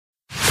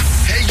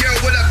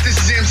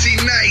MC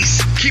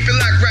Nice. Keep it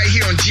locked right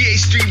here on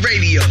GH3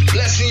 Radio.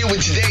 Blessing you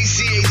with today's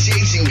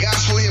CHH and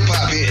gospel hip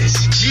hop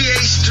hits.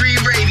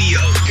 GH3 Radio,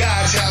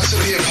 God's house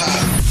of hip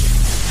hop.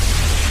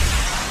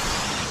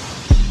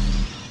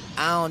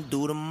 I don't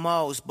do the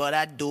most, but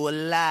I do a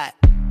lot.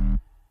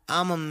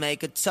 I'ma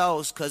make a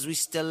toast, cause we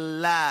still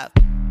alive.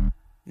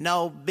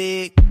 No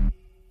big,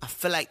 I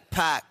feel like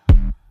Pac.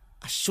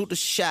 I shoot a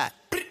shot.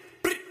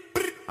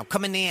 I'm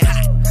coming in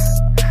hot.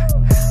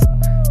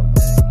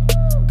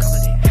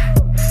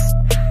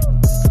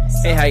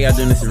 Hey, how y'all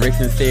doing? This is Rick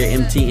Sincere,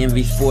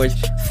 MTMV Sports.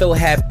 So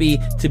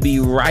happy to be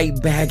right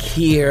back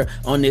here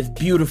on this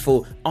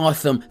beautiful,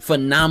 awesome,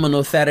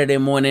 phenomenal Saturday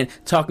morning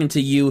talking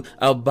to you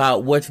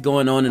about what's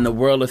going on in the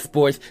world of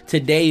sports.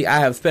 Today, I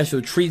have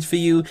special treats for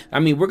you. I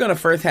mean, we're going to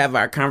first have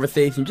our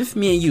conversation, just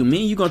me and you.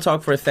 Me and you going to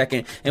talk for a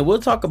second, and we'll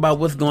talk about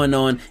what's going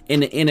on in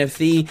the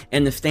NFC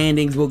and the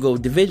standings. We'll go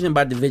division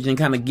by division,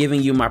 kind of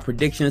giving you my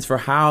predictions for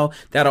how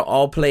that'll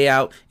all play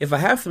out. If I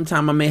have some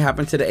time, I may hop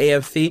into the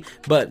AFC,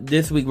 but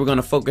this week we're going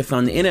to focus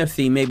on the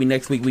NFC. Maybe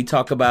next week we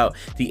talk about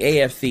the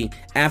AFC.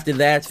 After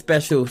that,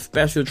 special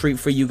treat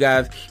for you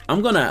guys.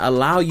 I'm going to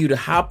allow you to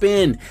hop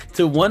in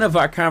to one of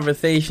our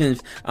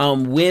conversations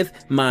with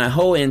my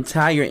whole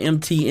entire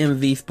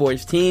MTMV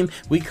Sports team.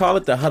 We call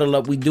it the Huddle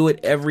Up. We do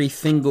it every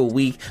single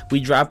week.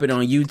 We drop it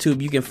on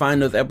YouTube. You can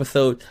find those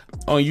episodes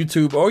on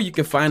YouTube, or you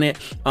can find it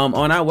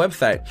on our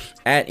website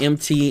at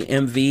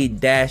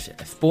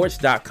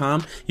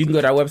mtmv-sports.com. You can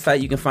go to our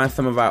website. You can find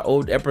some of our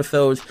old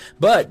episodes.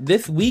 But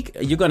this week,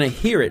 you're going to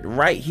hear it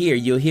right here.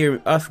 You'll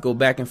hear us go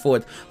back and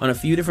forth on a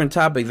few different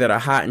topics that are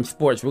hot in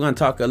sports. We're going to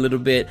talk a little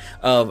bit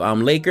of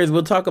Lakers.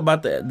 We'll talk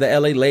about the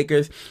LA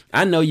Lakers.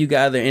 I know you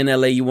guys are in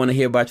LA. You want to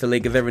hear about your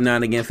Lakers every now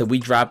and again, so we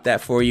drop that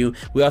for you.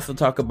 We also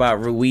talk about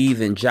Ruiz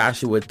and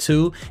Joshua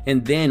too.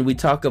 And then we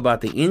talk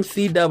about the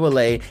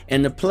NCAA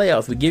and the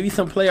playoffs. We give you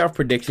some playoff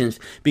predictions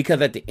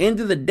because at the end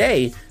of the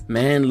day,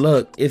 man,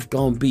 look, it's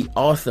going to be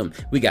awesome.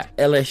 We got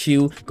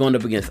LSU going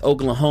up against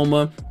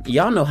Oklahoma.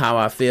 Y'all know how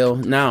I feel.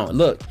 Now,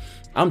 look,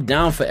 I'm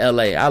down for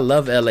LA. I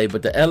love LA,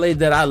 but the LA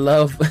that I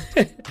love,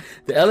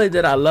 the LA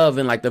that I love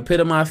in like the pit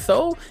of my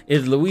soul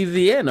is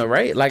Louisiana,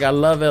 right? Like I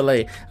love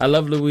LA. I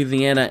love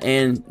Louisiana,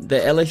 and the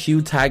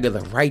LSU Tigers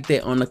are right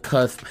there on the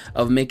cusp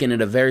of making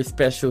it a very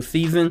special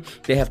season.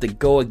 They have to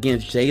go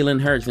against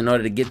Jalen Hurts in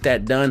order to get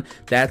that done.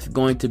 That's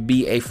going to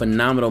be a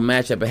phenomenal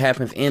matchup. It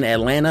happens in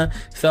Atlanta.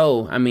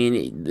 So, I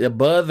mean, the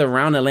buzz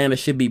around Atlanta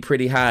should be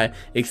pretty high,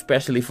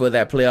 especially for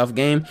that playoff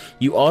game.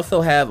 You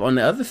also have, on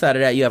the other side of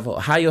that, you have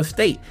Ohio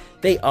State.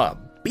 They are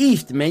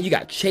beast, man. You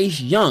got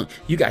Chase Young.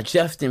 You got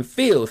Justin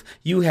Fields.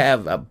 You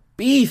have a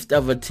beast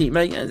of a team,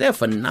 man. They're a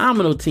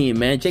phenomenal team,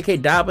 man. J.K.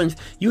 Dobbins,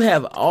 you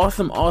have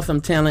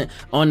awesome talent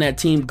on that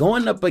team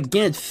going up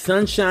against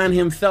Sunshine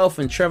himself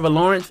and Trevor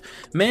Lawrence.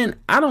 Man,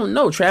 I don't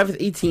know. Travis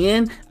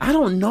Etienne, I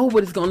don't know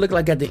what it's going to look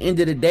like at the end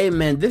of the day,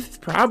 man. This is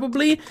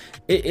probably,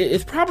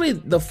 it's probably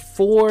the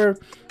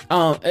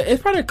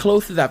it's probably the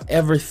closest I've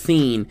ever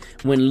seen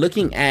when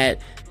looking at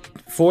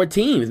 4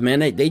 teams, man.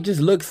 They just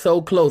look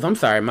so close. I'm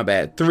sorry, my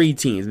bad. 3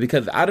 teams,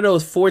 because out of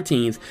those 4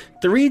 teams,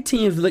 3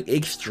 teams look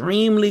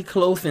extremely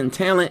close in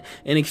talent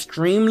and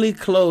extremely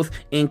close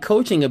in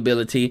coaching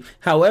ability.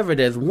 However,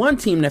 there's one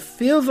team that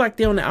feels like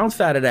they're on the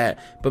outside of that,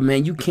 but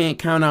man, you can't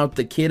count out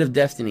the kid of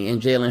destiny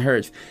and Jalen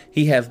Hurts.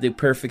 He has the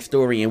perfect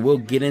story, and we'll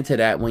get into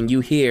that when you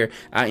hear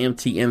our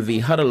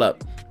MTMV Huddle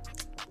Up.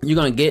 You're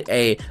going to get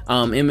a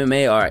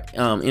MMA or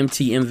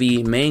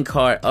MTMV main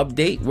card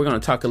update. We're going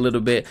to talk a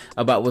little bit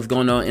about what's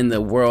going on in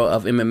the world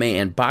of MMA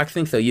and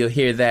boxing, so you'll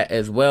hear that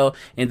as well.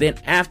 And then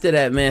after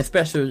that, man,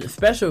 special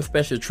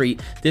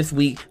treat. This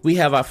week, we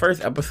have our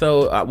first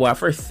episode, our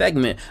first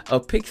segment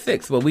of Pick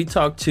 6, where we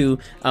talk to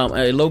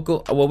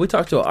we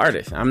talk to an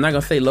artist. I'm not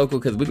going to say local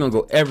because we're going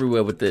to go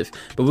everywhere with this,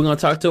 but we're going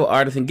to talk to an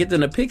artist and get them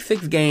to pick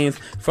 6 games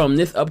from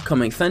this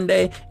upcoming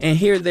Sunday and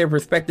hear their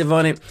perspective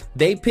on it.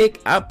 They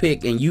pick, I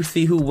pick, and you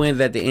see who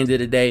wins at the end of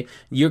the day.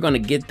 You're going to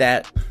get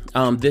that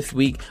this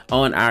week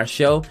on our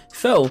show.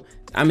 So,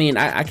 I mean,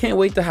 I can't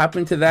wait to hop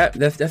into that.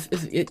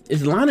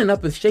 It's lining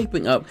up, it's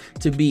shaping up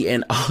to be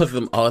an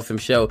awesome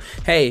show.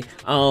 Hey,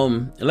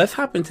 let's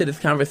hop into this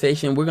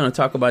conversation. We're going to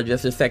talk about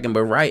just a second,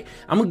 but I'm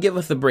going to give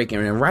us a break.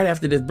 And then right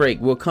after this break,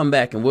 we'll come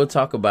back and we'll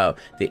talk about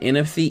the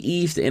NFC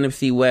East, the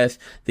NFC West,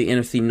 the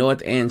NFC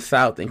North and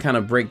South, and kind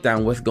of break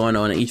down what's going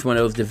on in each one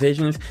of those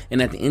divisions.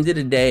 And at the end of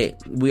the day,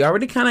 we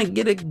already kind of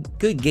get a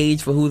good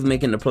gauge for who's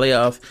making the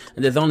playoffs.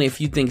 And there's only a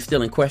few things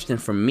still in question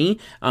from me,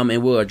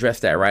 and we'll address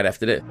that right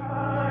after this.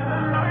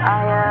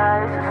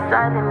 It's a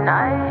Sunday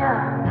night,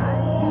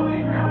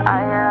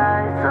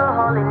 it's a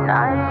holy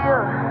night,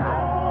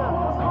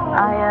 it's a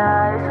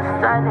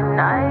Sunday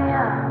night,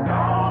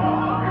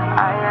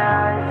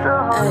 it's a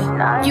holy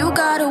night. You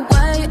got a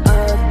way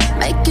of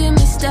making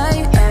me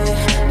stay,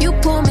 you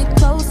pull me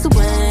closer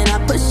when I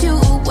push you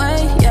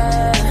away,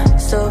 yeah.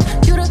 So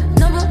you the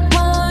number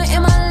one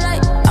in my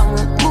life, I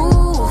won't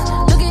move.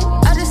 Looking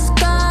at the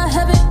sky,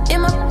 heaven in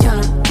my view.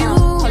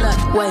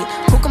 Wait,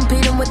 who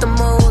competing with the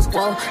moves?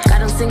 Whoa, got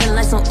them singing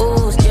like some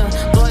oohs, yeah.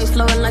 Glory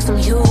flowing like some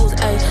hues. moves,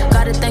 ayy.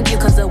 Gotta thank you,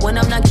 cause when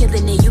I'm not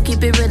killing it, you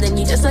keep it real in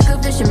you, just like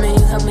a fisherman.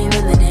 You help me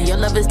reeling it. Your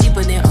love is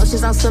deeper than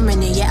oceans I'm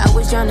swimming in. Yeah, I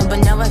was drowning, but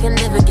now I can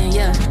live again,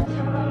 yeah. It's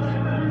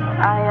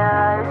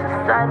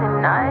a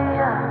silent night,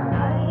 yeah.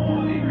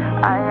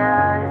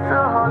 It's a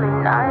holy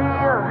night,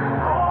 yeah.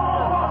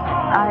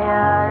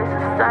 It's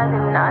a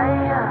silent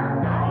night, yeah.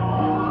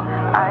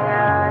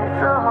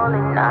 It's a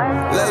holy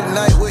night. Late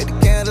night with the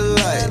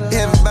candlelight.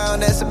 Heaven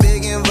bound, that's a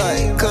big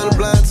invite.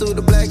 Colorblind to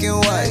the black and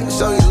white.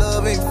 Show you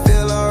love and you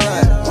feel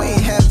alright. We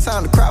ain't have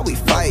time to cry, we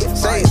fight.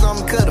 Say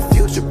something, cut the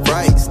future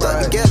bright.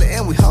 Stuck together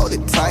and we hold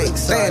it tight.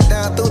 Stand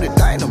down through the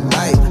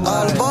dynamite.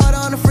 All aboard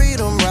on the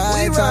freedom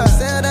ride. Time to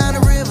sail down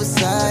the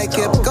riverside.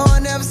 Kept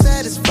going, never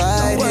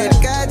satisfied. Here to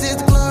God just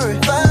to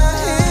glorify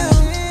Him.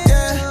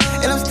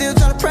 Yeah, and I'm still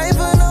trying to pray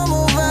for no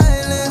more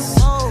violence.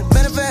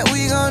 Matter of fact,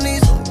 we gon'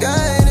 need some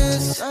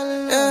guidance.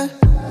 Yeah.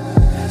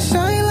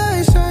 Shine your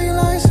light, shine your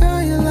light,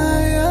 shine your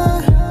light,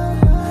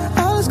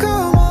 yeah. All is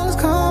calm, all is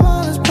calm,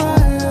 all is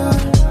bright, yeah.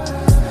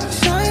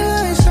 Shine your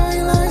light, shine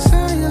your light,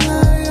 shine your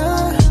light,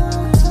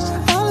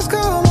 yeah. All is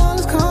calm, all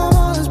is calm,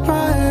 all is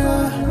bright,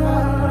 yeah.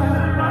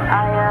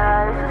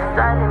 It's a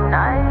silent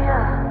night,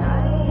 yeah.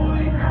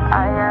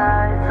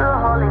 It's a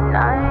holy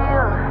night,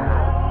 yeah.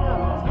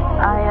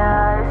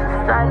 It's a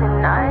silent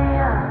night,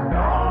 yeah.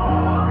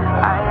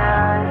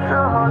 It's a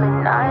holy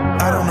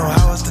night. I don't know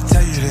how else to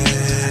tell you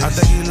this. I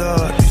thank you,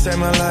 Lord, you saved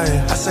my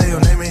life. I say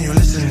your name and you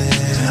listening.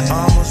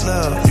 I almost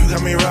love, you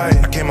got me right.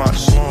 I came out the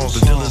slums,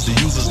 the dealers, the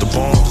users, the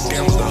bombs, the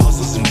scammers, the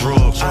hustlers, and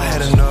drugs. I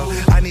had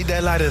enough, I need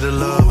that light of the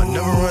love. I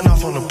never run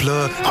off on the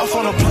plug. Off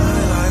on the plug,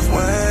 life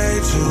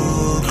way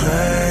too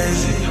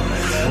crazy.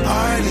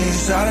 I need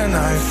silent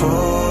night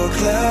for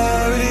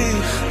clarity.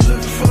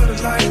 Looking for the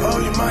light, oh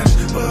you might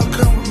as well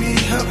come with me,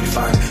 help you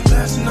find it.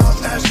 Blasting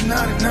off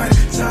astronaut at night.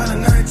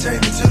 Silent night,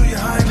 take me to your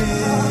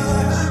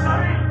highness.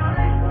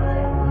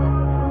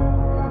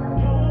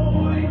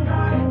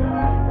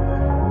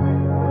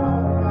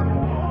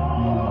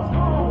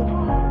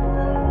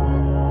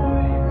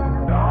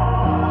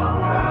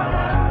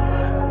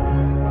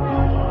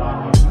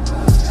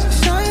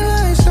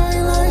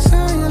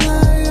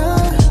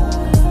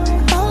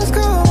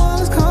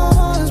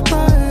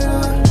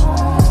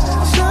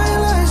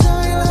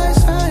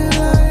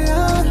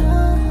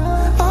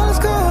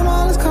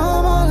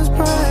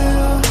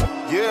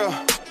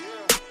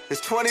 It's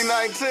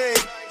 2019,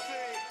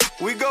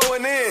 we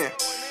going in.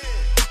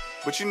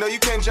 But you know you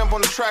can't jump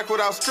on the track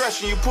without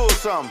stretching, you pull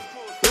something.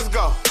 Let's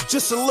go.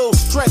 Just a little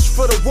stretch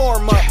for the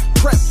warm-up.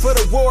 Prep for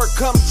the war,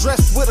 come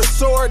dressed with a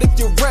sword. If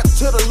you rep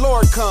till the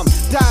Lord come.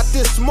 Died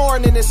this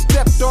morning and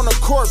stepped on a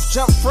corpse.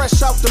 Jumped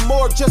fresh out the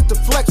morgue just to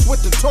flex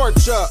with the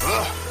torch up.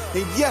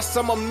 And yes,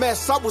 I'm a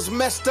mess, I was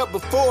messed up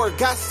before.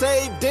 Got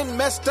saved, then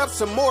messed up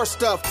some more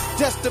stuff.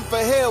 Destined for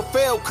hell,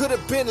 fail, could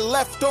have been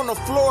left on the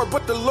floor.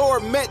 But the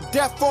Lord met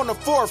death on the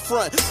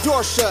forefront.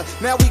 Door shut,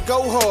 now we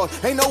go hard,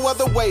 ain't no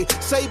other way.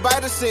 Say bye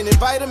to sin,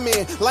 invite him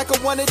in, like a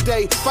one a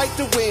day. Fight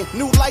to win,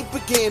 new life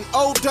begin,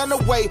 old done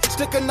away.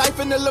 Stick a knife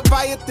in the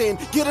Leviathan,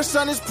 get a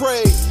son his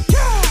praise.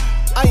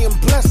 I am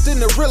blessed in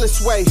the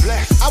realest way.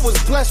 I was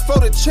blessed for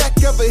the check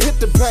ever hit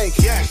the bank.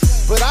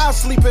 But I was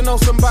sleeping on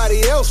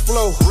somebody else's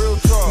flow.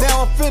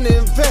 Now I'm finna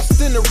invest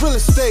in the real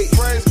estate.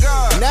 Praise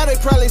God. Now they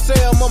probably say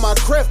I'm on my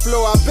credit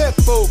flow. I bet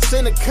folks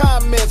in the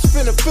comments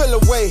finna feel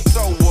away.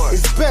 So what?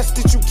 It's best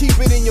that you keep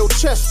it in your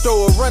chest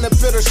or run a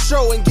better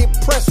show and get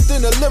pressed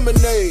in a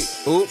lemonade.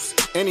 Oops.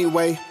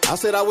 Anyway, I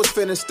said I was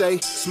finna stay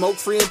smoke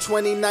free in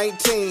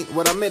 2019.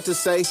 What I meant to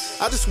say,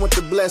 I just want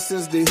the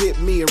blessings to hit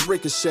me and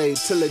ricochet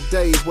till the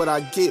day what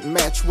I get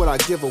match what I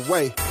give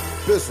away.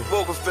 Bizzle.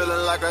 Woke up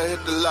feeling like I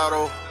hit the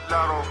lotto.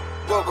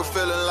 Woke up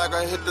feeling like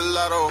I hit the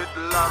lotto.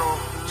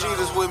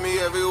 Jesus with me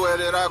everywhere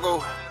that I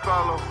go.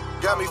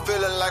 Got me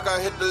feeling like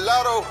I hit the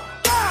lotto.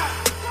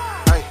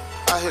 Ay,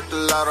 I hit the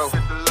lotto.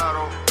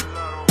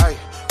 Ay,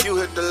 you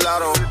hit the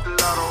lotto.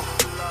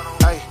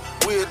 Ay,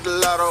 we hit the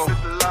lotto.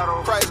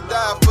 Christ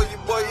died for you,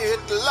 boy, you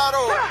hit the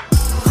lotto.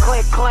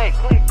 Click, click.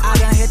 I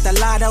done hit the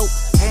lotto.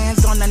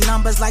 Hands on the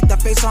numbers like the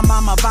face on my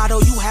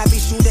Movado. You happy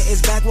shooter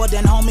is back, well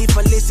then homie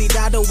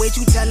Feliciado. Wait,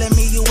 you telling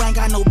me you ain't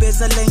got no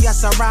bizzle in your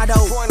Serato?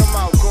 Point them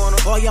out, corner.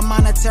 All your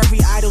monetary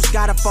idols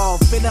gotta fall.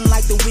 Feeling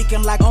like the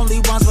weekend, like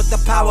only ones with the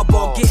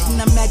Powerball. Getting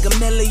the mega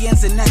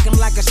millions and acting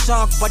like a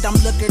shark. But I'm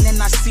looking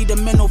and I see the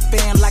mental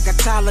fan like a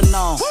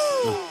Tylenol.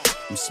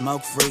 I'm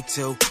smoke free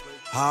too.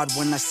 Hard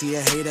when I see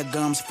a hater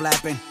gums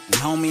flapping. And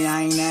homie,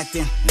 I ain't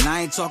acting. And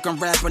I ain't talking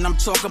rapping. I'm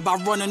talking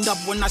about running up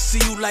when I see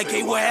you like,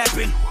 hey, what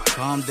happened?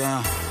 Calm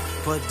down,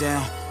 put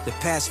down the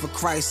past for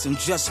Christ and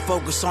just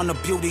focus on the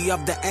beauty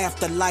of the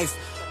afterlife.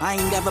 I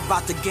ain't never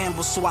about to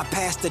gamble, so I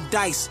pass the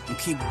dice and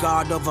keep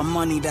guard over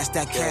money, that's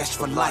that cash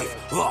for life.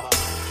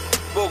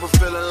 Woke up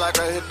feeling like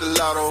I hit the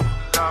lotto.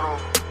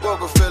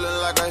 Woke up feeling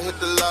like I hit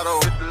the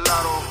lotto.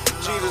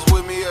 Jesus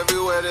with me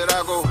everywhere that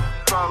I go.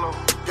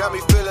 Got me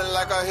feeling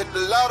like I hit the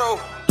lotto.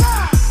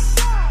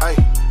 Ay,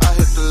 I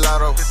hit the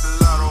lotto.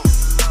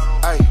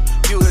 Ay,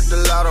 you hit the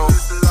lotto.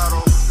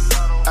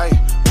 Ay,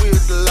 we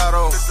hit the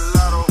lotto.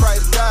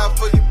 Christ died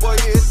for you, boy,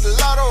 you hit the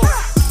lotto.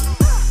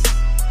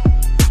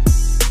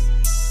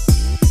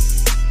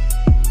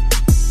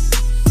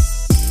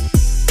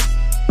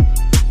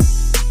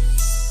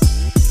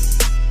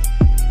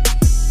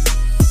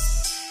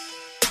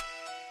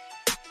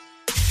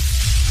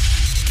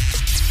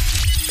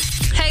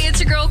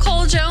 girl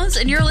Cole Jones,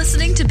 and you're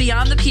listening to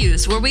Beyond the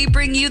Pews, where we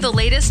bring you the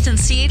latest in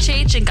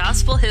CHH and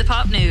gospel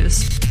hip-hop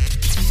news.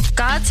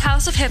 God's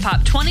House of Hip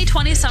Hop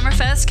 2020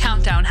 Summerfest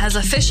Countdown has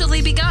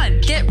officially begun.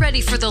 Get ready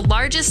for the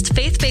largest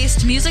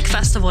faith-based music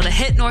festival to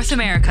hit North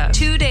America.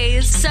 2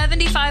 days,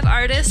 75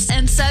 artists,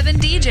 and 7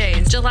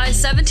 DJs. July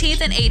 17th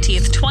and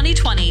 18th,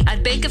 2020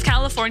 at Bank of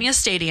California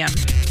Stadium.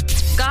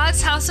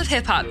 God's House of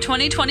Hip Hop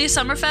 2020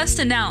 Summerfest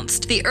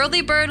announced the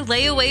early bird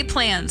layaway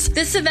plans.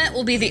 This event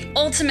will be the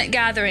ultimate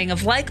gathering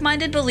of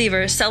like-minded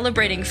believers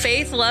celebrating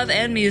faith, love,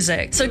 and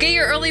music. So get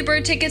your early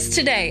bird tickets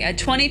today at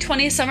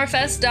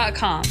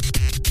 2020summerfest.com.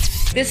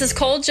 This is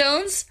Cole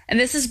Jones, and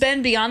this has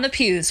been Beyond the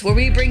Pews, where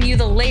we bring you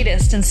the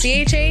latest in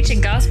CHH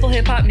and gospel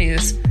hip-hop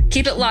news.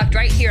 Keep it locked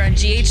right here on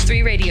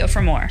GH3 Radio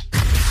for more.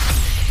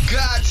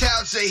 God's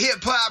House of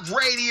Hip Hop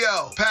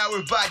Radio,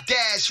 powered by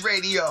Dash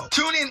Radio.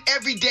 Tune in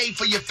every day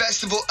for your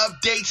festival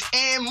updates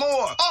and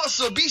more.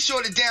 Also, be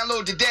sure to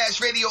download the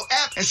Dash Radio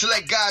app and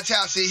select God's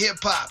House of Hip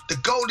Hop, the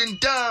Golden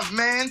Dove,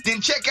 man.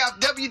 Then check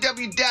out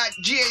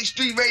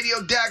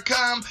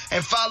www.gh3radio.com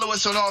and follow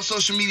us on all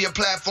social media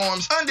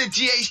platforms under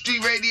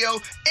GH3 Radio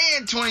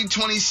and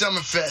 2020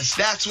 Summerfest.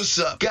 That's what's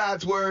up.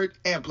 God's Word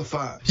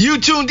Amplified. You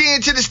tuned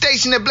in to the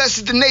station that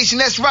blesses the nation.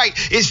 That's right.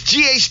 It's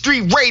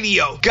GH3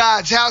 Radio,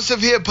 God's House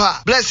of Hip Hop.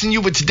 Blessing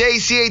you with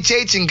today's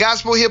CHH and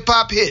gospel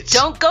hip-hop hits.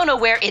 Don't go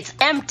nowhere. It's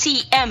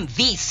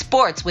MTMV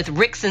Sports with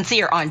Rick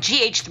Sincere on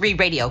GH3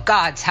 Radio,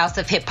 God's House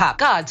of Hip-Hop,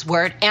 God's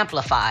Word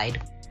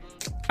Amplified.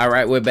 All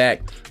right, we're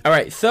back. All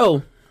right,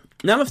 so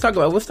now we'll start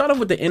off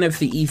with the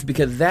NFC East,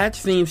 because that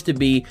seems to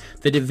be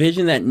the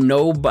division that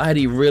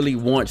nobody really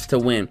wants to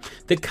win.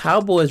 The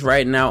Cowboys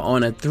right now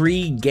on a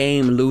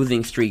 3-game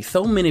losing streak.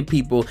 So many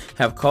people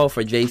have called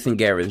for Jason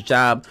Garrett's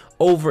job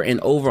over and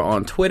over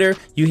on Twitter.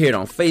 You hear it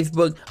on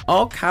Facebook.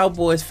 All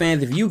Cowboys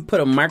fans, if you put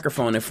a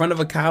microphone in front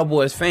of a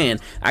Cowboys fan,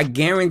 I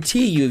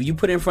guarantee you, if you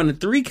put it in front of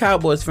 3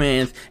 Cowboys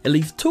fans, at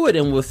least 2 of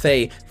them will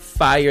say,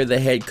 fire the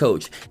head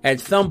coach. At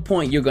some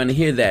point, you're going to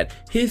hear that.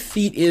 His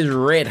seat is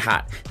red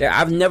hot.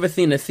 I've never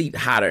seen a seat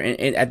hotter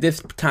and at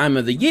this time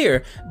of the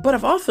year, but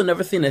I've also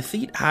never seen a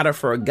seat hotter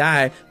for a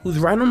guy who's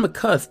right on the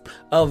cusp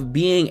of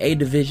being a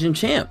division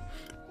champ.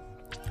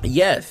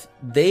 Yes,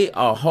 they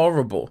are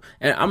horrible,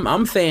 and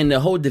I'm saying the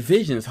whole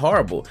division is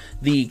horrible.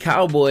 The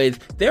Cowboys,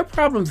 their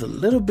problem's a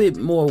little bit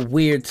more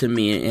weird to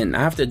me, and I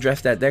have to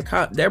address that.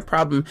 Their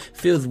problem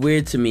feels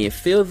weird to me. It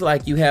feels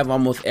like you have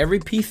almost every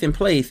piece in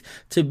place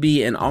to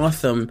be an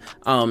awesome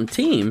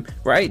team,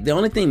 right? The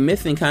only thing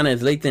missing kind of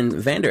is Leighton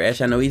Vander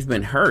Esch. I know he's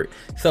been hurt,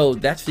 so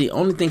that's the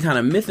only thing kind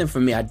of missing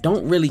for me. I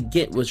don't really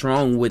get what's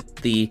wrong with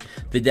the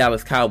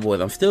Dallas Cowboys.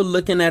 I'm still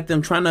looking at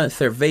them, trying to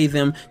survey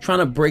them, trying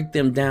to break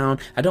them down.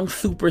 I don't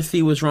super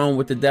see what's wrong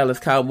with the Dallas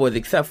Cowboys,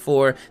 except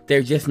for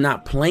they're just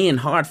not playing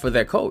hard for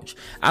their coach.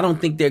 I don't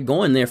think they're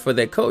going there for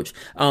their coach.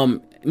 And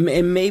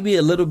maybe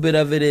a little bit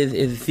of it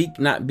is Zeke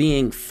not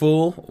being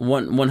full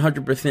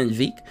 100%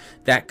 Zeke.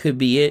 That could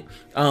be it.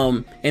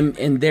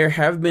 And there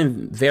have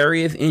been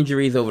various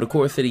injuries over the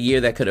course of the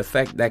year that could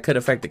affect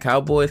the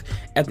Cowboys.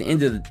 At the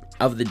end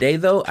of the day,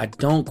 though, I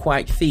don't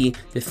quite see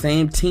the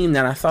same team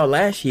that I saw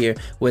last year,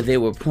 where they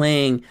were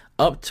playing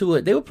up to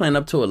it. They were playing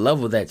up to a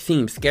level that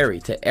seemed scary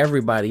to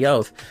everybody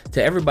else,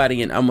 to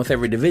everybody in almost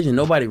every division.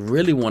 Nobody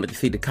really wanted to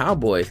see the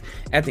Cowboys.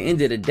 At the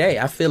end of the day,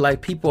 I feel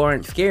like people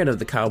aren't scared of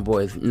the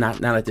Cowboys,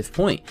 not at this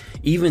point,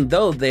 even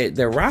though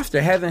their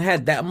roster hasn't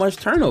had that much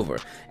turnover.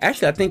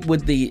 Actually, I think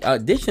with the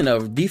addition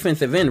of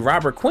defensive end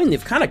Robert Quinn,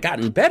 they've kind of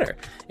gotten better.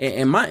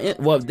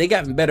 They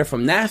gotten better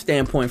from that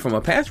standpoint, from a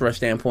pass rush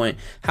standpoint.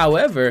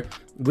 However,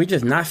 we're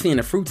just not seeing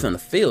the fruits on the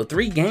field.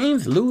 3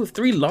 games, lose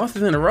 3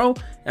 losses in a row.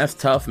 That's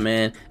tough,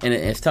 man. And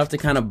it's tough to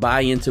kind of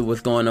buy into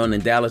what's going on in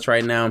Dallas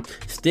right now.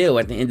 Still,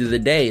 at the end of the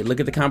day, look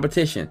at the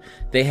competition.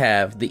 They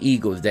have the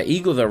Eagles. The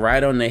Eagles are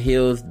right on their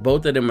heels.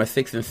 Both of them are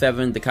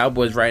 6-7. The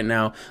Cowboys right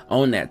now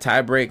own that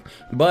tiebreak.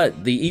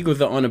 But the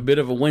Eagles are on a bit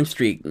of a win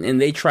streak, and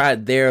they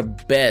tried their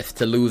best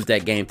to lose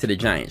that game to the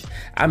Giants.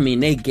 I mean,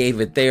 they gave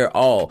it their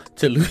all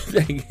to lose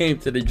that game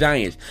to the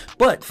Giants.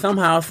 But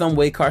somehow, some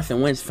way,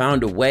 Carson Wentz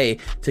found a way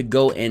to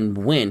go and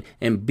win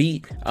and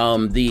beat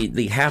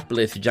the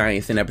hapless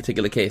Giants in that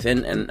particular case.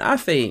 And I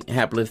say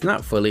hapless,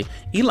 not fully.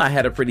 Eli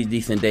had a pretty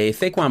decent day.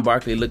 Saquon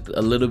Barkley looked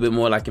a little bit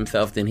more like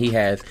himself than he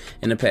has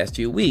in the past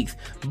few weeks.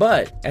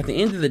 But at the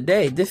end of the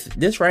day,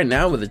 this right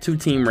now was a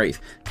 2-team race.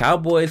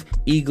 Cowboys,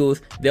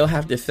 Eagles, they'll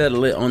have to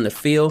settle it on the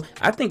field.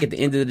 I think at the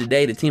end of the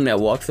day, the team that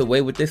walks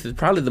away with this is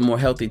probably the more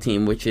healthy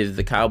team, which is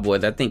the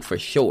Cowboys. I think for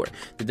sure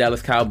the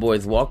Dallas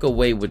Cowboys walk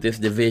away with this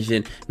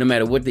division no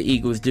matter what the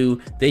Eagles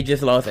do. They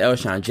just lost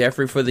Alshon Jeffrey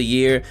Jeffrey for the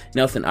year.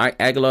 Nelson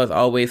Aguilar is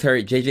always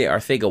hurt. JJ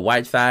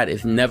Arcega-Whiteside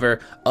is never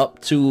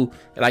up to,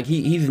 like,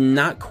 he's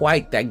not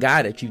quite that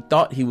guy that you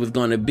thought he was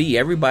going to be.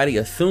 Everybody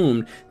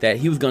assumed that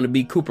he was going to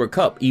be Cooper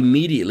Kupp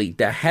immediately.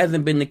 That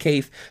hasn't been the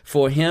case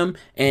for him,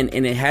 and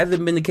it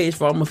hasn't been the case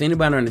for almost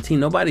anybody on the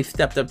team. Nobody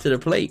stepped up to the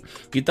plate.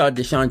 You thought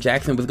Deshaun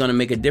Jackson was going to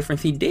make a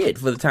difference. He did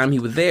for the time he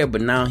was there, but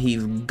now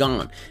he's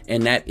gone,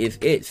 and that is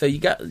it. So you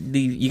got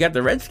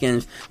the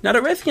Redskins. Now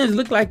the Redskins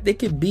look like they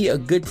could be a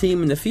good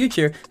team in the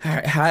future.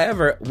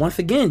 However, once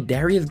again,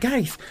 Darius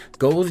Geis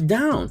goes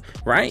down,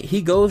 right?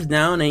 He goes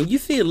down, and you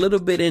see a little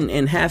bit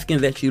in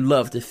Haskins that you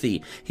love to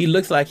see. He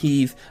looks like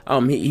he's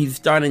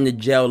starting to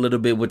gel a little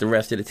bit with the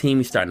rest of the team.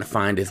 He's starting to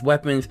find his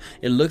weapons.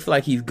 It looks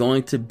like he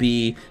could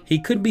be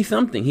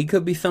something. He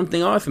could be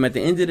something awesome. At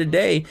the end of the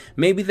day,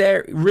 maybe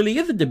there really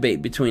is a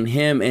debate between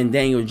him and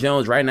Daniel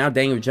Jones. Right now,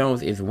 Daniel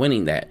Jones is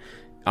winning that,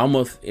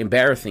 almost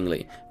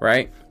embarrassingly,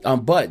 right?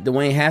 But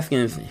Dwayne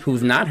Haskins,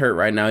 who's not hurt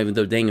right now, even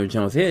though Daniel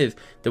Jones is,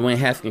 Dwayne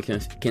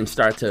Haskins can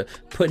start to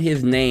put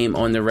his name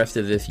on the rest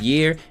of this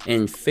year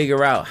and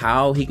figure out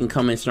how he can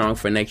come in strong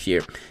for next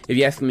year. If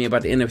you're asking me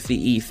about the NFC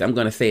East, I'm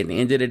going to say at the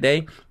end of the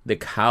day, the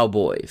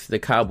Cowboys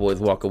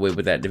walk away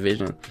with that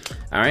division.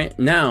 All right,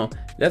 now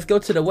let's go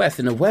to the West.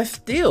 And the West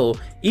still,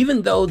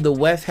 even though the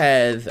West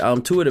has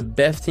two of the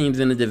best teams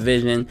in the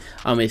division,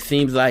 it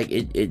seems like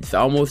it's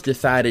almost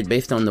decided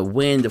based on the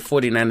win the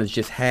 49ers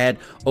just had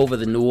over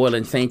the New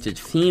Orleans Saints. It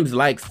feels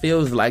like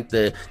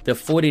the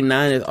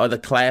 49ers are the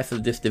class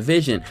of this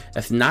division.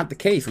 That's not the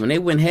case. When they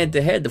went head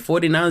to head, the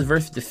 49ers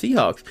versus the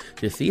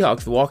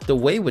Seahawks walked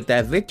away with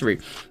that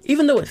victory.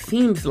 Even though it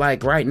seems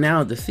like right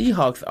now the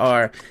Seahawks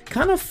are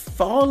kind of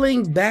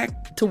falling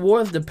back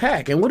towards the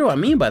pack. And what do I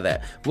mean by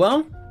that?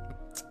 Well,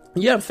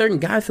 you have certain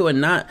guys who are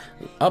not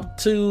up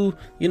to,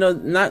 they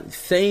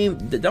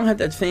don't have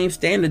that same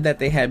standard that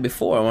they had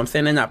before. I'm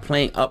saying they're not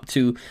playing up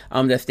to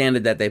that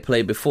standard that they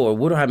played before.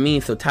 What do I mean?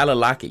 So Tyler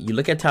Lockett, you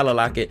look at Tyler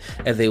Lockett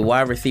as a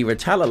wide receiver.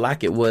 Tyler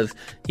Lockett was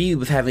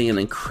having an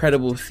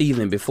incredible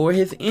season. Before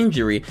his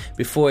injury,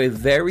 before a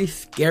very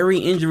scary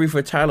injury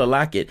for Tyler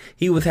Lockett,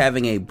 he was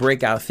having a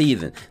breakout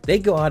season. They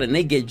go out and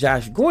they get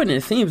Josh Gordon.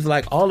 It seems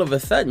like all of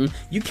a sudden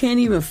you can't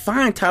even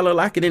find Tyler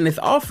Lockett in this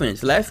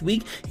offense. Last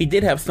week, he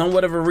did have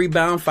somewhat of a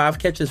rebound, 5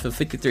 catches for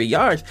 53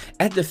 yards.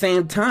 At the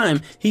same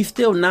time, he's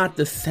still not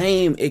the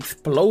same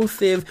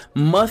explosive,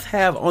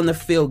 must-have on the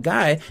field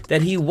guy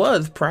that he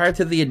was prior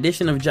to the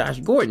addition of Josh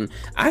Gordon.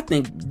 I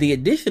think the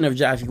addition of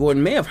Josh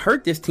Gordon may have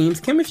hurt this team's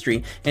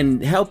chemistry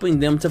and helping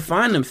them to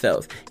find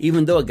themselves,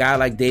 even though a guy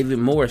like David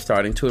Moore is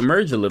starting to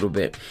emerge a little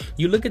bit.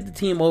 You look at the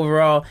team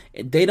overall,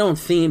 they don't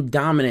seem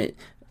dominant,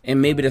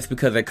 and maybe that's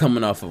because they're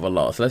coming off of a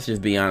loss. Let's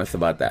just be honest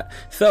about that.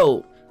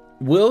 So,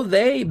 will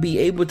they be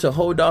able to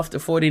hold off the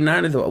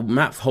 49ers, or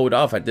not hold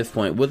off at this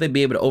point? Will they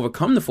be able to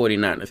overcome the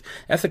 49ers?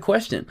 That's a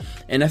question.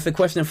 And that's a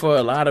question for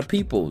a lot of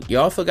people. You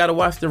also got to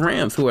watch the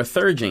Rams, who are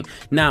surging.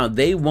 Now,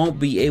 they won't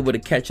be able to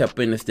catch up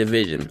in this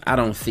division. I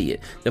don't see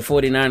it. The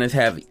 49ers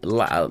have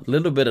a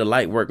little bit of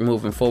light work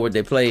moving forward.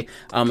 They play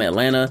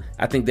Atlanta.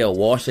 I think they'll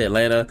wash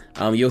Atlanta.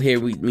 You'll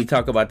hear me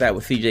talk about that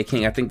with CJ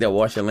King. I think they'll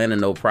wash Atlanta,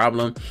 no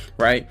problem,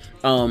 right?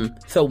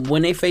 So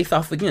when they face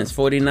off against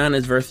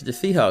 49ers versus the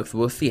Seahawks,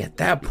 we'll see at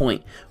that point.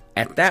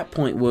 At that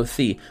point, we'll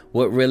see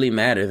what really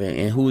matters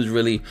and who's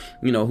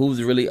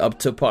really up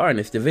to par in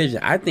this division.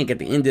 I think at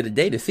the end of the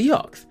day, the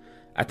Seahawks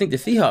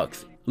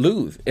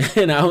lose.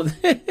 And I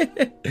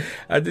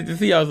think the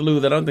Seahawks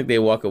lose. I don't think they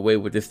walk away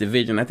with this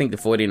division. I think the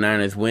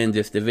 49ers win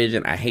this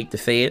division. I hate to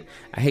say it.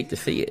 I hate to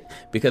see it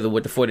because of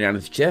what the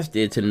 49ers just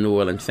did to the New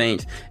Orleans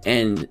Saints.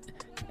 And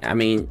I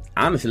mean,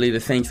 honestly, the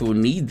Saints will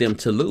need them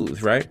to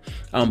lose, right?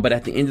 But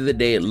at the end of the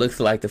day, it looks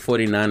like the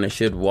 49ers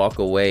should walk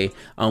away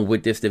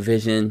with this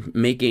division,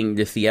 making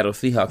the Seattle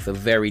Seahawks a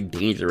very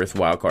dangerous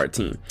wildcard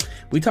team.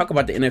 We talk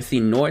about the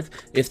NFC North.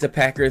 It's the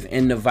Packers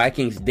and the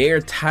Vikings. They're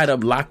tied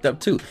up, locked up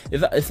too.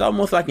 It's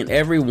almost like in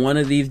every one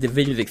of these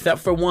divisions, except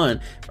for one,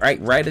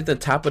 right at the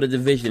top of the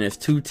division, there's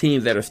 2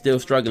 teams that are still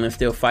struggling,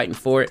 still fighting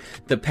for it.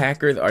 The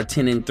Packers are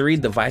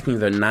 10-3. The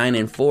Vikings are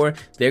 9-4.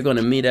 They're going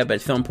to meet up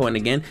at some point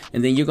again,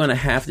 and then you're going to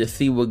have to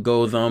see what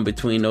goes on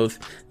between those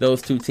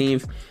 2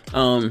 teams.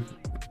 To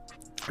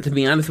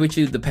be honest with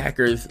you, the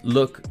Packers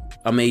look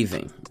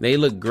amazing. They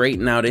look great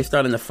now. They're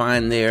starting to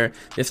find their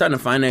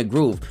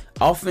groove.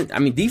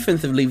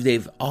 Defensively,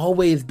 they've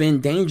always been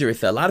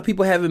dangerous. A lot of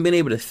people haven't been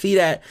able to see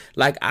that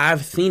like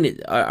I've seen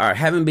it, or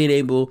haven't been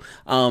able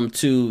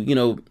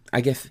to,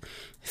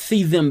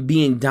 see them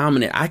being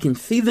dominant. I can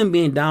see them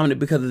being dominant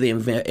because of the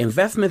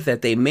investments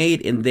that they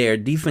made in their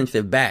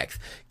defensive backs.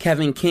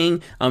 Kevin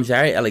King,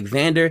 Jair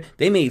Alexander,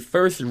 they made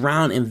first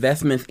round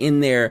investments in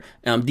their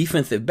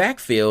defensive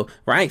backfield,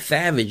 right?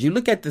 Savage, you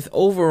look at this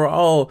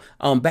overall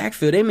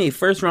backfield, they made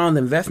first round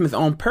investments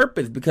on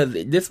purpose because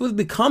this was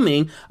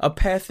becoming a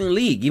passing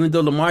league, even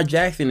though Lamar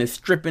Jackson is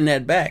stripping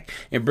that back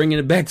and bringing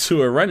it back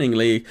to a running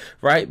league,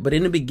 right? But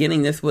in the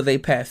beginning, this was a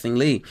passing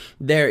league.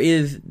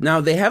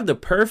 Now they have the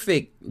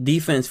perfect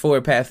defense for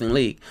a passing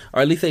league,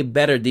 or at least a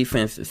better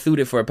defense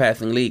suited for a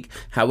passing league.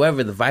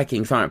 However, the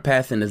Vikings aren't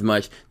passing as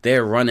much.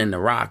 They're running running the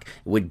rock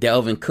with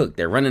Delvin Cook.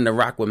 They're running the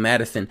rock with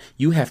Madison.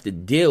 You have to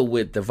deal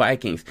with the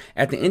Vikings.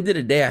 At the end of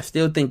the day, I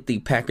still think the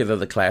Packers are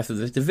the class of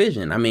this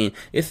division. I mean,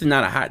 this is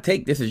not a hot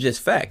take. This is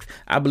just facts.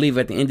 I believe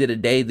at the end of the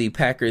day, the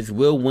Packers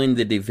will win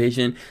the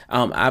division.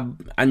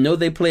 I know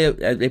they play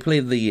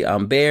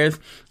the Bears.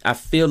 I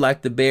feel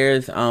like the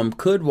Bears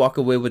could walk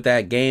away with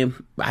that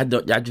game. I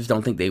just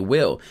don't think they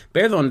will.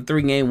 Bears on a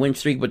 3-game win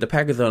streak, but the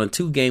Packers on a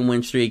 2-game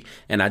win streak,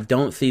 and I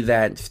don't see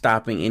that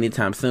stopping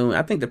anytime soon.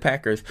 I think the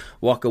Packers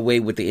walk away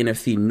with the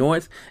NFC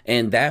North,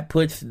 and that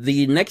puts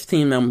the next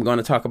team I'm going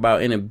to talk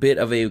about in a bit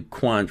of a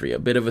quandary, a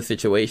bit of a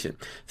situation.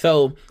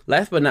 So,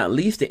 last but not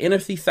least, the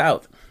NFC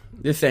South.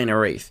 This ain't a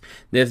race.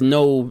 There's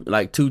no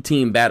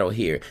 2-team battle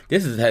here.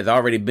 This has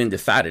already been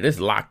decided.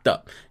 It's locked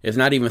up. It's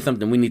not even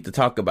something we need to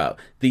talk about.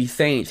 The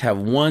Saints have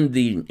won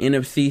the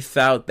NFC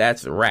South.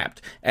 That's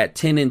wrapped at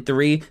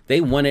 10-3. They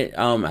won it.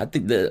 I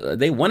think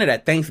they won it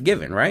at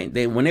Thanksgiving, right?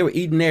 When they were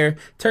eating their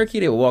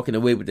turkey, they were walking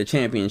away with the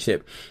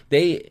championship.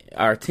 They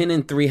are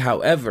 10-3.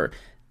 However,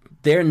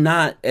 they're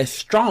not as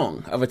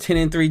strong of a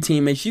 10-3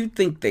 team as you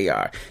think they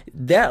are.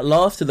 That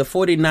loss to the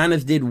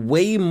 49ers did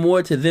way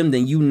more to them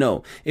than you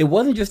know. It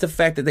wasn't just the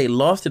fact that they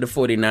lost to the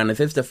 49ers.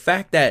 It's the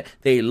fact that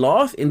they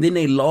lost and then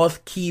they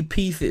lost key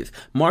pieces.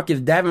 Marcus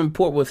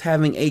Davenport was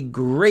having a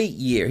great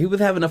year. He was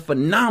having a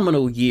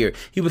phenomenal year.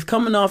 He was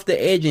coming off the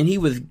edge and he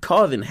was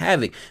causing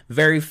havoc.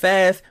 Very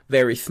fast,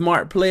 very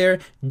smart player,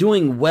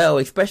 doing well,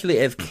 especially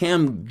as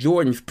Cam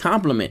Jordan's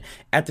complement.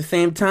 At the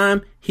same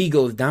time, he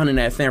goes down in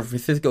that San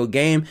Francisco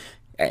game.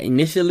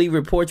 Initially,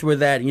 reports were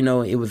that,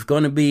 it was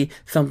going to be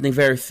something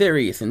very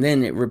serious. And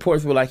then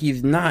reports were like,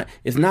 it's not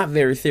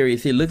very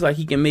serious. It looks like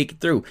he can make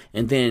it through.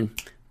 And then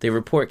the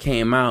report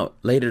came out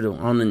later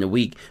on in the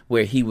week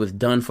where he was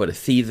done for the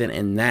season,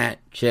 and that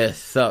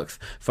just sucks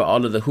for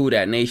all of the Who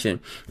Dat Nation.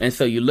 And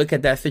so you look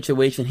at that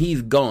situation,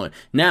 he's gone.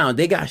 Now,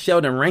 they got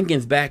Sheldon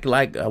Rankins back,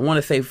 I want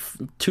to say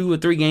 2 or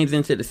 3 games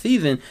into the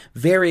season.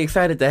 Very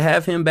excited to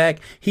have him back.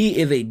 He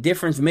is a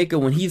difference maker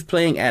when he's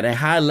playing at a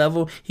high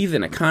level. He's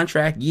in a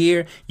contract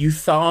year. You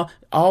saw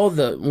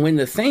when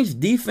the Saints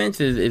defense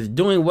is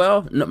doing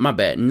well, no, my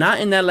bad, not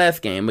in that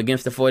last game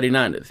against the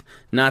 49ers,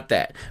 not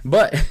that.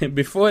 But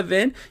before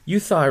then, you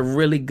saw a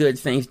really good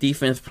Saints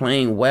defense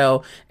playing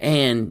well,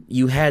 and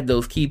you had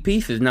those key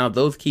pieces. Now,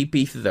 those key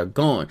pieces are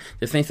gone.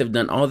 The Saints have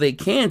done all they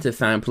can to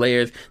sign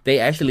players. They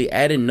actually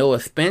added Noah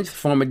Spence,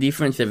 former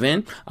defensive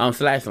end, /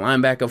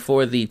 linebacker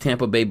for the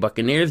Tampa Bay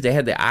Buccaneers. They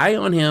had the eye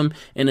on him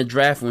in the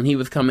draft when he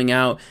was coming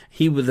out.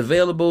 He was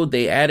available.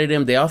 They added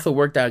him. They also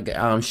worked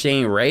out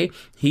Shane Ray.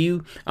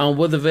 He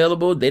was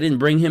available. They didn't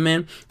bring him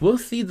in. We'll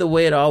see the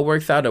way it all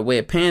works out, the way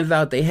it pans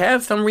out. They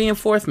have some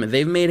reinforcements.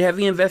 They've made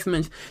heavy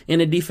investments in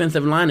the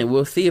defensive line, and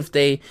we'll see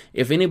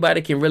if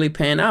anybody can really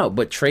pan out.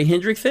 But Trey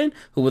Hendrickson,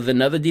 who was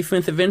another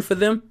defensive end for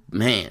them,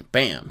 man,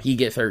 bam, he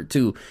gets hurt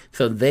too.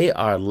 So they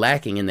are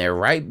lacking, and they're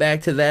right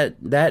back to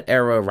that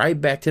era, right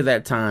back to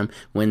that time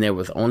when there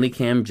was only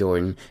Cam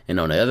Jordan, and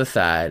on the other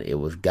side, it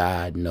was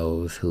God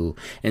knows who.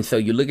 And so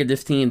you look at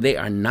this team, they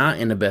are not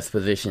in the best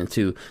position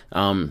to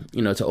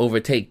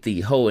overtake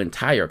the whole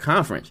entire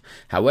conference.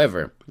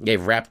 However,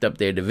 they've wrapped up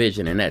their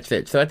division, and that's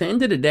it. So at the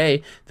end of the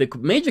day, the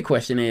major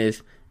question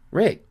is,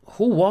 Rick,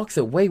 who walks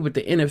away with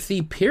the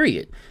NFC,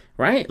 period?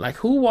 Right?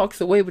 Who walks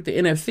away with the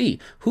NFC?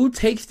 Who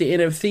takes the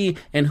NFC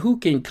and who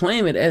can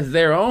claim it as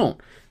their own?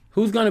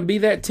 Who's going to be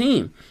that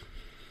team?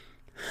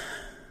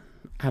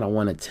 I don't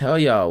want to tell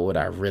y'all what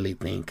I really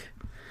think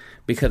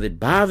because it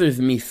bothers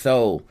me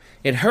so.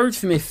 It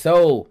hurts me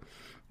so.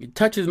 It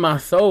touches my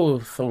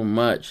soul so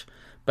much.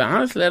 But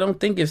honestly, I don't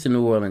think it's the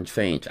New Orleans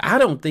Saints. I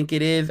don't think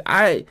it is.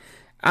 I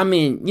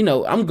mean,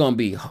 I'm going to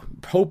be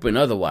hoping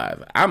otherwise.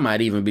 I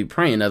might even be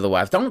praying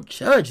otherwise. Don't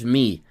judge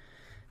me.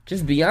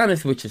 Just be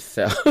honest with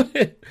yourself. I'm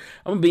going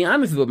to be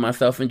honest with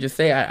myself and just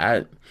say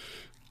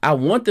I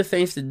want the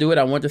Saints to do it.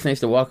 I want the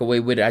Saints to walk away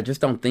with it. I just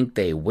don't think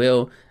they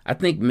will. I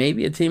think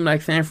maybe a team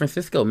like San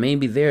Francisco,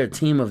 maybe they're a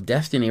team of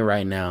destiny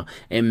right now.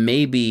 And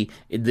maybe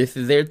this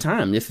is their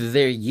time. This is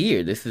their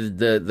year. This is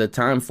the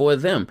time for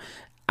them.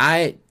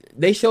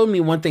 They showed me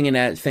one thing in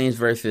that Saints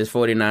versus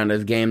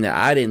 49ers game that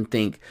I didn't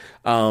think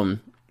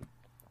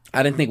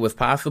was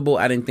possible.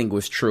 I didn't think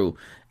was true.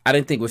 I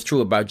didn't think was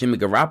true about Jimmy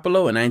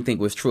Garoppolo, and I didn't think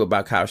was true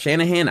about Kyle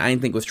Shanahan. I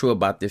didn't think was true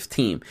about this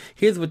team.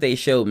 Here's what they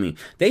showed me.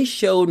 They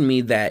showed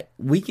me that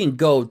we can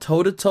go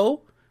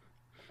toe-to-toe.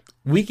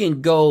 We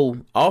can go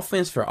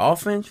offense for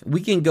offense. We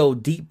can go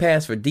deep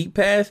pass for deep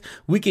pass.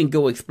 We can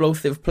go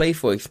explosive play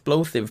for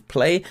explosive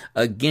play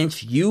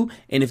against you.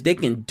 And if they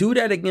can do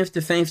that against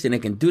the Saints, then they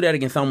can do that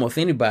against almost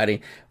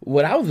anybody.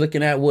 What I was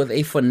looking at was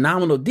a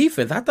phenomenal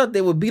defense. I thought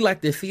they would be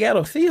like the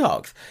Seattle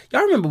Seahawks.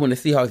 Y'all remember when the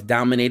Seahawks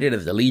dominated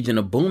as the Legion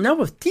of Boom? That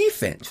was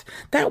defense.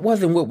 That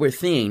wasn't what we're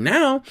seeing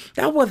now.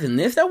 That wasn't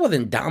this. That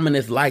wasn't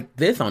dominance like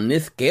this on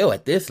this scale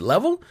at this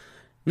level.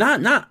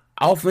 Not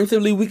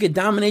offensively, we could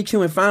dominate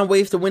you and find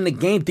ways to win the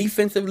game.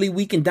 Defensively,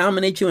 we can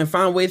dominate you and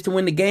find ways to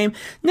win the game.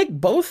 Nick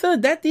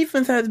Bosa, that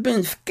defense has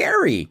been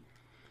scary.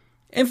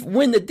 And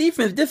when the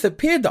defense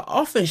disappeared, the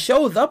offense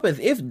shows up as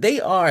if they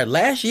are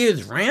last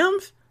year's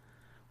Rams.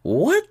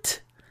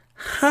 What?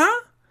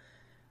 Huh?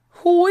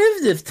 Who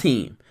is this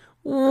team?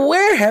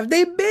 Where have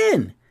they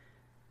been?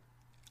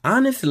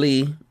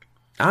 Honestly,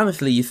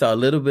 you saw a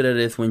little bit of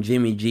this when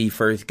Jimmy G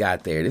first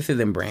got there. This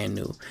isn't brand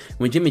new.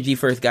 When Jimmy G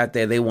first got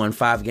there, they won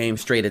 5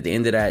 games straight at the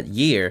end of that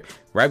year,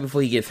 right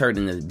before he gets hurt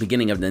in the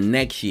beginning of the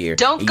next year.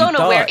 Don't go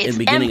nowhere. It's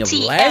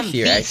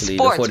MTMV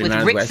Sports with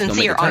Rick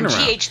Sincere on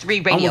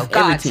GH3 Radio,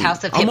 God's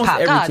House of Hip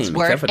Hop, God's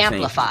Word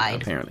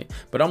Amplified. Apparently.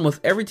 But almost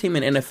every team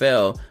in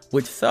NFL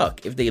would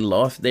suck if they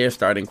lost their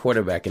starting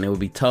quarterback, and it would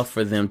be tough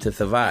for them to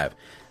survive.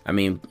 I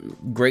mean,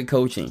 great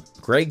coaching,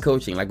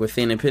 like we're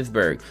seeing in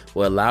Pittsburgh,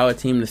 will allow a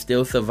team to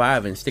still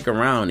survive and stick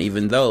around,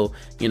 even though,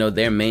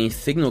 their main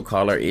signal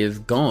caller is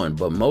gone.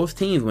 But most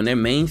teams, when their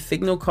main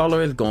signal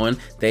caller is gone,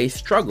 they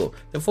struggle.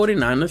 The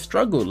 49ers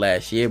struggled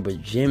last year,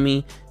 but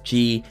Jimmy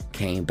G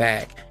came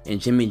back.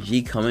 And Jimmy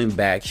G coming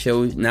back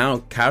shows now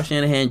Kyle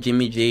Shanahan,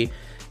 Jimmy G,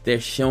 they're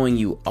showing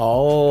you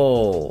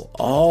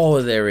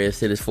all there is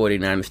to this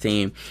 49ers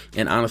team.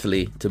 And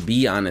honestly, to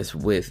be honest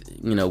with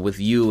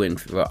you and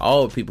for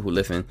all people who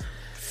listen,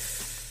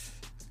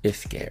 it's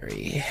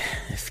scary.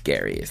 It's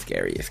scary.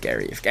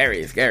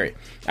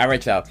 All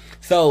right, y'all.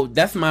 So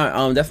that's my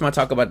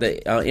talk about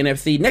the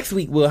NFC. Next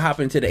week we'll hop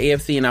into the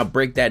AFC and I'll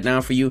break that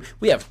down for you.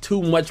 We have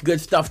too much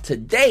good stuff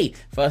today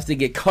for us to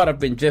get caught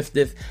up in just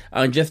this,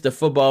 just the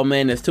football,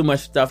 man. There's too much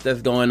stuff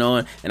that's going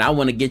on, and I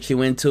want to get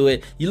you into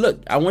it.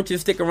 I want you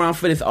to stick around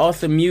for this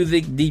awesome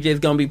music DJ's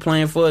gonna be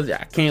playing for us.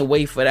 I can't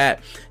wait for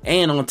that.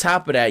 And on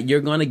top of that,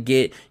 you're gonna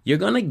get,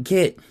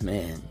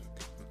 man,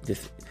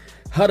 this.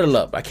 Huddle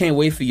Up. I can't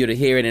wait for you to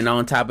hear it. And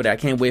on top of that, I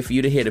can't wait for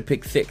you to hear the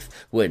Pick 6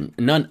 with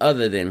none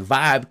other than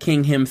Vibe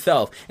King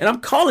himself. And I'm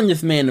calling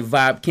this man the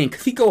Vibe King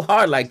because he go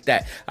hard like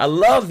that. I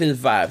love his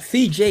vibe.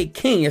 CJ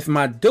King is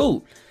my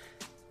dude.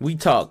 We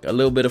talk a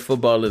little bit of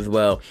football as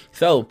well.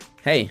 So,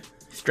 hey,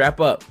 strap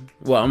up.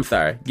 Well, I'm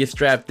sorry. Get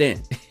strapped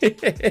in.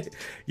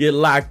 Get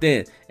locked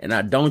in. And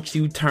now don't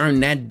you turn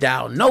that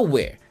dial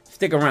nowhere.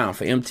 Stick around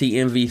for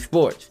MTMV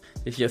Sports.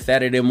 It's your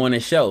Saturday morning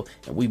show,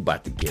 and we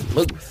about to get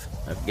loose.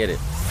 Let's get it.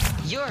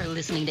 You're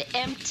listening to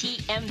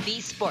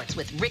MTMV Sports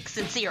with Rick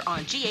Sincere on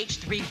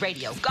GH3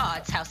 Radio,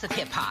 God's House of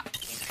Hip Hop.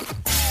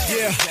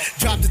 Yeah,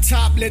 drop the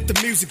top, let the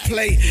music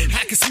play.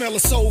 I can smell a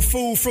soul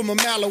food from a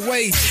mile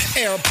away.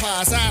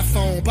 AirPods,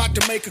 iPhone, about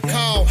to make a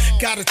call.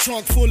 Got a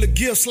trunk full of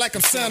gifts like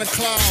I'm Santa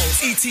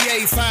Claus.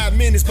 ETA 5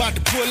 minutes, about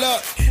to pull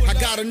up. I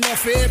got enough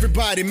for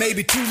everybody,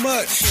 maybe too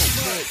much.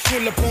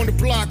 Pull up on the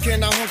block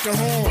and I honk the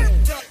horn.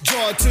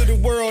 Joy to the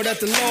world at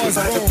the Lord's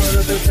born. I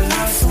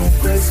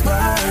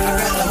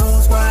got the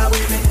whole squad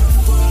with me.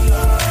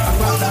 I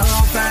brought the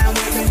whole fam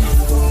with me.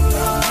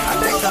 I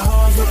take the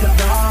horns with the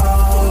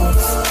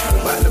dogs.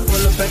 About to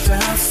pull up at your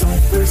house on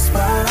Christmas.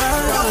 I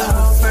brought the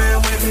whole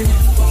fam with me.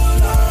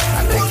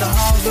 I take the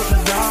horns with the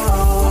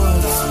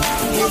dogs.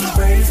 Give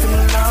praise to the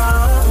Lord.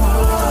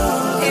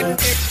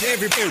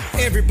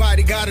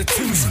 Everybody got a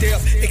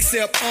two-step,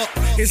 except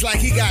it's like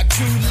he got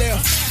 2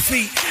 left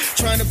feet.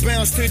 Trying to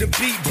bounce to the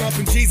beat,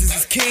 bumping Jesus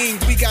is King.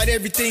 We got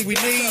everything we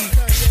need.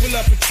 Pull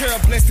up a chair,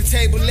 bless the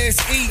table, let's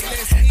eat.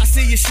 I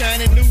see you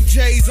shining new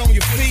J's on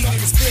your feet.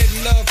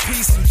 Spreading love,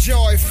 peace, and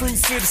joy,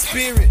 fruits of the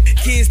spirit.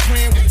 Kids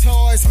playing with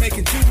toys,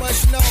 making too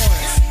much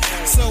noise.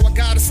 So I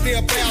gotta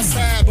step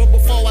outside, but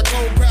before I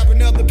go, grab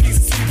another piece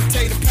of sweet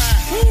potato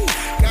pie. Woo,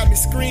 got me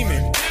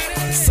screaming.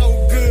 So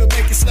good,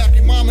 make it slap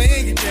your mama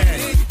and your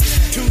daddy.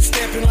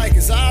 2-stepping like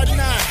it's our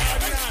night.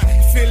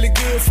 Feeling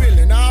good,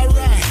 feeling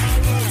alright.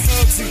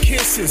 Hugs and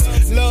kisses,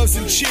 loves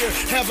and cheer.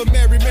 Have a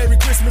merry, merry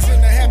Christmas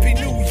and a happy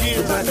new year.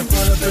 We're about to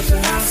pull up at your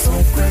house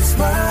on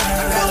Christmas. I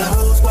got the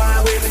whole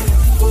squad with me.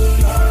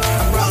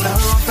 I brought the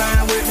whole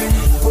fam with me.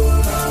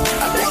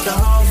 I take the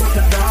home with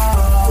the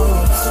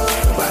dogs.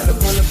 We're about to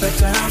pull up at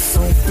your house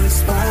on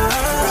Christmas. I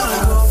brought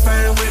the whole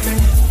fam with me.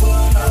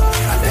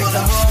 I take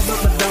the home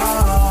with the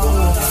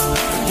dogs.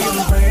 Give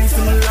them praise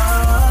to the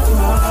Lord.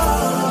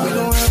 We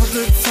gon' have a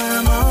good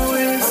time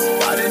always.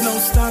 Don't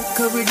stop,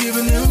 cause we're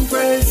giving them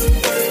praise.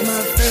 It's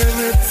my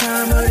favorite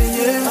time of the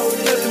year.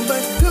 Nothing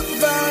but good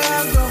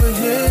vibes over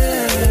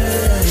here.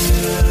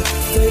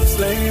 Take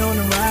sleigh on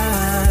the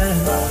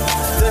ride.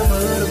 Tell my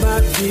hood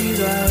about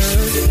Jesus.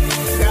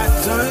 Got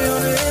joy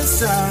on the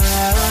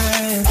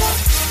inside.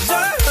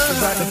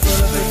 About to pull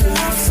up at your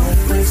house on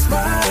Christmas. I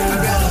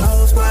got the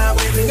whole squad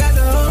with me. Got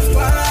the whole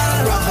squad.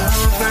 I brought the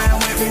whole fam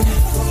with me.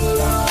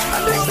 I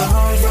take the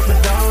homes with the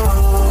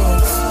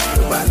dogs.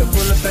 About to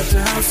pull up at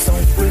your house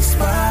on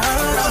Christmas.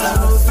 The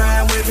whole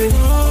fam with me. I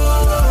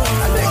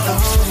take the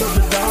home with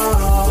the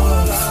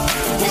dogs.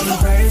 Give them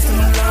praise to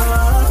the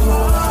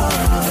Lord.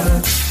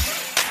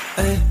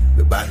 Hey,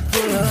 we about to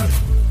pull up.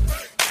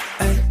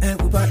 Hey,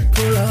 we about to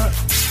pull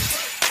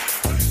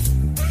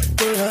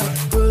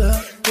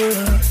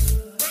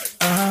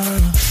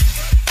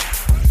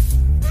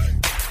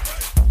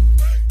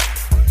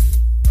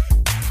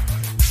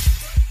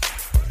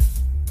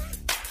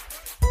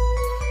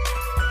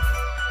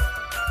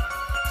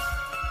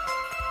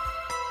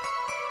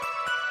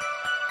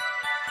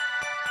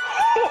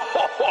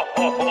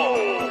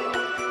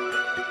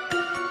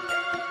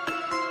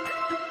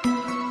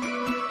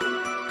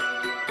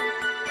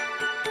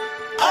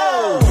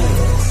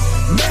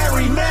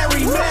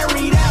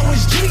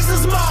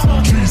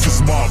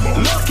mama.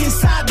 Look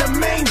inside the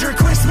manger,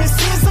 Christmas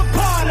is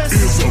upon us.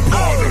 Is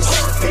upon us.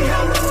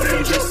 Behold,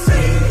 angels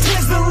sing.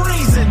 'Tis the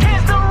reason.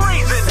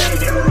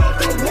 Savior of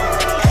the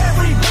world.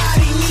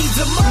 Everybody needs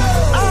a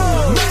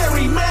mom.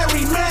 Mary,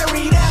 Mary,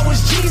 Mary, that was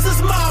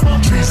Jesus' mama.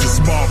 Jesus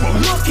mama.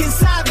 Look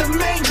inside the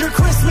manger,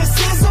 Christmas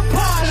is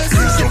upon us.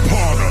 Is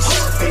upon us.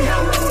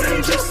 Behold,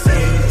 angels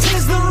sing.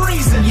 'Tis the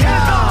reason.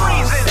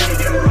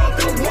 Savior of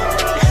the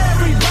world.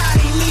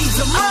 Everybody needs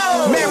a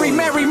mom. Merry,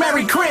 Merry,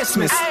 Merry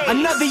Christmas.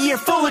 Another year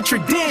full of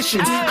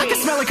traditions. I can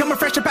smell it coming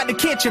fresh up out the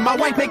kitchen. My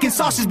wife making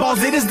sausage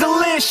balls, it is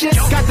delicious.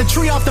 Got the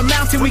tree off the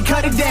mountain, we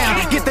cut it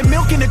down. Get the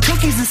milk and the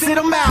cookies and sit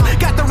them out.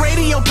 Got the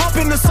radio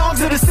pumping the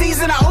songs of the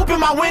season. I open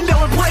my window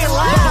and play it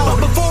loud. But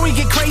before we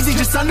get crazy,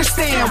 just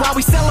understand. While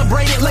we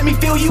celebrate it, let me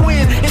fill you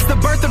in. It's the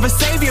birth of a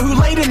savior who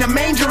laid in a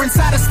manger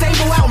inside a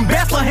stable out in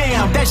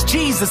Bethlehem. That's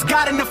Jesus,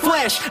 God in the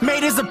flesh.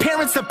 Made his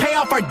appearance to pay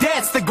off our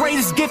debts. The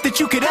greatest gift that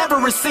you could ever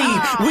receive.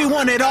 We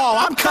want it all,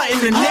 I'm cutting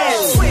the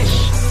nets.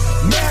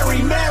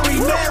 Mary, Mary,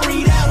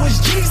 Mary, that was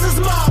Jesus'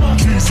 mama.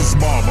 Jesus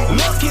mama.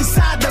 Look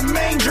inside the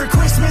manger,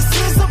 Christmas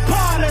is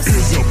upon us.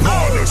 Is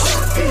upon us.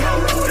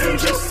 Behold,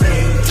 angels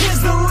sing.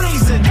 'Tis the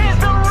reason.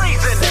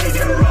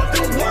 Savior of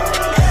the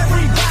world.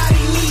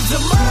 Everybody needs a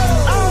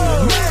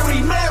mom. Mary,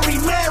 Mary,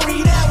 Mary,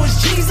 that was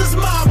Jesus'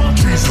 mama.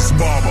 Jesus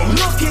mama.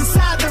 Look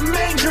inside the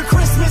manger,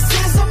 Christmas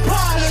is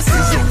upon us.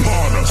 Is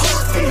upon us.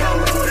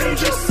 Behold,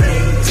 angels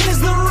sing. 'Tis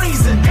the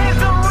reason.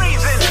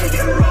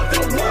 Savior of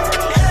the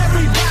world.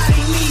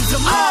 Everybody needs a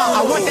mom.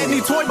 I want that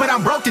new toy, but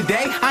I'm broke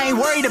today. I ain't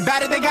worried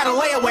about it, they got a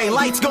layaway.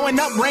 Lights going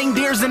up,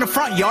 reindeers in the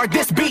front yard.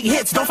 This beat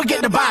hits, don't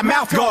forget to buy a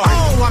mouth guard.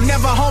 Oh, I'm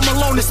never home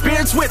alone, the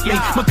spirit's with me.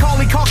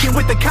 Macaulay Culkin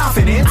with the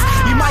confidence.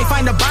 You might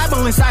find a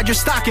Bible inside your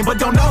stocking, but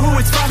don't know who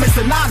it's from, it's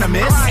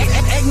anonymous.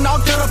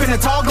 Eggnog filled up in a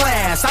tall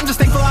glass. I'm just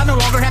thankful I no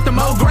longer have to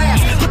mow grass.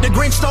 Put the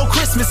Grinch stole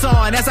Christmas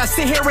on as I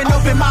sit here and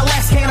open my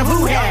last can of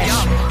Who Hash.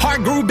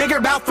 Heart grew bigger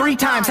about 3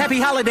 times. Happy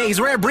holidays,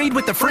 rare breed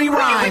with the free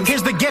rhyme.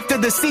 Here's the gift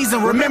of the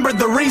season. Remember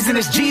the reason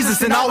is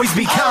Jesus and always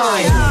be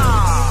kind.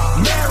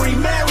 Mary,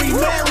 Mary,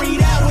 Mary,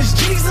 that was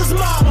Jesus'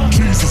 mama.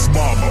 Jesus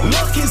mama.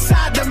 Look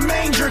inside the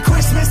manger,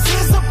 Christmas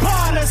is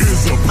upon us.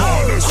 Is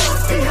upon us.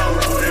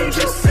 Behold,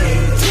 angels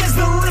sing. 'Tis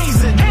the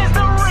reason.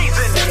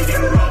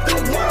 Savior of the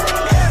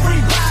world.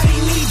 Everybody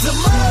needs a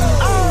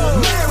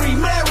mom. Mary,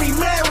 Mary,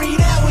 Mary,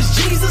 that was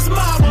Jesus'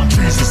 mama.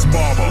 Jesus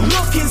mama.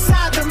 Look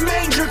inside the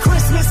manger,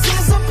 Christmas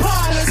is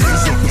upon us.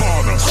 Is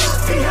upon us.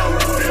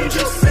 Behold,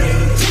 angels sing.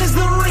 'Tis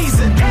the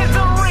reason.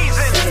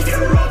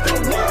 Savior of the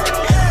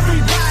world.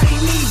 Everybody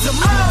needs a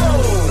mom.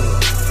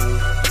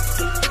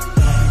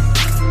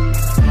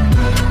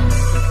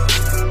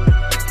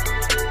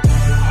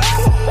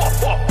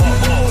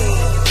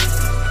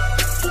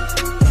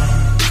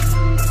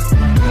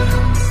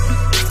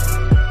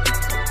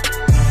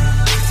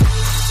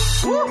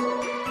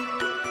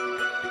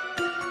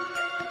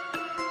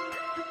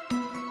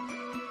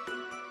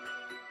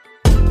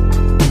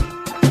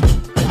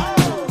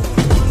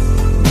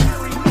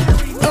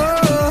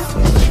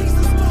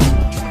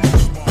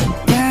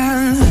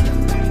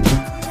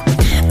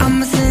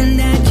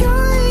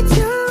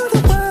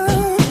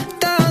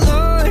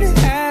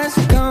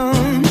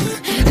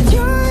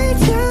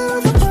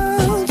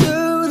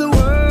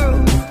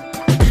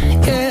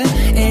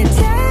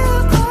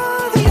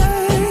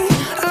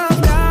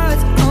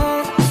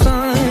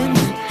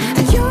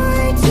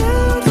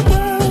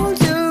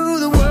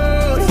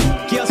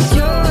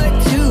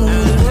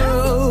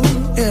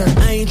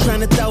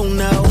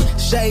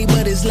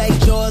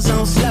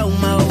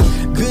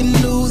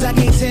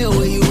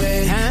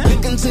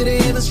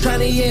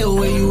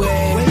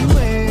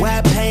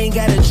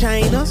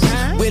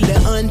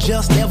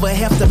 Just never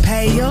have to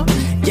pay her.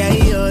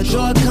 Yeah,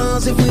 joy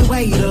comes if we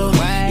wait her.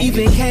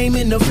 Even came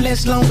in the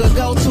flesh long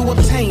ago to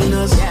obtain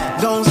us.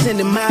 Gon' send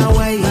him my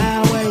way.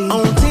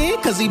 On 10,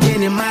 cause he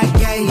been in my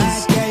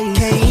gaze.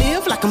 Can't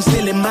live like I'm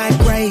still in my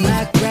grave.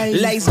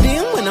 Lace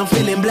dim when I'm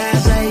feeling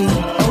blasé.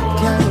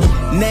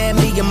 Now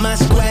me and my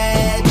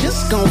squad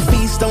just gon'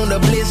 feast on the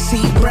bliss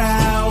he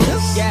brought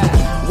us.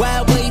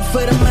 Why wait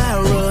for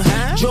tomorrow?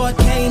 Joy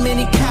came and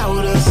he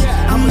caught us.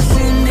 I'ma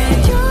send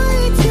that joy.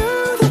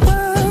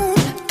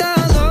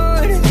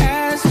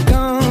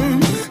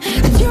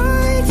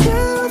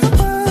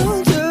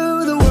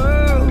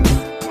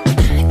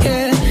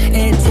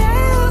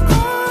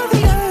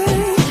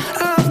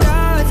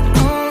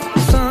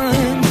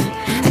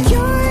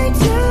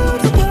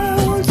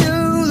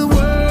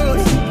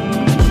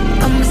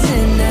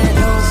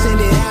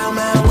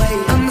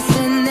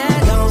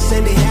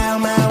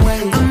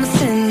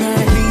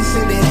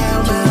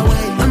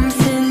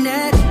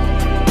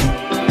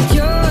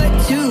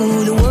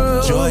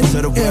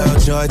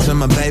 To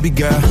my baby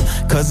girl,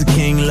 cause the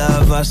king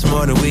love us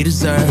more than we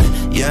deserve.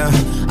 Yeah,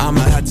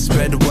 I'ma have to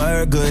spread the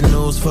word. Good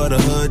news for the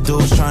hood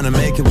dudes trying to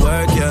make it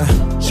work. Yeah,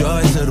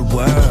 joy to the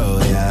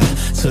world. Yeah,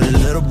 to the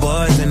little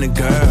boys and the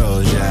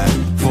girls. Yeah,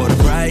 for the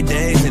bright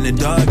days and the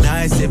dark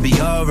nights, it be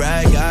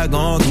alright. God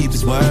gon' keep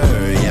his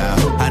word. Yeah,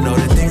 I know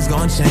that things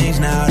gon' change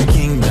now. The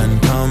kingdom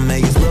come, may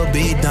his will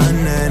be done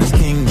and his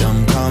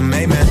kingdom come.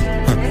 Amen.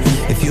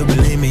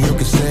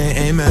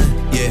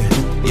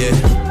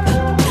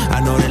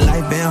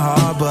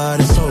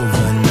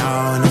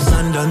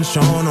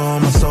 shone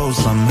on my soul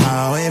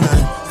somehow,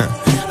 amen.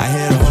 I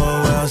hear the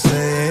whole world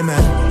say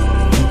amen.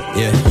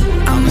 Yeah.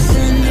 I'ma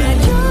send that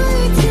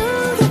joy to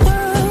the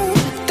world.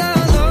 The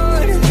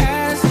Lord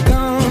has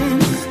come.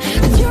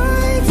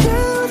 Joy to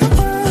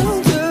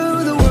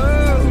the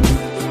world,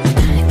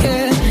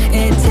 yeah.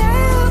 And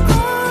tell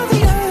all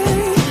the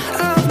earth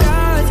of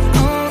God's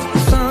own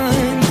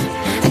Son.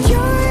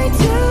 Joy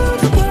to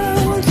the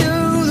world,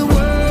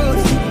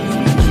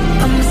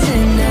 I'ma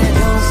send that.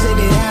 Don't send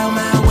it out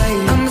my way.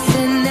 I'ma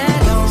send that.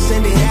 Don't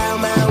send it out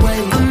my way.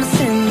 I'ma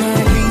send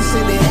that. Please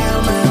send it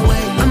out my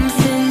way. I'ma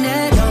send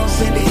that. Don't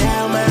send it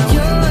out my way.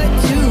 Joy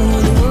to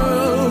the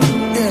world,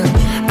 yeah.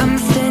 I'ma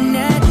send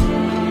that.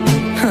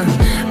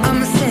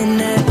 I'ma send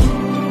that.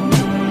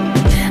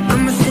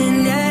 I'ma send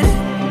that.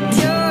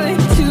 Joy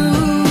to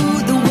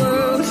the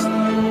world.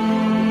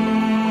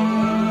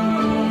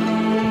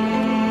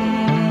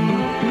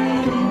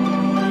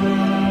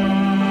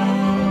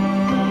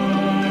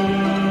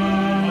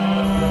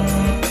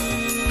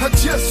 I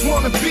just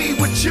wanna be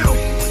with you.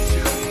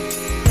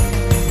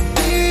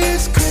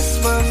 It's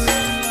Christmas.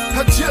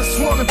 I just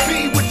wanna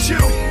be with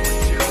you.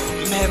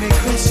 Merry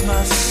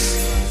Christmas.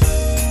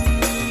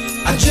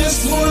 I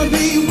just wanna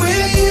be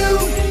with you.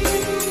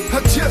 I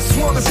just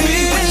wanna be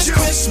with you.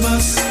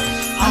 Christmas.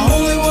 I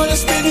only wanna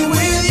spend it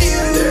with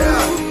you.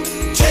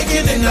 Yeah.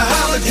 Taking in the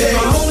holiday. I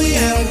only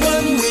have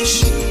one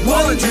wish,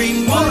 one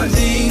dream, one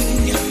thing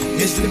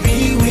is to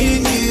be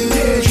with you.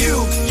 Yeah.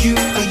 You,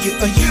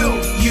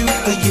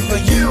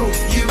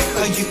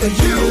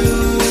 you.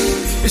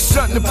 It's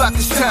something about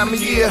this time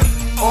of year,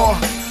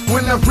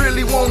 when I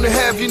really wanna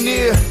have you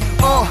near,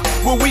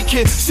 where we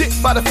can sit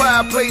by the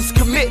fireplace,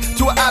 commit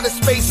to an outer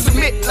space,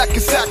 submit like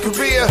it's our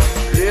career.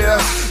 Yeah,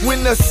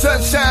 when the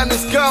sunshine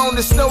is gone,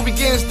 the snow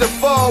begins to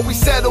fall, we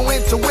settle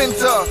into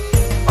winter.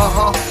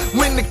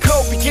 When the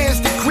cold begins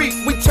to creep,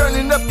 we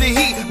turning up the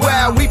heat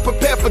while we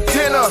prepare for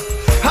dinner.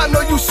 I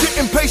know you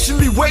sitting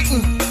patiently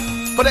waiting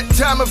for that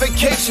time of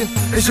vacation,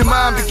 as your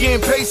mind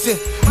begin pacing,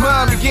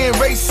 mind begin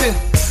racing,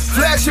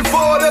 flashing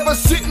forward, ever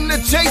sitting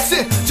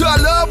adjacent to our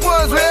loved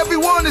ones where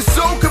everyone is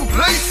so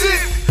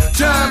complacent.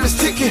 Time is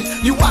ticking,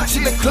 you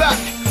watching the clock,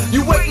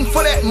 you waiting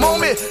for that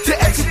moment to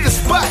exit the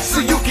spot so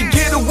you can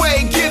get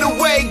away, get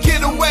away,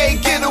 get away,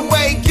 get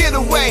away, get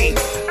away.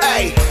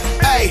 Ay,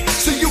 ay,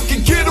 so you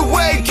can get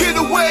away, get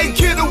away,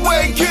 get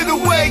away, get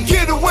away,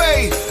 get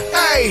away.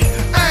 Ay,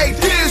 ay,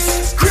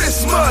 this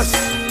Christmas.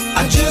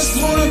 I just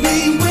wanna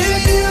be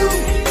with you.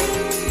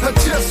 I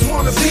just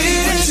wanna be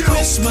with you.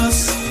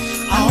 Christmas.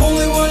 I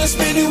only wanna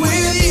spend it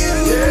with you.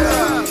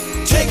 Yeah.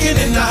 Taking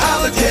in the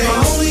holiday. I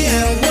only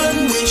have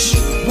one wish,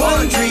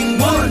 one dream,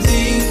 one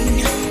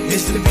thing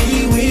is to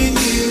be with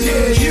you.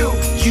 Yeah, you.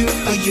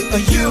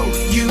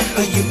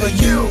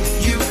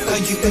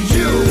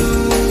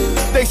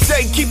 They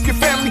say keep your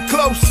family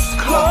close.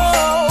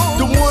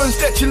 The ones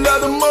that you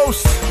love the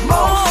most.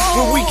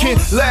 When we can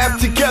laugh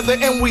together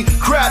and we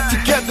cry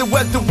together,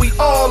 whether we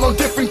all on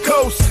different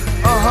coasts.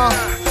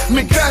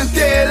 Me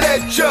encanta el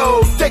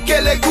hecho de que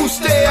le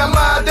guste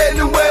amar de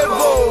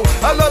nuevo.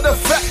 I love the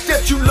fact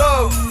that you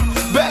love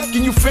back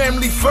in your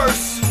family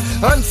first.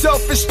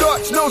 Unselfish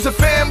thoughts knows a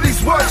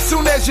family's work.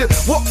 Soon as you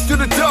walk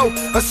through the door,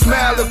 a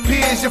smile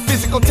appears. Your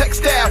physical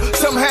textile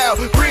somehow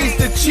brings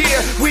the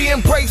cheer. We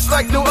embrace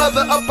like no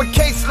other,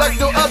 uppercase like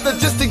no other.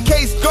 Just in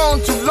case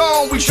gone too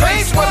long, we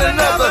trace one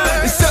another.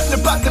 It's something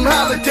about them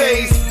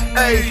holidays,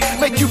 ayy,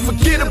 make you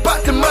forget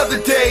about them other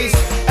days,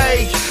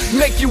 ayy,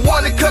 make you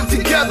wanna come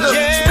together,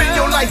 spend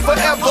your life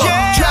forever,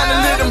 trying to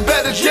live them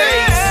better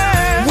days.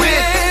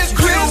 With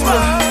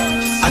Christmas,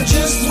 I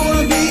just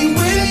wanna be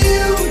with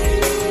you.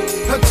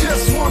 I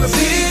just wanna be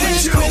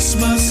with you.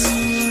 Christmas,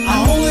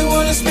 I only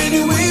wanna spend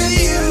it with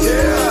you.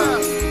 Yeah.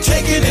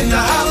 Taking in the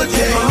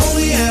holiday. I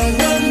only have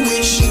one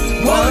wish,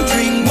 one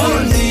dream,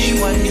 one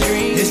thing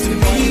is to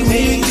be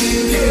with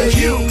you. Yeah,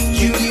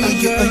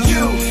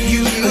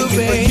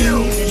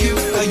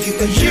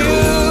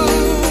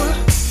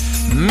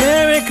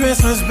 Merry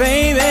Christmas,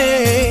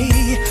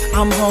 baby.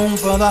 I'm home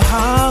for the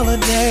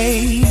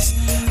holidays.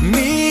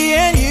 Me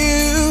and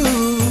you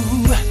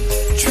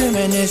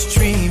trimming this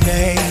tree,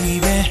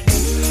 baby.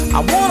 I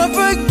wanna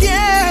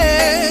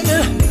forget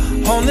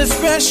on this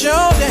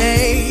special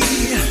day.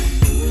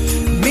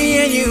 Me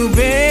and you,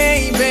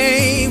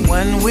 baby.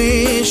 One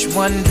wish,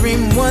 one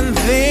dream, one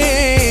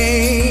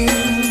thing.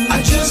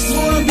 I just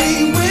wanna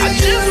be with you. I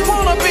just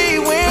wanna be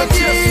with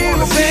you,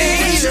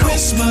 baby. It's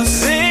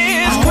Christmas.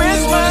 It's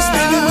Christmas.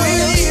 Spend it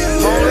with you.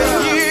 Only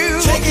you.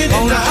 Take it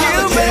in the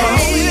holiday.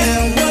 Only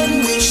have one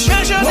wish,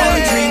 one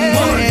dream,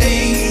 one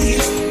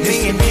thing. Me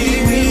and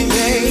you,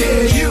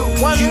 baby.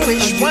 One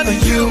wish, one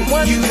dream,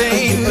 one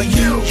thing.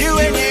 You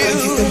and you,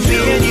 me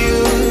and you,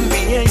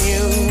 me and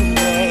you,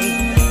 babe.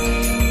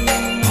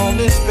 On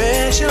this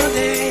special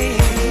day,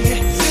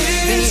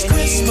 this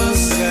Christmas,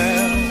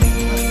 girl.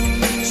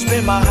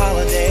 Spend my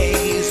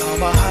holidays on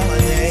my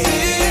holidays.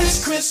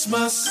 This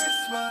Christmas.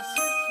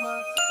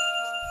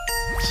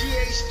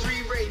 GH3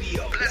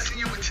 Radio, blessing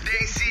you with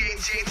today's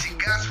CHH and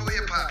gospel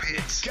hip hop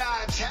hits.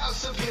 God's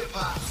House of Hip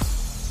Hop.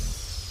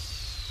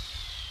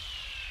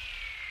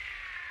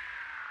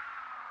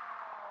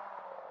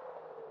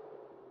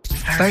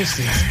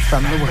 Verses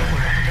from the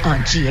Word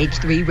on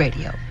GH3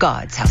 Radio,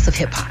 God's House of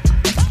Hip Hop.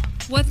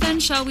 What then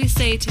shall we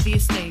say to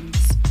these things?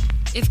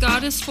 If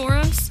God is for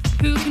us,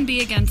 who can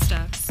be against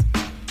us?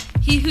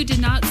 He who did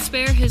not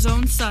spare his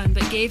own son,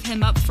 but gave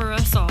him up for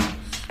us all,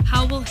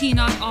 how will he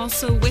not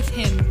also with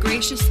him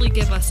graciously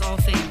give us all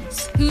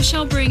things? Who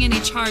shall bring any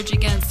charge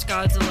against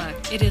God's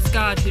elect? It is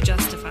God who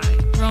justifies.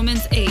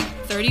 Romans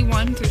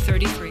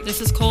 8:31-33.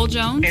 This is Cole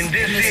Jones, and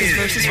this is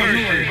Verses from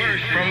the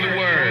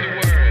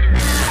Word.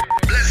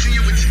 Blessing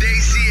you with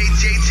today's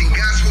CHH and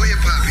gospel hip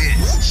hop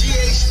hits.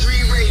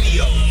 GH3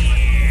 Radio.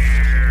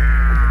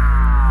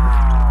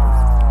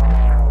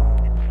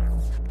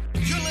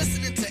 You're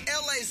listening to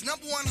LA's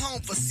 #1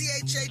 home for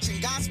CHH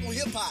and gospel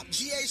hip hop.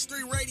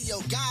 GH3 Radio,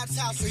 God's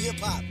House of Hip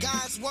Hop.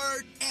 God's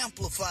Word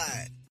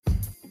amplified.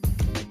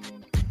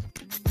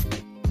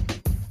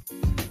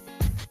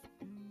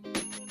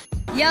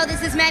 Yo,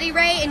 this is Maddie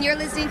Ray, and you're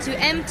listening to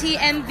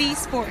MTMV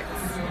Sports.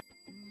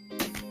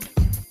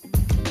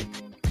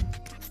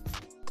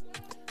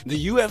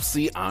 The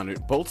UFC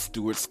honored both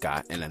Stuart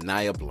Scott and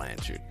Anaya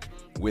Blanchard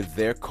with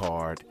their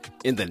card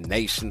in the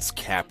nation's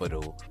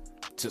capital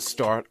to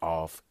start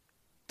off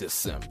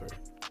December.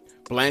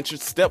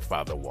 Blanchard's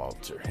stepfather,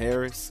 Walter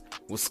Harris,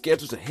 was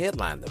scheduled to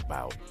headline the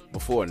bout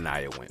before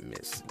Anaya went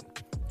missing.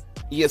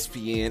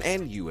 ESPN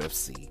and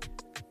UFC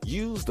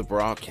used the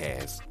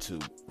broadcast to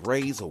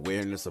raise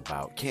awareness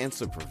about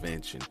cancer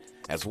prevention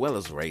as well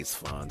as raise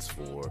funds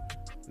for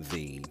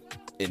the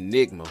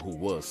enigma who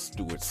was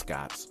Stuart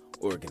Scott's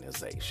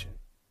organization.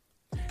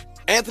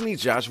 Anthony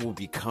Joshua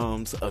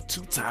becomes a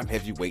two-time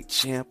heavyweight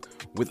champ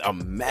with a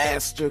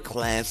master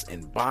class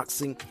in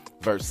boxing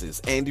versus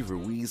Andy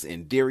Ruiz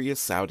in Diriyah,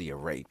 Saudi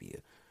Arabia.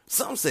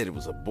 Some said it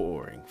was a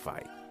boring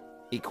fight,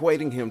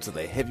 equating him to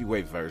the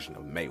heavyweight version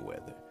of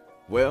Mayweather.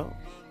 Well,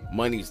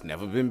 Money's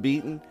never been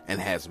beaten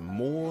and has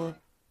more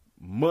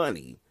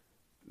money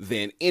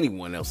than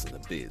anyone else in the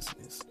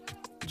business.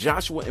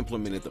 Joshua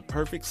implemented the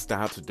perfect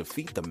style to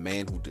defeat the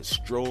man who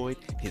destroyed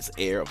his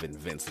air of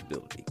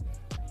invincibility.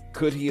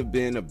 Could he have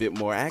been a bit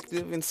more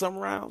active in some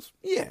rounds?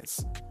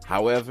 Yes.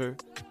 However,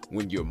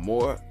 when you're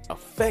more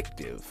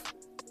effective,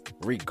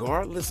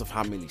 regardless of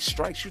how many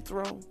strikes you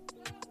throw,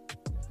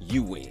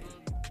 you win.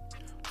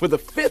 For the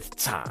 5th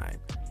time,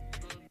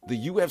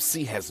 the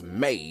UFC has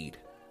made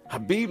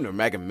Khabib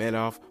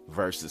Nurmagomedov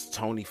versus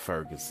Tony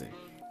Ferguson,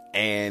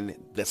 and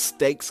the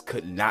stakes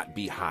could not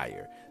be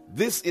higher.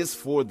 This is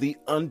for the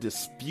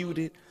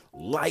undisputed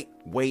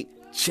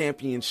lightweight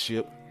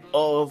championship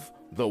of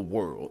the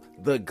world,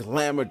 the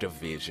glamour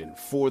division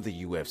for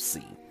the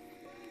UFC.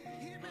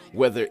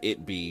 Whether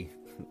it be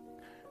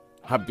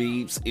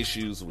Khabib's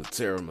issues with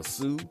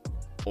tiramisu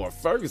or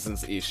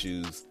Ferguson's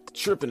issues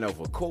tripping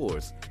over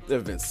course, there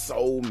have been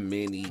so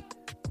many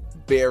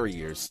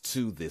barriers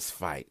to this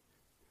fight.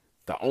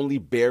 The only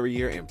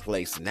barrier in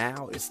place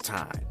now is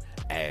time,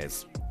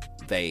 as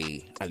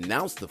they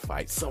announced the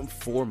fight some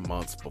 4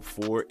 months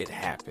before it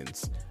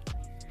happens.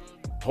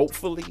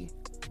 Hopefully,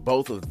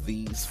 both of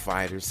these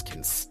fighters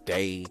can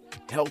stay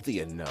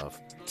healthy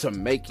enough to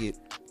make it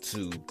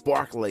to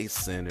Barclays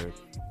Center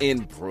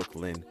in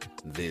Brooklyn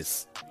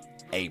this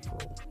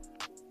April.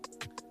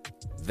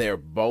 They're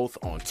both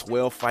on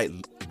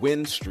 12-fight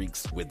win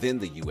streaks within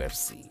the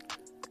UFC.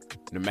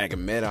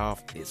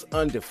 Nurmagomedov is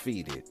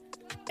undefeated,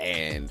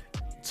 and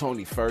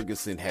Tony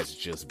Ferguson has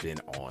just been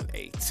on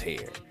a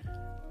tear.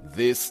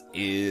 This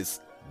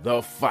is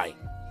the fight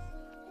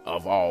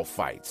of all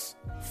fights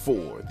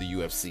for the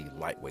UFC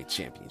Lightweight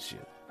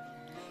Championship.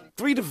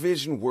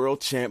 3-division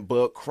world champ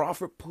Bud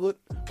Crawford put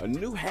a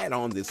new hat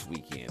on this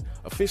weekend,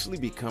 officially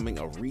becoming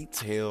a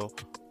retail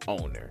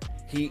owner.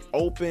 He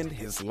opened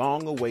his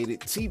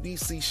long-awaited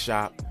TBC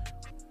shop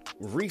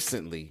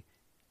recently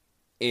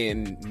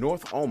in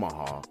North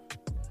Omaha,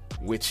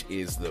 which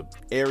is the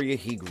area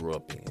he grew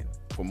up in.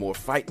 For more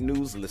fight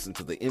news, listen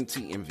to the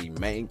MTMV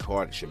main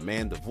card. It's your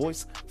man, The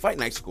Voice, Fight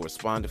Night's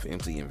correspondent for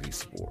MTMV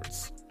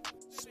Sports.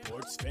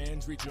 Sports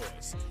fans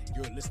rejoice.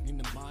 You're listening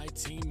to My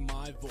Team,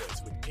 My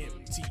Voice with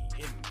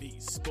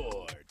MTMV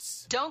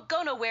Sports. Don't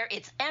go nowhere.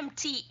 It's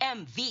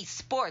MTMV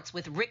Sports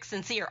with Rick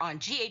Sincere on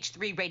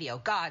GH3 Radio,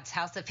 God's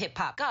House of Hip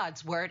Hop,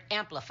 God's Word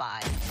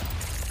amplified.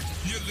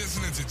 You're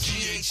listening to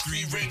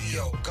GH3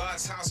 Radio,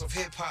 God's House of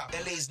Hip Hop,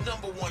 LA's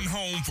 #1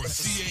 home for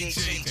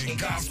CHH and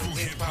gospel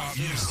hip hop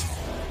music.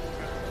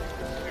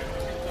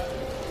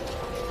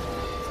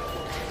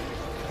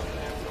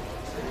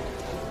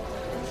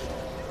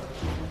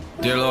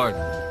 Dear Lord,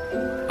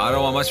 I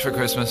don't want much for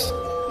Christmas.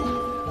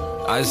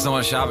 I just don't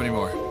want to shop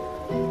anymore.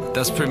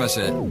 That's pretty much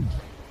it.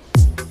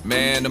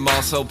 Man, the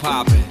mall's so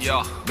poppin'.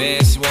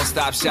 Man, she won't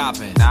stop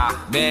shopping.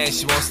 Man,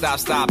 she won't stop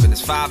stopping. It's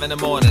 5 in the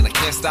morning, I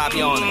can't stop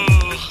yawning.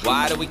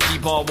 Why do we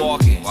keep on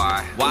walking?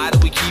 Why do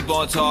we keep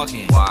on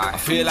talking? I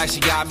feel like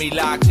she got me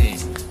locked in.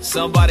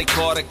 Somebody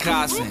call the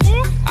cops in.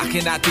 I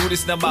cannot do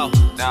this no more.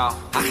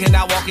 I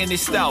cannot walk in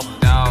this store.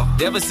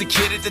 There was a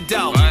kid at the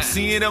door.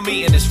 Seeing him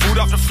eating his food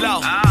off the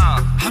floor.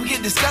 I'm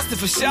getting disgusted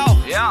for sure.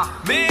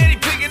 Man, he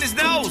picking his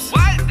nose.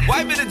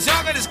 Wiping the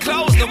junk on his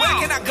clothes. Now where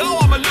can I go?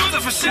 I'm a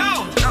loser for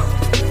sure.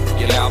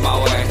 Get out my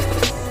way.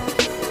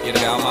 Get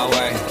out my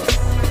way.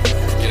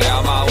 Get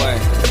out my way.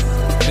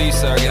 Please,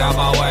 sir, get out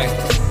my way.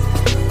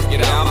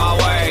 Get out my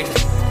way.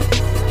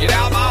 Get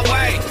out my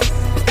way.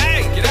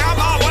 Hey, get out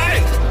my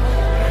way.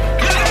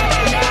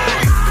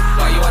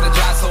 Why you wanna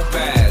drive so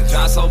bad?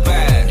 Drive so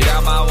bad. Get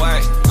out my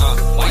way.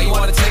 Why you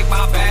wanna take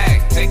my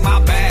bag? Take my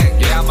bag.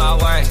 Get out my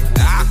way.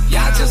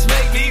 Y'all just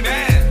make me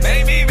mad.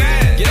 Make me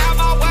mad. Get out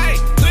my way.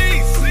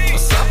 Please.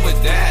 What's up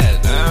with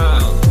that?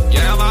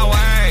 Get out my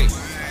way.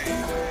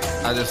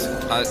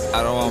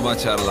 I don't want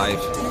much out of life.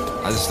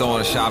 I just don't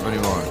want to shop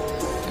anymore.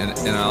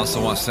 And I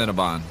also want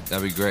Cinnabon.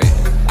 That'd be great.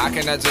 I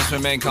cannot just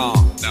remain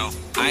calm. No.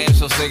 I am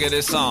so sick of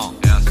this song.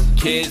 Yes.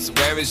 Kids,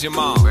 where is your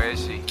mom? Where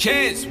is she?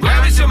 Kids,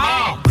 where is your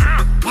mom?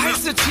 Why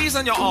is there cheese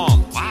on your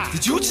arm? Why?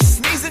 Did you just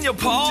sneeze in your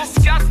palm?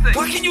 Disgusting.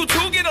 Why can you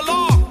two get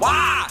along?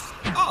 Why?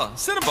 Oh,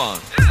 Cinnabon.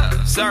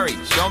 Yeah. Sorry,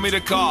 show me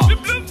the car.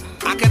 Bloop,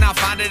 bloop. I cannot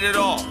find it at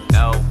all.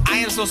 No. I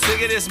am so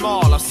sick of this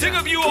mall. I'm sick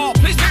of you all.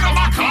 Please pick up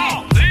my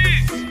call. Please.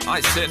 I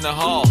might sit in the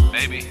hall.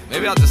 Maybe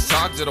I'll just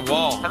talk to the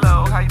wall.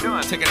 Hello, how you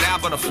doing? Take a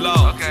nap on the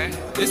floor. Okay.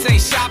 This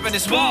ain't shopping,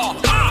 it's wall.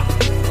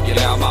 Get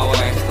out my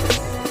way.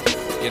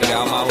 Get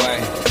out my way.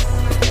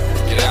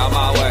 Get out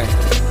my way.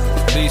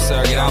 Please,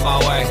 sir, get out my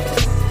way.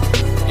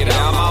 Get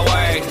out my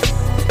way.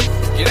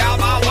 Get out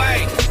my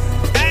way.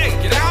 Hey,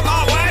 get out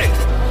my way.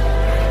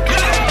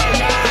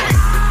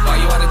 Why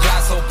you wanna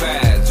drive so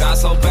bad? Drive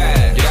so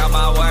bad. Get out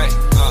my way.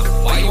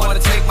 Why you wanna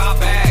take my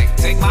bag?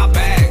 Take my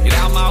bag. Get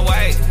out my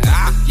way.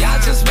 Y'all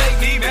just make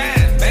me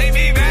mad. Make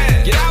me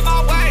mad. Get out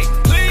my way.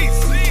 Please.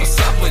 What's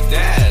up with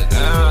that?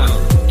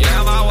 Get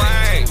out my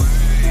way.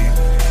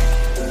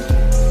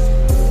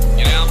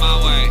 Get out my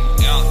way.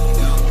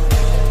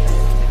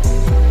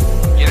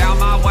 Get out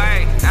my way. Get out my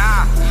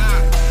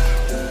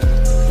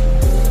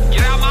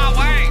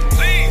way.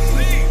 Please.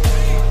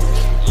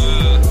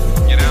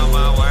 Get out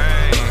my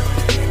way.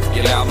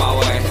 Get out my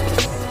way.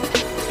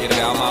 Get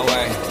out my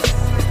way.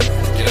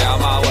 Get out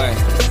my way.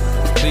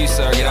 Please,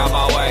 sir, get out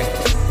my way.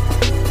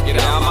 Get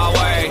out my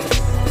way.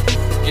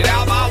 Get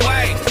out my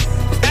way.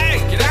 Hey,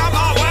 get out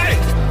my way.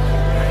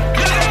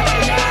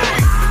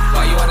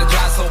 Why you wanna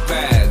drive so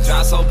bad?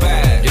 Drive so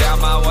bad. Get out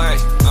my way.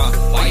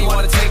 Why you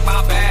wanna take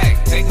my bag?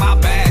 Take my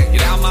bag.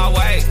 Get out my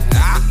way.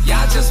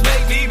 Y'all just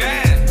make me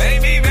mad.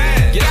 Make me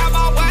mad. Get out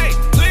my way.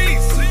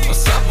 Please.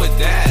 What's up with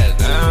that?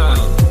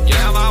 Get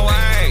out my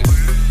way.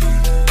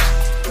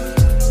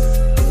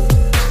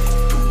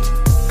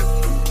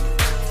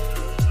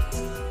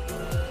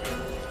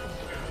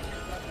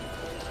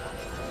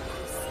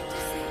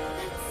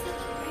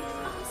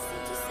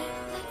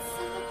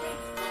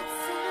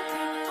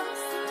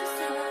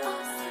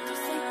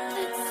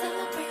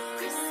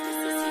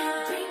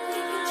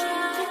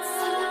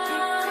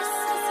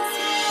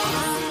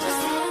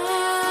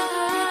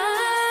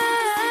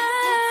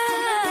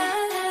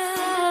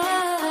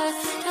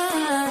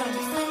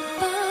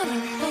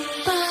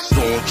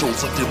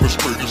 Chose to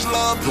demonstrate his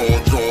love.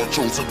 God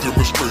chose to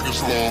demonstrate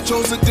his love.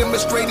 Chose to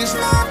demonstrate his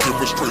love.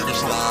 Demonstrate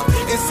his love.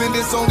 And send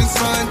his only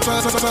son.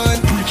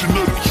 Preaching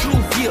of the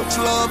true gift.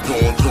 Love.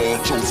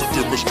 God chose to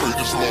demonstrate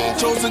his love.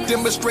 Chose to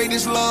demonstrate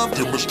his love.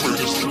 Demonstrate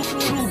his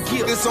true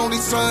gift. His only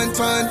son.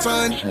 Could it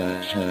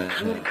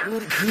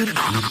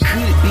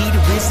be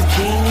the risen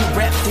king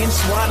wrapped in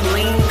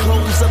swaddling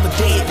clothes of a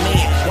dead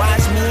man?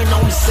 Wise men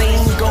on the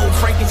scene, gold,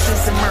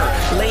 frankincense, and myrrh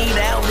laid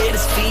out at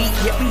his feet.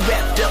 Yet we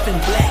wrapped up in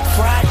Black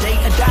Friday.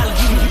 $1,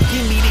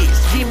 give me this,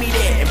 give me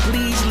that, and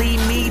please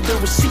leave me the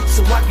receipt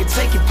so I can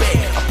take it back.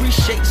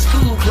 Appreciate the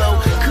school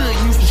clothes, could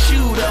use the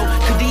shoe though,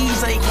 'cause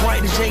these ain't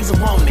quite the J's I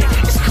wanted.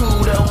 It's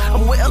cool though,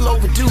 I'm well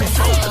overdue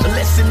for a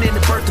lesson in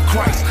the birth of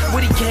Christ.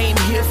 What he came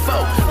here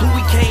for, who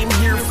he came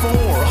here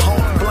for.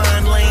 Hope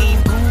blind,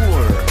 lame,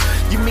 poor.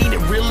 You mean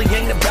it really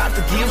ain't about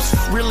the gifts,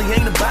 really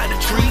ain't about the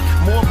tree,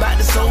 more about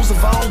the souls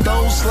of all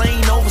those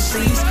slain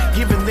overseas,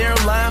 giving their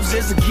lives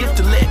as a gift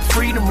to let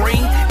freedom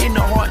ring in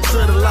the hearts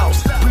of the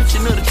lost,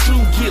 preaching of the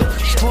true gift,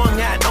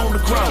 strung out on the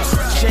cross.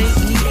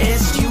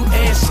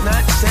 Jesus,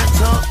 not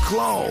Santa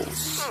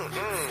Claus.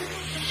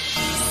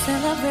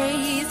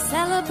 Celebrate,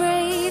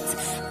 celebrate,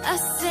 our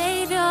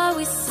Savior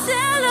we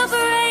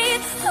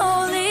celebrate,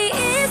 holy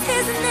is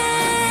his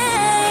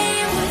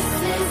name.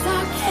 This is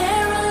our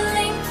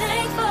caroling,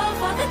 thankful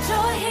for the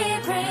joy he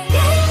brings.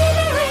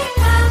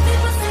 How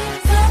people sing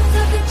songs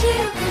of the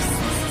cheer,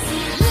 Christmas is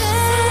here.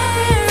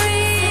 Merry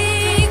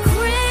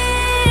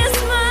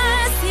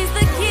Christmas, he's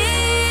the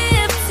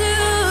gift to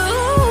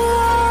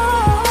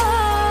all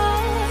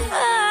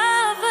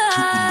of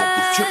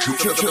us.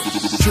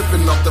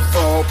 Tripping off the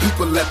fall,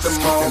 people at the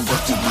mall.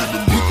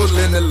 People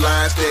in the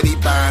line, steady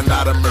buying a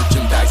lot of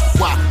merchandise.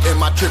 Why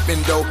am I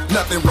tripping though?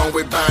 Nothing wrong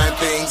with buying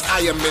things. I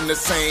am in the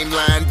same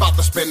line, about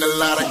to spend a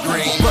lot of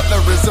green. But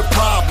there is a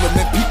problem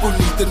and people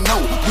need to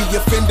know. We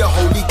offend the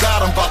holy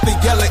God, I'm about to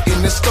yell it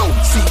in the stove.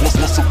 See,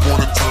 once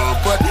upon a time,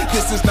 but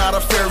this is not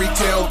a fairy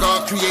tale.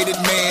 God created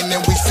man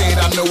and we said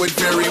I know it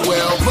very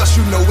well. Plus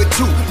you know it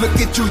too, look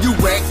at you, you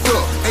racked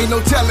up. Ain't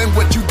no telling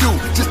what you do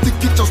just to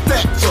get your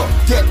stacks up.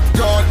 Yet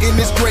God in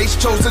His grace,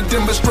 chose to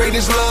demonstrate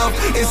His love,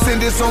 and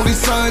send His only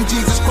Son,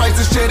 Jesus Christ,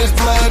 to shed His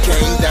blood.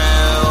 Came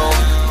down.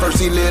 First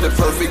He lived a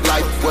perfect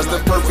life, was the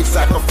perfect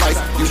sacrifice.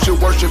 You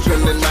should worship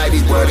Him tonight,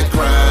 He wore the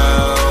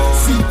crown.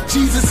 See,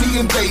 Jesus, He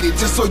invaded,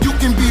 just so you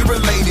can be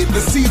related.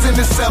 The season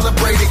is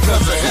celebrated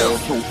because of Him.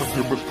 Chose to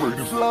demonstrate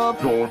His love.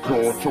 God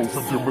chose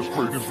to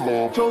demonstrate His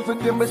love. Chose to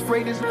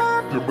demonstrate His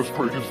love.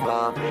 Demonstrate His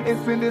love.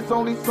 And send His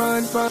only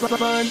Son.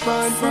 Celebrate,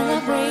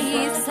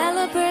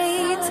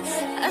 celebrate,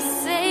 a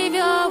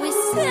Savior we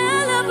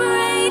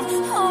celebrate.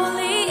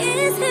 Holy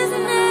is His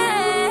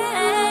name.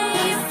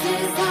 This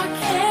is our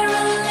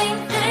caroling,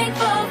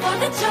 thankful for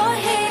the joy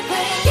He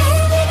brings.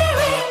 Gave me the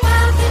ring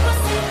while people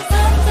sing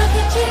songs of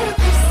the cheer of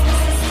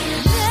Christmas.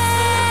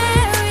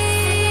 Merry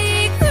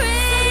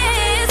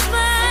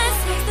Christmas,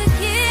 here's the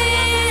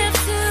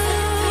gift to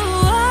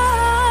all.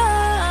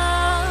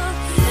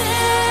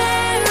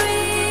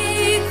 Merry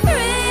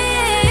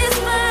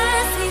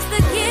Christmas, here's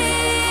the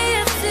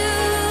gift to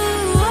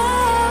all.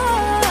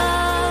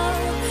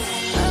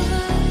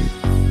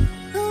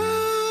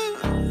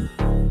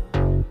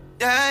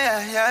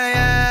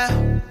 Yeah.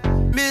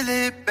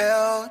 Millie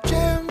Bell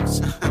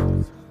James.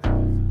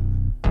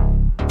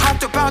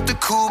 Hopped up out the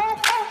coupe.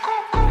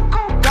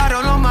 Got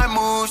all on my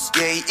moves.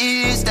 Yeah,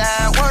 is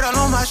that word all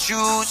on my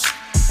shoes.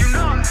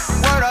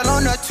 Word all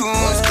on the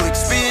tunes. Quick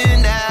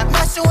spin that.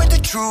 Messing with the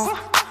truth.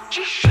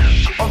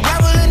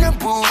 Unraveling the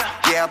booth.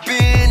 Yeah, I've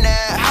been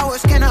there. How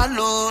else can I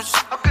lose?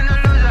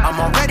 I'm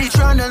already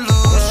trying to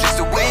lose just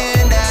to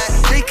win that.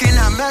 They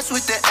cannot mess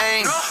with the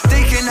aim.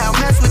 They cannot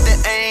mess with the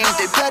aim.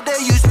 They bet they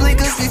use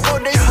blinkers before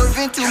they swerve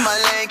into my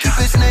lane. Keep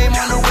His name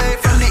on the way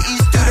from the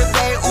east to the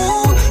bay.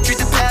 Ooh, treat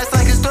the past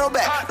like it's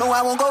throwback. No,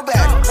 I won't go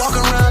back. Walk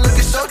around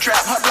looking so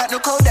trapped. Hot black, no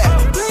Kodak.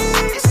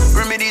 Please,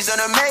 remedies on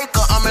the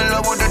maker. I'm in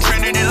love with the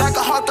Trinity like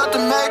a heart out the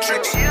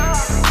Matrix.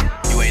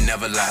 You ain't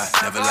never lie,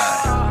 never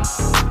lie.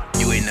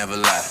 You ain't never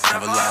lie,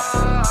 never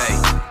lie. Hey,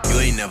 you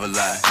ain't never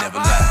lie, never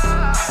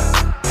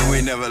lie. You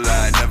ain't never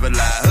lie, never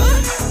lie.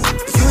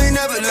 You ain't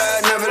never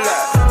lie, never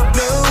lie.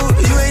 No,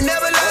 you ain't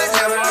never lie,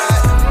 never lie.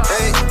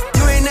 Hey,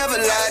 you ain't never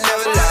lie,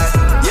 never lie.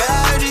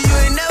 Yeah, you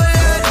ain't never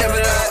lie, never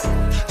lie.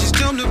 Just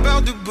jumped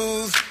about the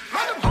booth.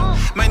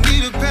 Might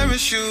need a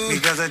parachute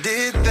because I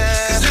did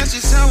that. Cause that's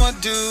just how I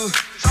do.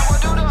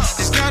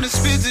 Just gotta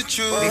spit the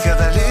truth because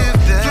I live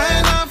that.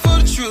 Flying out for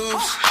the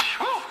troops.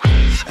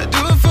 I do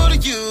it for the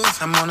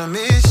youth. I'm on a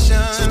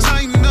mission, so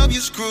tighten up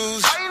your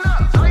screws.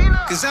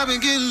 Cause I've been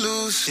getting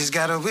loose, just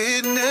got a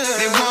witness.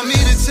 They want me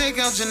to take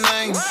out your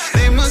name.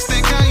 They must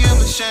think I am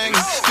ashamed.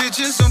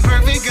 Picture so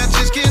perfect, I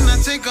just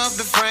cannot take off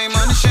the frame.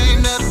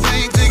 Unashamed of the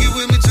pain, take it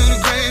with me to the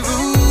grave.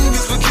 Ooh,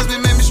 it's what kills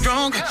me, made me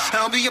stronger.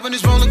 I'll be up on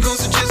this roller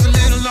coaster just a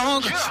little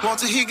longer.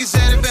 Walter Higgins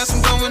at it best, I'm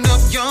going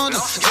up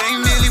yonder. Jay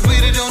Millie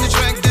with it on the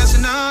track, that's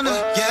an honor.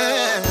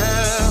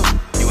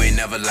 Yeah. You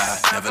ain't never lie,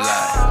 never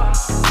lie.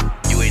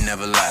 You ain't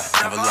never lie,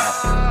 never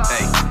lie.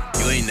 Hey,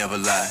 you ain't never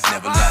lie,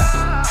 never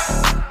lie.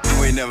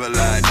 You ain't never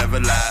lie, never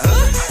lie.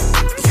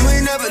 You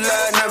ain't never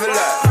lie, never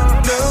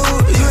lie. No,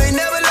 you ain't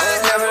never lie,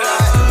 never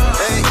lie.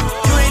 Hey,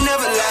 you ain't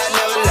never lie,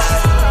 never lie.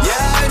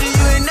 Yeah, you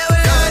ain't never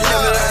lie,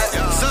 never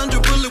lie.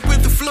 Sandra Bullock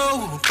with the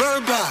flow,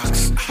 Bird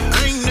Box.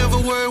 I ain't never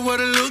worried what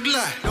it look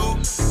like.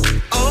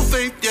 All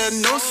faith, yeah,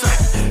 no sight.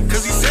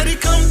 Cause He said He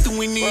come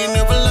through and He ain't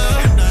never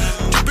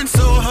lie. Dripping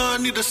so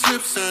hard, need a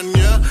slip sign,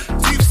 yeah.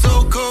 Deep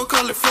so cold,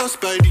 call it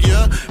frostbite,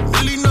 yeah.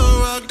 Really no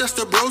rock, that's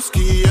the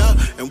broski, yeah.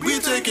 And we're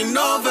taking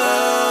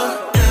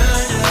over.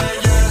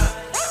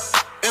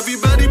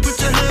 Everybody put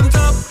your hands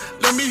up,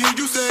 let me hear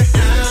you say,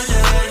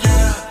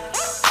 yeah.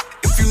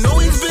 If you know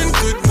He's been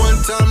good one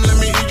time, let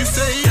me hear you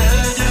say,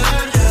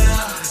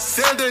 yeah.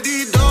 Said that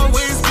He'd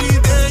always be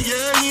there,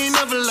 yeah, He ain't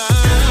never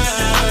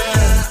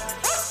lied.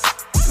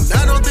 And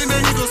I don't think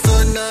that He gon'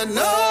 start nothing,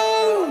 no.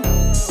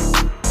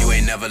 You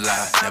ain't never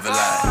lie, never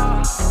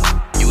lie.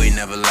 You ain't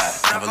never lie,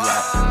 never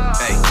lie.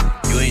 Hey,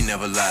 you ain't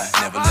never lie,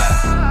 never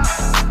lie.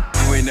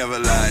 You ain't never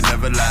lie,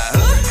 never lie.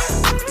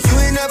 You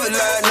ain't never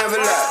lie, never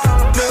lie.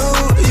 No,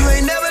 you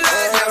ain't never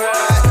lie, never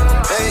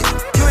lie. Hey,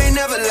 you ain't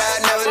never lie,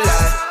 never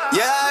lie.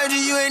 Yeah,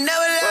 you ain't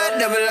never lie,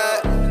 never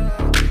lie.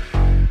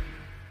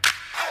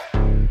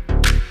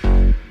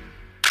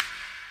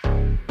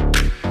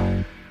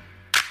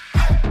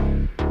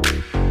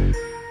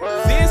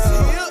 This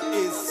here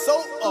is so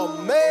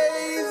amazing.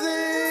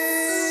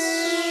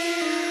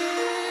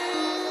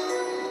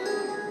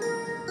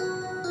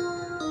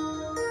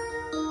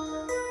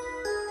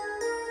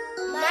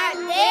 My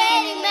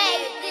daddy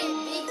made this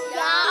beat,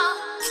 y'all.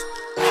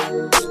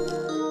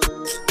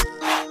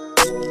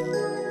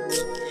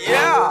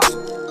 Yeah.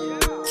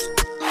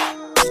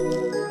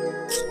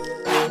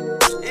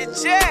 It's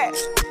Jack.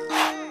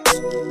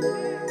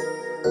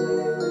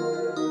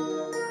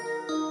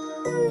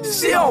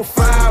 She on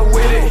fire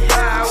with it.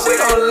 She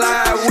gon'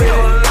 lie with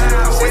it.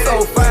 She so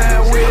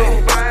fine with it.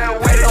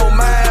 We don't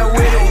mind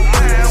with it.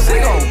 She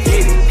gon'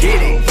 get it,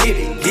 get it, get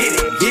it, get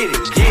it, get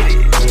it, get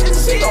it.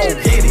 She gon'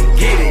 get it,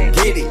 get it,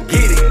 get it,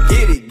 get it,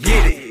 get it,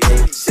 get it.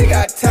 She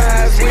got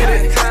ties with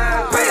it.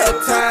 Pay her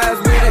ties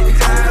with it.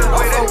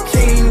 I'm so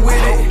keen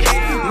with it.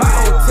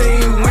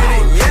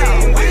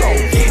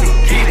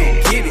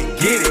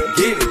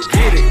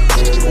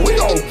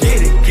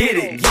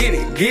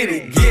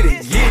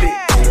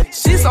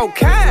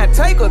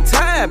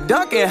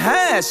 Duncan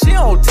Hines, she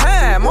on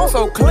time. I'm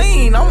so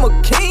clean, I'm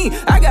a king.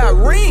 I got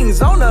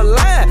rings on the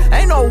line.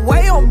 Ain't no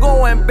way I'm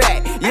going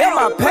back. Yeah,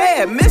 my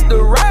pad missed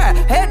the ride.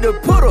 Had to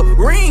put a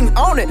ring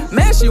on it.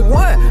 Man, she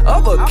one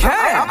of a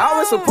kind.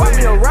 Always support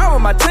me around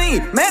with my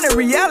team. Man, in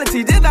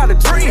reality, this not a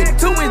dream.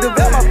 2 weeks to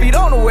vet my feet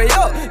on the way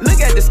up. Look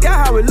at the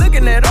sky, how it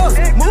looking at us.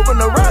 Moving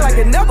around like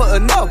it never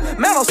enough.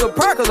 Man, I'm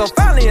surprised cause I'm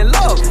finally in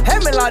love.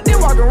 Had me like this,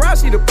 walking around,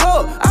 she the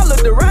plug. I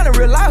looked around and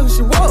realized who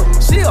she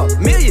was. She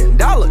 $1 million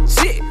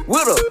chick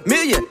with $1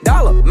 million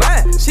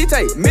mind. She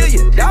take $1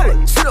 million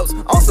trips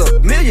on some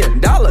 $1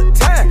 million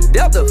time.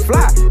 Delta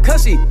fly,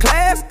 cause she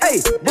class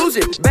A,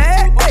 bougie,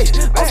 bad A.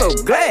 I'm so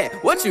glad,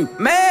 what you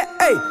mad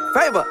A?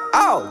 Favor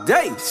all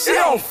day, she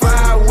on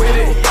fire with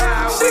it.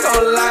 She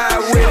gon' lie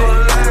with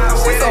it.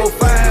 She so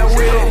fine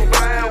with it.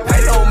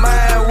 Pay no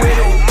mind with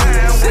it.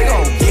 She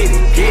gon' get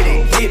it, get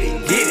it, get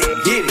it, get it,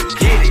 get it,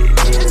 get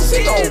it. She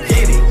gon'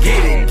 get it,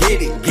 get it,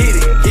 get it, get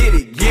it, get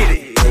it, get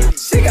it.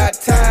 She got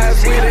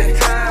ties with it.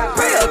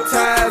 Pay her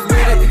ties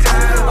with it.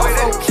 I'm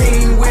so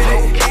keen with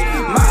it.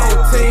 My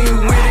whole team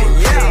with it.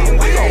 Yeah,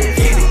 we gon'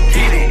 get it,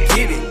 get it,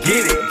 get it,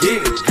 get it, get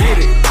it, get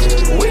it.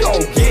 We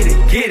gon' get it,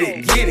 get it,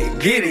 get it,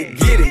 get it,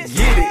 get it,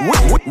 get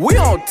it. We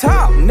on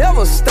top,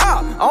 never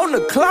stop. On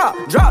the clock,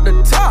 drop the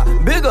top.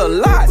 Bigger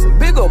lots,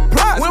 bigger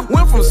plots.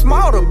 Went from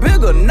small to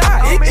bigger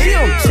not.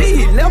 EMG,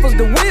 he levels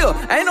the wheel.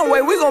 Ain't no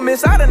way we gon'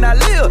 miss out and I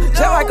live.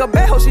 Just like a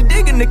bad hoe, she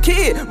digging the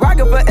kid.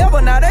 Rockin'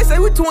 forever, now they say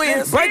we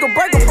twins. Breaker,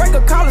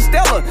 call her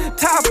Stella.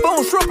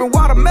 Typhoon, shrimp, and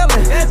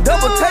watermelon.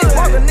 Double take,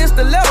 walking in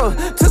stiletto.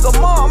 Took a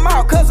mom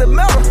out cause it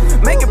metal.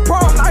 Make it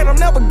prom night, I'm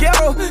never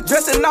ghetto.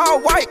 Dressed in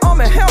all white, I'm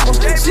a hammer.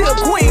 She a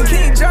queen,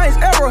 King James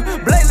era.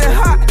 Blazing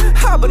hot,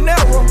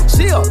 habanero.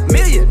 She $1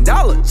 million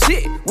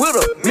chick with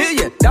 $1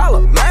 million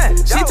mind.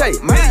 She take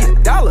 $1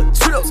 million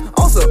trips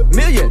on some $1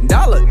 million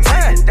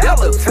time.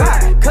 Delta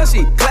fly, cause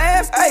she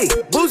class A,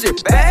 bougie,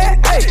 bad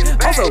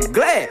A. I'm so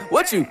glad,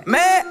 what you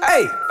mad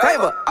A?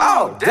 Favor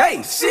all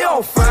day, she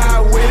on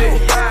fire with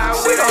it.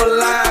 She gon'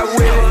 lie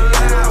with it.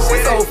 She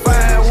so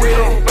fine with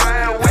it.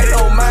 Pay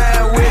no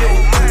mind with it.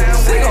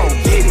 She gon'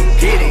 get it,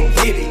 get it,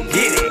 get it,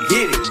 get it,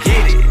 get it,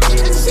 get it.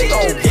 She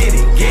gon' get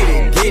it, get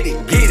it, get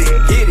it, get it,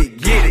 get it,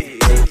 get it.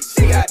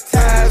 She got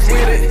ties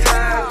with it.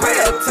 Pay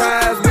her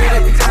ties with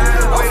it.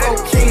 I'm so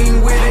keen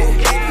with it.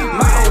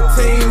 My whole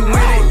team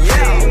with it.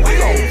 Yeah, we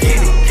gon' get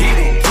it, get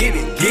it, get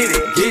it, get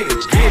it, get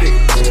it, get it.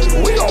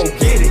 We gon'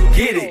 get it,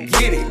 get it,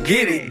 get it,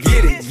 get it,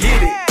 get it,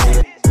 get it.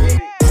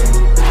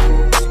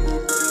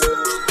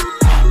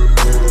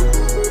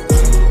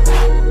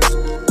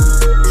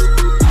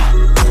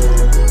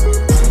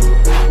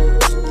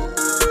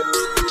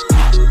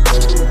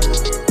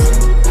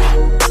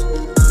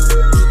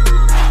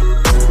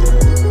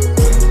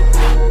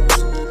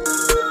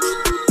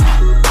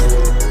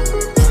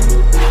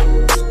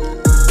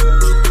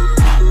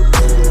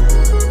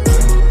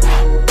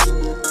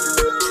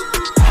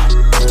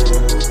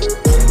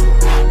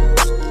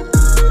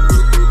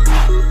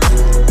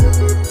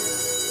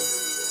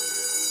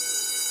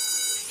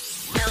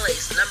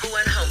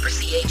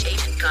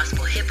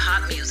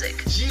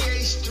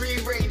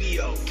 GH3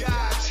 Radio,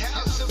 God's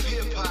House of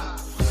Hip Hop.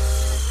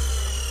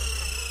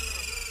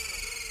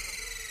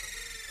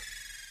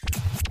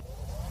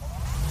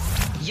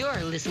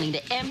 You're listening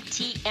to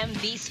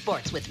MTMV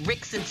Sports with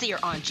Rick Sincere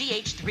on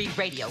GH3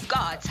 Radio,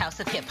 God's House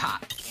of Hip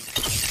Hop.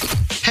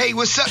 Hey,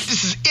 what's up?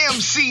 This is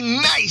MC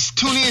Nice.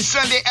 Tune in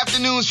Sunday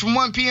afternoons from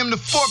 1 p.m. to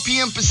 4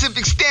 p.m.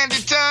 Pacific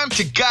Standard Time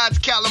to God's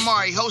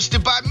Calamari,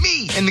 hosted by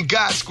me and the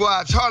God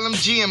Squads, Harlem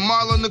G and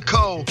Marlon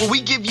Nicole, where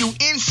we give you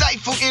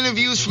insightful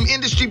interviews from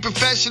industry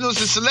professionals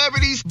and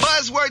celebrities,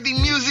 buzzworthy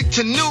music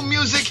to new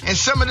music, and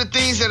some of the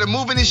things that are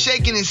moving and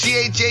shaking in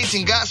CHH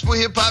and gospel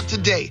hip-hop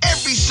today.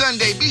 Every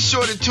Sunday, be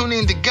sure to tune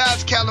in to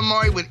God's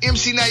Calamari with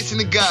MC Nice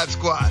and the God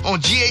Squad on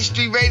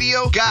GH3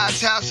 Radio,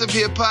 God's House of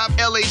Hip-Hop,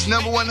 LA's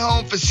 #1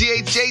 home for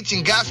CHH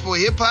and gospel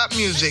hip-hop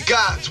music.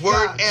 God's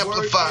Word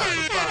Amplified.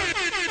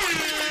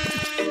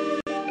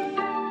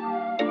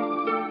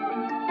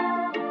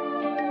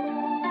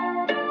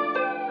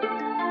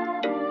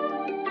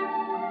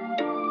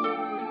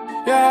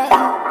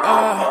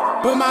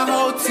 Put my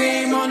whole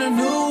team on a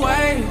new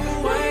way.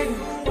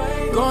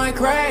 Going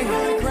crazy.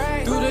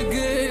 Through the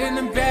good and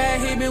the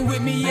bad, he been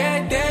with me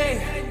every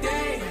day.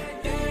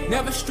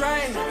 Never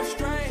stray.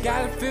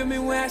 Gotta feel me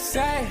when I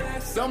say,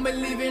 don't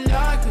believe in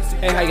love.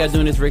 Hey, how you guys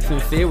doing? It's Rick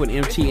Sincere with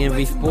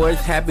MTMV Sports.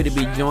 Happy to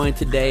be joined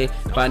today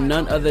by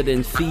none other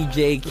than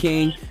CJ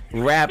King,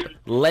 rap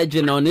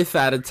legend on this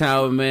side of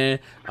town, man.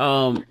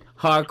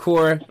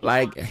 Hardcore,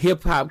 like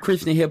hip-hop,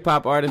 Christian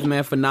hip-hop artist,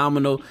 man,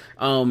 phenomenal.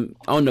 On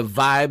the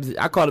vibes.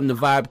 I call him the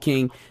Vibe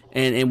King.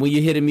 And when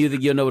you hear the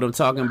music, you'll know what I'm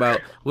talking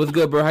about. What's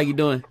good, bro? How you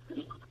doing?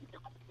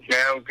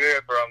 Yeah, I'm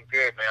good, bro. I'm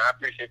good, man. I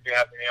appreciate you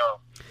having me on.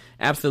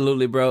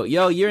 Absolutely, bro.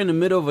 Yo, you're in the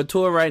middle of a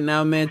tour right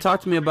now, man.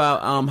 Talk to me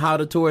about how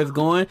the tour is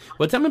going.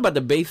 Well, tell me about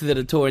the basis of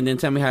the tour, and then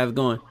tell me how it's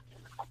going.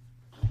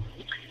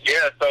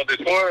 Yeah, so the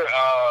tour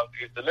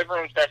is the Living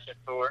Room Session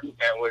tour,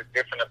 and what's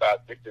different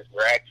about this is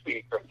we're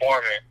actually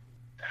performing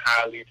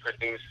highly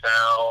produced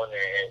sound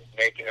and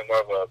making it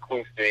more of an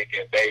acoustic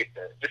and bass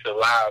and just a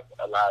live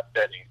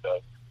setting. So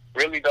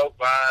really dope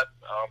vibes.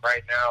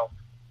 Right now,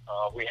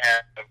 we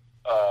have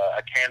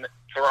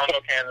Toronto,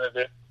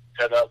 Canada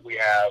set up. We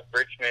have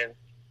Richmond,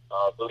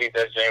 I believe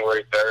that's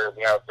January 3rd.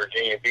 We have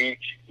Virginia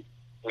Beach.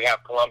 We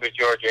have Columbus,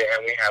 Georgia,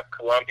 and we have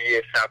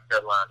Columbia, South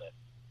Carolina.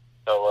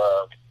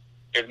 So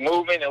it's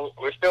moving, and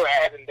we're still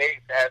adding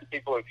dates as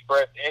people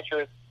express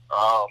interest.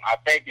 I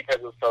think because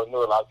it's so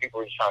new, a lot of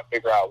people are just trying to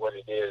figure out what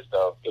it is.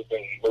 So it's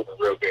been moving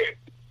real big.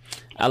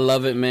 I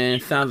love it, man.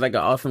 Sounds like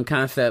an awesome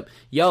concept.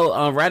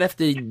 Yo, right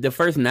after the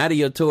first night of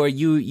your tour,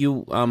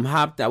 you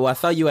hopped out. Well, I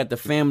saw you at the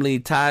Family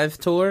Ties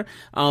tour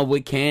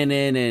with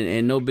Cannon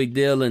and No Big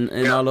Deal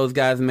and all those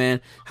guys,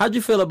 man. How'd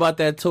you feel about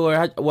that tour?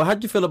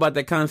 How'd you feel about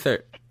that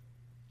concert?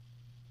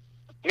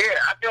 Yeah,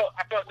 I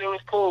felt it was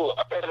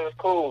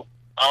cool.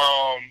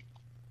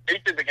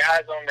 Each of the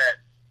guys on that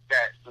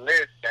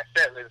list, that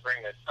set list, bring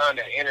a ton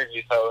of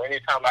energy. So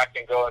anytime I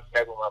can go and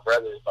connect with my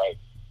brothers, like,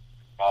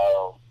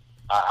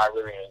 I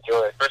really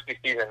enjoy it. Especially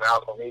Stephen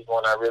Malcolm. He's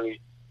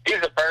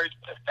the first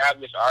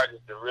established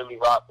artist to really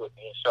rock with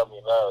me and show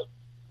me love.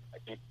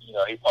 Like,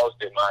 he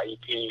posted my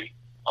EP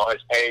on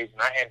his page,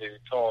 and I handed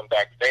it to him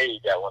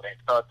backstage that when they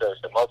concerts,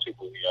 and most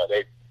people,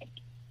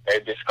 they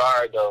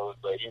discard those,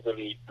 but he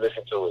really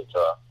listened to it. So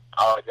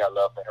I always got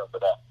love for him for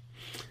that.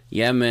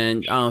 Yeah,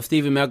 man.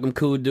 Stephen Malcolm,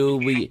 cool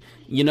dude.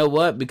 You know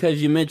what?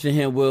 Because you mentioned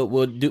him,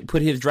 we'll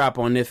put his drop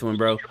on this one,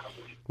 bro.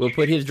 We'll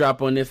put his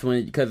drop on this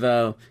one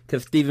because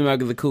Stephen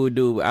Malcolm's a cool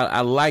dude.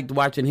 I liked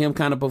watching him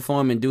kind of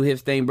perform and do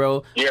his thing,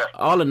 bro. Yeah.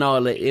 All in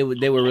all, they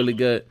were really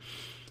good.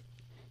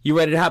 You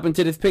ready to hop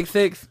into this pick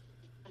six?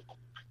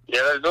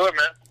 Yeah, let's do it,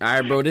 man. All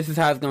right, bro. This is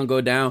how it's gonna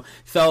go down.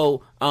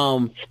 So,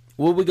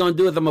 what we're going to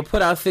do is I'm going to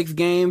put out 6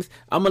 games.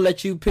 I'm going to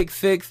let you pick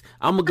 6.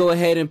 I'm going to go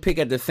ahead and pick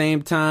at the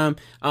same time,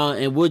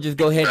 and we'll just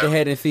go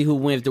head-to-head and see who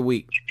wins the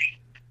week.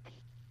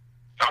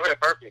 Okay,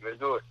 perfect. Let's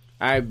do it.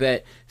 All right,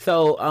 bet.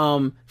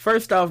 So,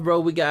 first off,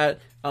 bro, we got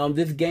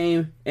this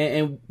game,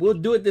 and we'll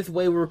do it this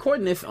way. We're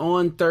recording this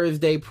on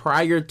Thursday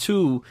prior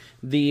to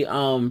the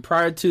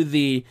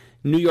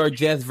New York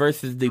Jets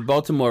versus the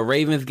Baltimore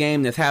Ravens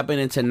game that's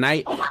happening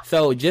tonight.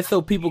 So just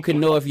so people can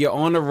know if you're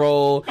on a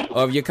roll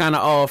or if you're kind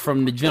of off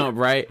from the jump,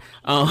 right?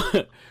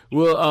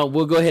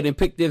 We'll go ahead and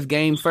pick this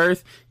game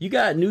first. You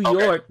got New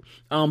York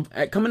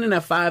coming in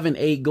at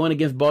 5-8, going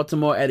against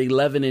Baltimore at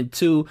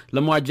 11-2.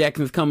 Lamar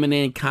Jackson's coming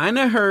in kind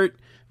of hurt.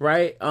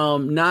 Right,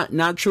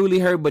 not truly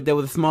hurt, but there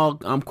was a small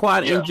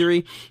quad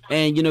injury,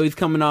 and he's still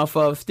coming off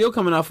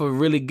of a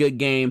really good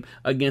game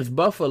against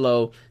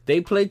Buffalo.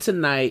 They play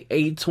tonight,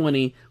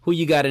 8:20. Who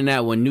you got in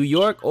that one, New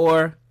York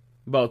or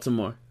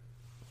Baltimore?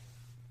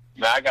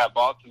 Man, I got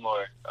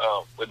Baltimore.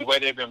 With the way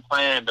they've been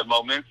playing, the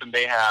momentum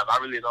they have, I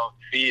really don't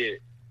see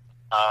it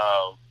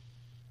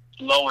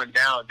slowing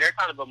down. They're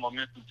kind of a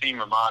momentum team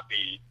in my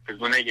opinion,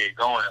 because when they get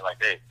going,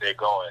 like they're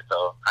going.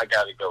 So I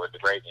got to go with the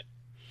Ravens.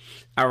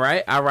 All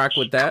right, I rock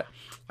with that.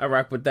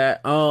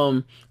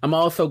 I'm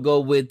also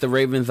go with the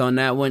Ravens on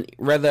that one.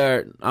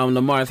 Whether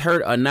Lamar's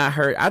hurt or not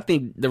hurt, I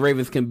think the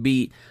Ravens can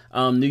beat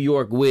New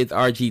York with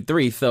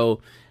RG3.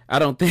 So I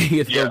don't think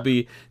it's going to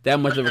be that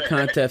much of a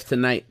contest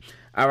tonight.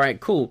 All right,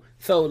 cool.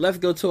 So let's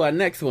go to our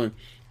next one.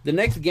 The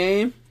next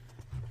game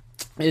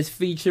is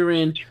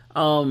featuring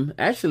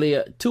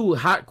actually 2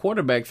 hot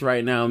quarterbacks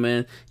right now,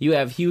 man. You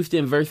have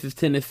Houston versus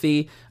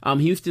Tennessee.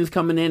 Houston's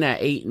coming in at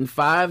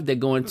 8-5. They're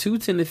going to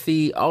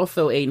Tennessee,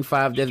 also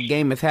 8-5. This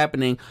game is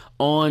happening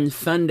on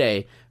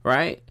Sunday,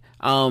 right?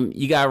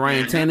 You got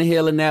Ryan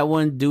Tannehill in that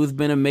one. Dude's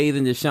been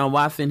amazing. Deshaun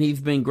Watson,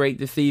 he's been great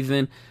this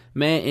season.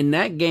 Man, in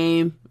that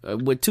game,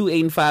 with 2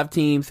 8-5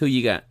 teams, who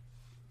you got?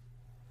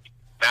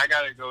 I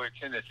got to go with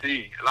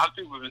Tennessee. A lot of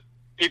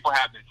people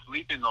have been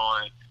sleeping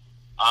on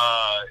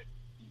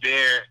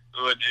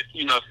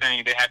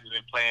saying they haven't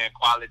been playing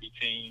quality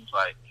teams,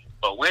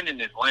 but winning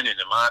is winning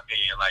in my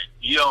opinion. Like,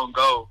 you don't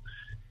go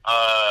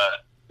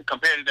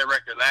compared to their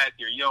record last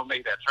year, you don't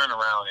make that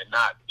turnaround and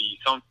not be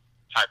some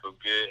type of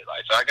good.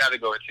 So I got to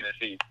go with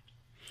Tennessee.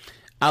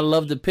 I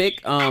love the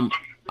pick. I'm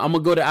gonna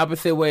go the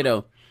opposite way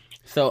though.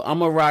 So I'm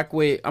gonna rock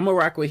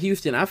with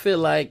Houston. I feel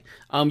like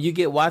you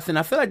get Watson.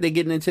 I feel like they're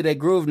getting into their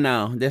groove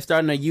now. They're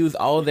starting to use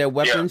all their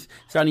weapons,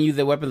 starting to use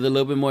their weapons a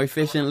little bit more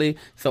efficiently.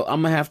 So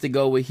I'm gonna have to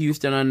go with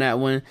Houston on that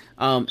one.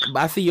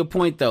 I see your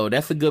point though.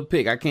 That's a good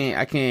pick. I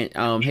can't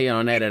hate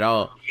on that at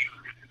all.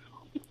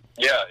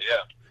 Yeah.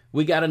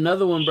 We got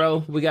another one,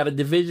 bro. We got a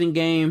division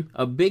game,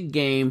 a big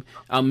game.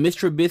 Mitch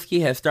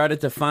Trubisky has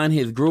started to find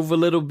his groove a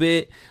little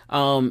bit.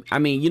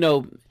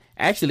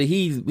 Actually,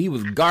 he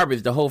was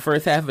garbage the whole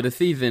first half of the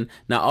season.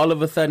 Now all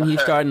of a sudden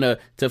he's starting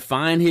to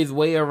find his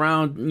way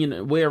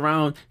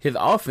around his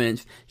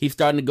offense. He's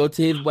starting to go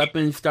to his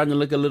weapons, starting to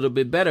look a little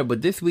bit better.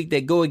 But this week they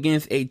go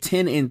against a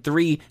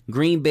 10-3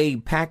 Green Bay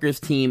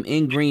Packers team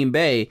in Green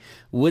Bay.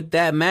 With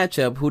that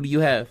matchup, who do you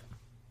have?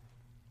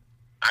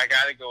 I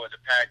gotta go with the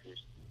Packers.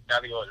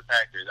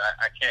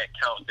 I can't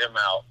count them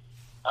out.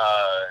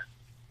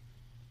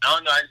 I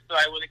don't know. I just feel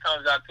like when it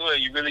comes out to it,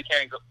 you really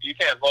can't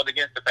vote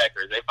against the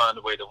Packers. They find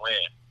a way to win.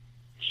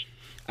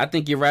 I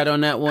think you're right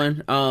on that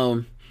one.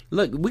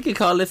 Look, we could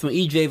call this one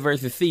EJ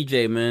versus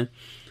CJ, man.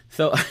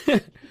 So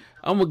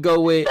I'm gonna go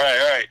with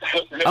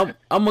I'm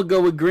gonna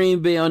go with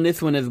Green Bay on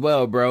this one as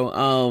well,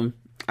 bro.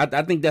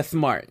 I think that's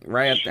smart,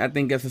 right? I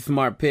think that's a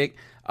smart pick.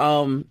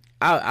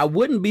 I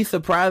wouldn't be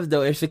surprised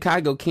though if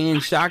Chicago can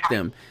shock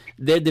them.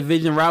 They're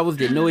division rivals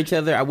that know each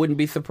other. I wouldn't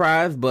be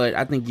surprised, but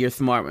I think you're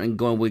smart in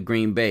going with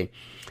Green Bay.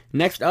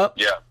 Next up,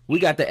 we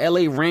got the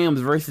LA Rams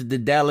versus the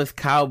Dallas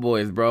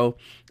Cowboys, bro.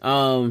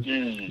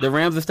 The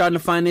Rams are starting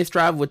to find their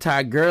stride with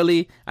Ty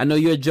Gurley. I know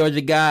you're a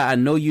Georgia guy. I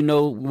know you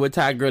know what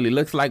Ty Gurley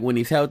looks like when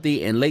he's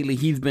healthy, and lately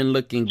he's been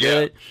looking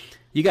good.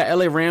 You got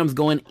LA Rams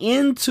going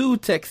into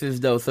Texas,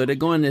 though, so they're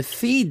going to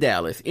see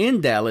Dallas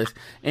in Dallas,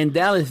 and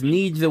Dallas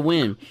needs a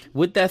win.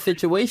 With that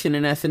situation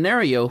and that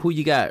scenario, who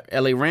you got,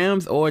 LA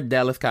Rams or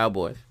Dallas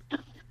Cowboys?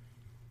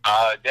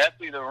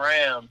 Definitely the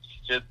Rams,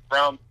 just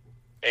from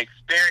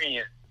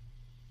experience.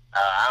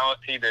 I don't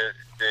see the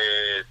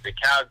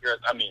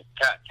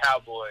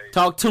Cowboys.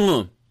 Talk to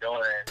them.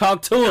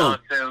 Talk to them. I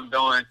don't see them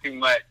doing too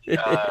much.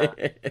 I don't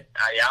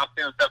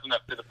see them stepping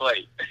up to the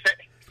plate.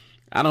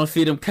 I don't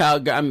see them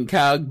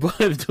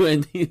Cowboys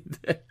doing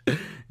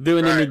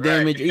any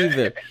damage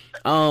either.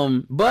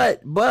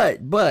 But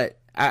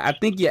I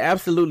think you're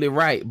absolutely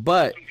right.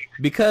 But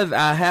because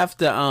I have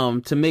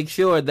to make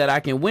sure that I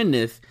can win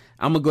this,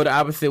 I'm gonna go the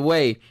opposite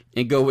way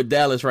and go with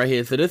Dallas right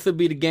here. So this will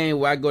be the game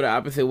where I go the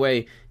opposite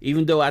way,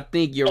 even though I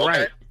think you're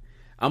right.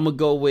 I'm gonna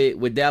go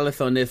with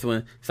Dallas on this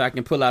one, so I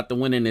can pull out the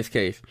win in this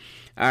case.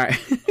 All right.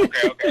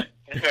 Okay.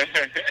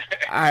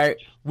 All right.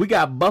 We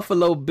got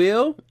Buffalo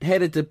Bill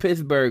headed to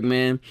Pittsburgh,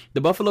 man. The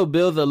Buffalo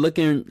Bills are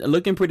looking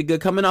pretty good,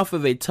 coming off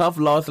of a tough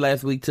loss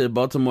last week to the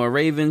Baltimore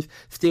Ravens.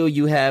 Still,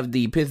 you have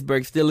the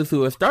Pittsburgh Steelers,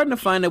 who are starting to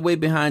find their way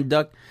behind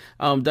Duck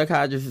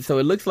Hodges. So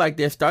it looks like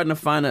they're starting to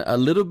find a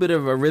little bit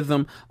of a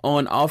rhythm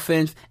on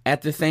offense.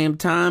 At the same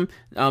time,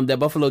 that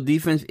Buffalo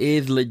defense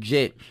is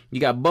legit.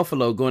 You got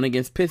Buffalo going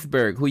against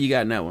Pittsburgh. Who you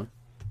got in that one?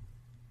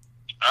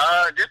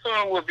 This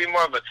one would be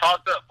more of a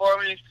toss-up for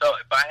me. So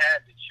if I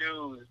had to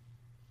choose,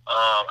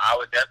 I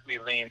would definitely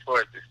lean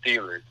towards the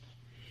Steelers.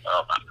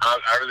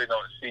 I really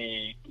don't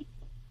see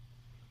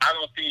a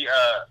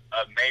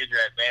major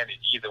advantage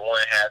either one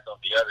has on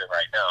the other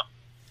right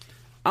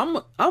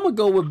now. I'm gonna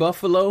go with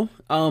Buffalo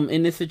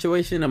in this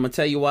situation. I'm gonna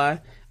tell you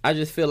why. I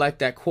just feel like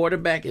that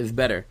quarterback is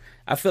better.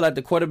 I feel like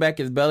the quarterback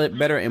is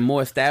better and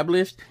more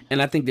established,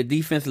 and I think the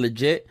defense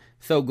legit.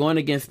 So going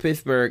against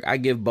Pittsburgh, I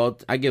give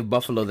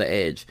Buffalo the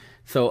edge.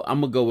 So I'm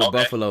gonna go with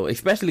Buffalo,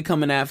 especially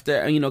coming off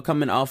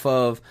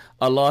of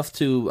a loss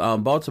to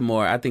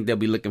Baltimore. I think they'll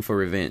be looking for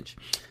revenge.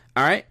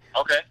 All right.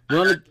 Okay.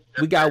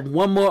 We got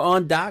one more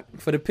on Doc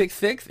for the pick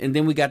six, and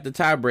then we got the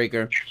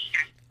tiebreaker.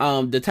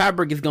 The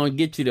tiebreaker is gonna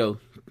get you though,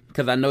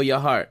 because I know your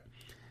heart.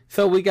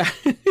 So we got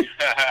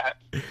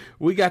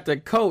the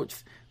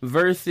Colts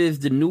versus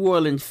the New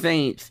Orleans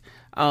Saints.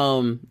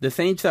 The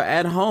Saints are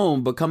at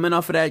home, but coming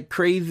off of that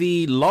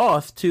crazy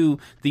loss to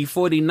the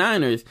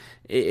 49ers,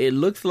 it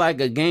looks like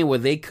a game where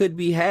they could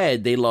be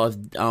had. They lost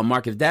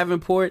Marcus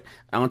Davenport.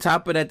 On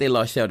top of that, they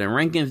lost Sheldon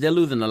Rankins. They're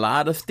losing a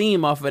lot of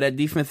steam off of that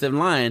defensive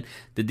line.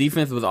 The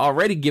defense was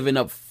already giving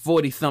up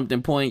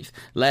 40-something points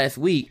last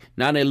week.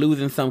 Now they're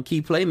losing some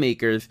key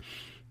playmakers.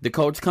 The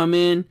Colts come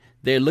in.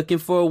 They're looking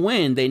for a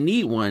win. They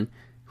need one.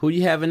 Who do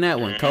you have in that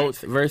one?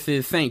 Colts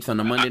versus Saints on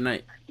the Monday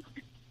night.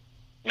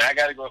 Now I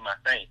got to go with my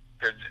Saints.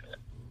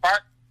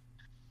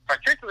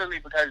 Particularly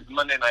because it's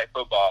Monday Night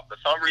Football. For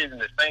some reason,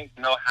 the Saints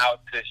know how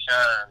to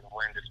shine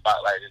when the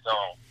spotlight is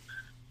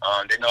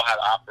on. They know how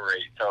to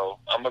operate. So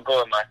I'm going to go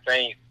with my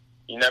Saints.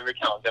 You never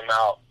count them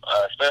out,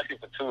 especially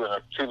for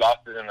two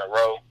losses in a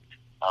row.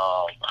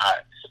 I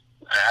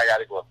got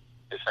to go with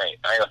the Saints.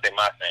 I ain't going to say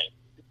my Saints.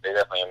 They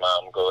definitely mine.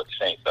 I'm going to go with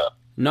the Saints up.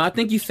 No, I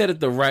think you said it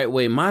the right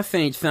way. My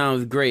Saints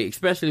sounds great,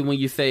 especially when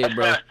you say it,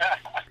 bro.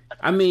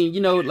 I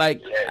mean,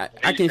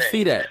 I can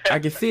see that. I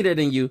can see that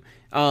in you.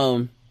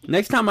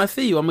 Next time I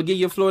see you, I'm gonna give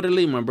you a Florida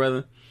lead, my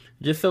brother.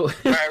 Just so.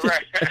 Right.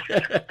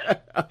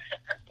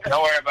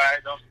 Don't worry about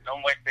it.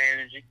 Don't waste the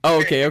energy.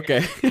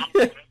 Okay.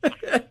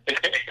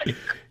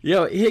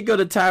 Yo, here go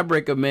the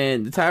tiebreaker,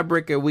 man. The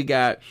tiebreaker, we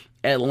got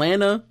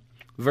Atlanta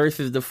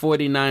versus the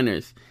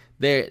 49ers.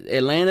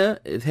 Atlanta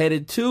is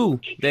headed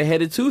to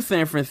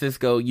San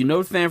Francisco. You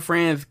know San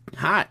Fran's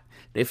hot.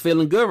 They're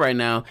feeling good right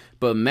now,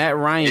 but Matt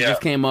Ryan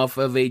just came off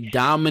of a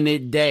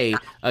dominant day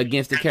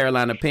against the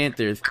Carolina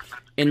Panthers.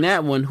 In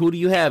that one, who do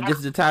you have? This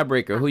is the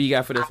tiebreaker. Who you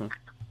got for this one?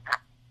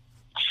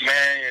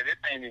 Man, this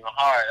ain't even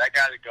hard. I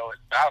got to go with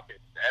Falcons.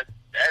 That's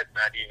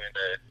not even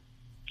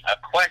a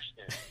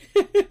question.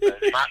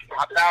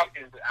 my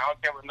Falcons, I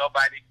don't care what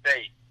nobody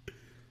say.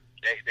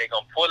 They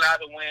going to pull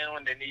out a win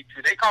when they need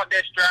to. They caught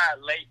their stride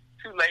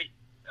too late,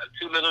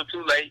 too little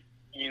too late,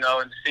 in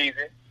the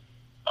season.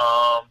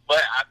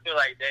 But I feel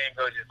like they ain't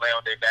gonna just lay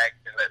on their backs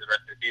and let the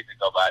rest of the season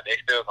go by. They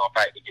still gonna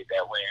fight to get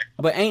that win.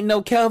 But ain't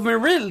no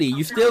Calvin Ridley.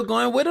 You still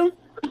going with him?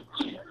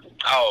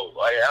 Oh,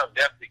 well, yeah, I'm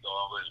definitely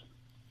going with him.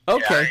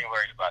 Okay. Yeah, I ain't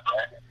worried about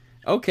that.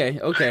 Okay. I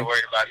ain't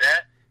worried about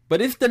that.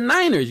 But it's the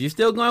Niners. You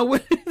still going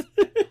with it?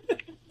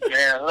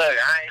 Man, look,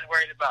 I ain't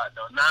worried about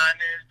no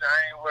Niners. I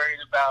ain't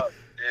worried about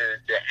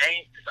the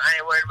Aints. I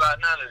ain't worried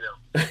about none of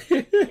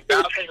them.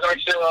 Falcons gonna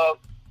show up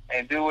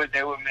and do what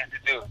they were meant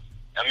to do.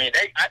 I mean,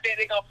 I think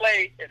they're gonna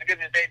play as good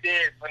as they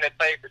did when they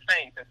played the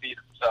Saints and beat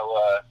them. So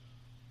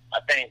I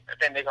think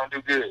they're gonna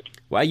do good.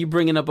 Why you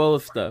bringing up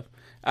old stuff?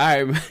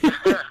 All right,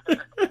 man.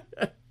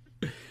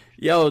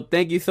 Yo,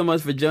 thank you so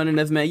much for joining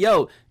us, man.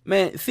 Yo,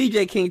 man,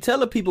 CJ King, tell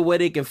the people where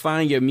they can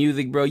find your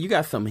music, bro. You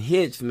got some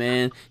hits,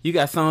 man. You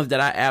got songs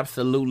that I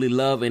absolutely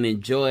love and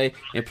enjoy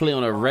and play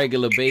on a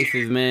regular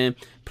basis, man.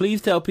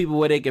 Please tell people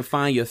where they can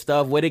find your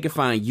stuff, where they can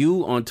find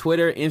you on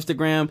Twitter,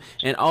 Instagram,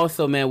 and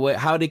also, man,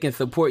 how they can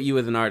support you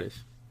as an artist.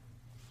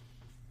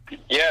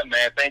 Yeah,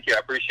 man, thank you. I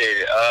appreciate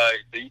it.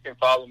 So you can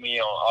follow me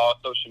on all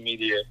social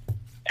media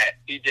at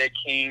CJ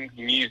King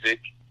Music.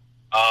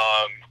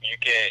 You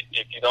can,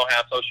 if you don't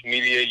have social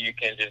media, you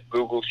can just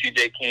Google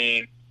CJ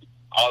King.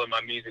 All of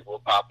my music will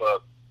pop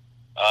up,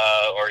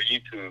 or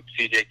YouTube,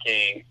 CJ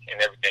King,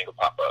 and everything will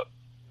pop up.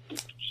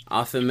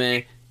 Awesome,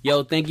 man.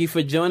 Yo, thank you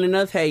for joining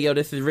us. Hey, yo,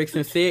 this is Rick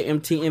Sincere,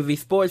 MTMV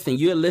Sports, and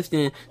you're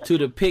listening to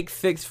the Pick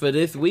 6 for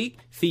this week,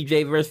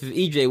 CJ versus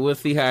EJ. We'll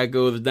see how it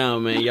goes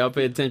down, man. Y'all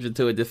pay attention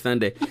to it this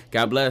Sunday.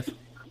 God bless.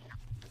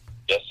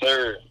 Yes,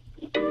 sir.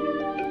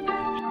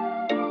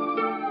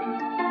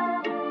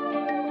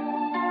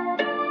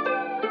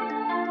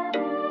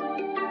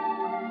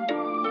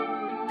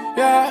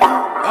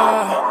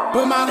 Yeah,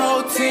 put my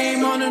whole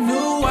team on a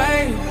new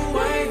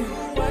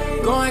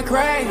wave, going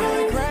crazy,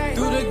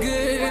 through the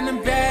good and the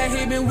bad,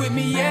 he been with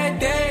me every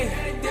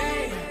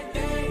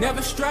day,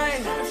 never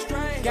stray,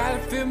 gotta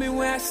feel me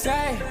when I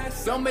say,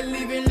 don't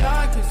believe in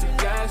love cause you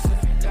got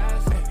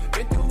it,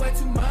 been through way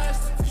too much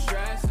for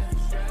stress,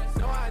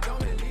 no I don't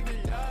believe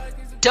in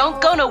love.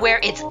 Don't go nowhere,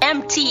 it's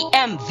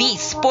MTMV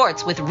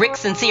Sports with Rick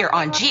Sincere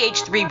on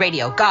GH3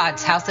 Radio,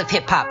 God's House of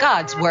Hip Hop,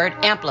 God's Word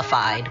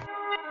Amplified.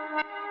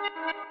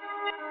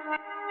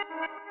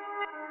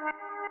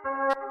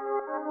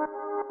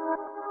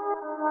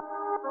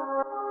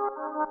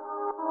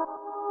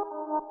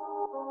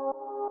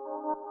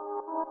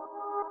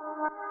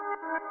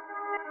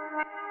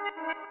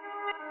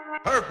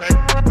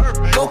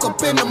 Woke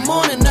up in the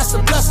morning, that's a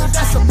blessing,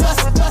 that's a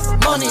blessing.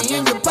 Money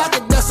in your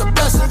pocket, that's a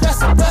blessing,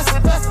 that's a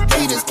blessing.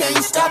 Haters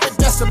can't stop it,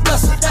 that's a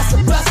blessing, that's a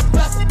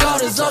blessing.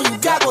 God is all you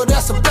got, well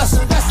that's a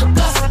blessing, that's a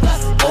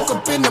blessing. Woke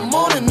up in the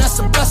morning, that's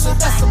a blessing,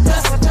 that's a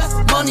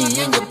blessing. Money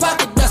in your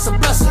pocket, that's a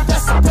blessing,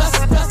 that's a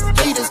blessing.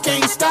 Haters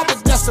can't stop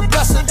it, that's a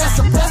blessing, that's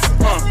a blessing.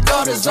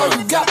 God is all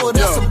you got, well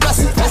that's a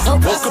blessing, that's a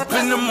blessing. Woke up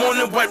in the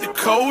morning, wipe the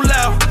cold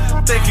out.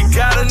 Think you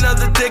got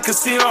another day,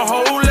 cause he on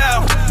hold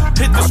out.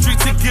 Hit the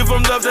streets and give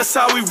them love, that's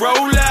how we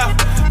roll out.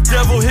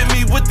 Devil hit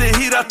me with the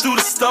heat, I threw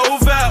the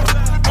stove out.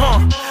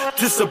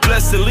 This a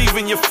blessing,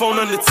 leaving your phone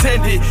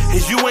unattended.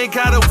 And you ain't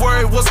gotta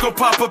worry what's gonna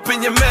pop up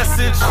in your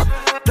message.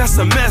 That's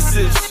a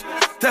message,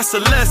 that's a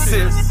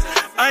lesson.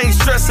 I ain't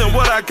stressing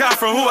what I got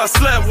from who I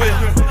slept with.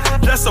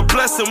 That's a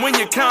blessing when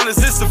your count is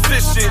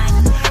insufficient.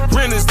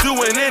 Rent is due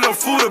and ain't no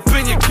food up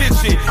in your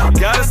kitchen.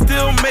 Gotta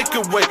still make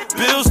a way,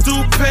 bills do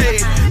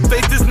pay.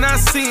 Faith is not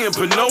seeing,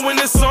 but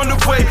knowing it's on the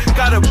way.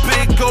 Got a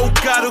big old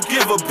God who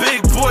give a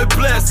big boy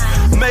bless.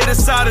 Made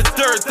us out of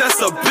dirt,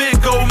 that's a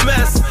big old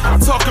mess.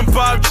 Talking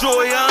about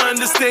joy, I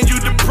understand you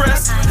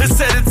depressed. It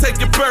said to take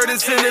your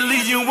burdens and it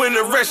leave you in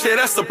the rest, yeah,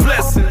 that's a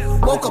blessing.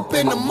 Woke up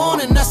in the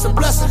morning, that's a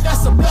blessing,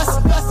 that's a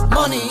blessing.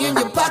 Money in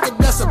your pocket,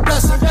 that's a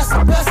blessing, that's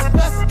a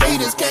blessing.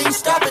 Haters can't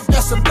stop it,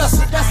 that's a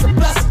blessing, that's a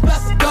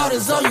blessing. God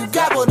is all you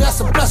got, well that's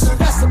a blessing,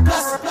 that's a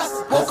blessing.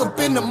 Woke up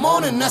in the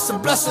morning, that's a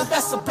blessing,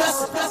 that's a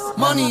blessing.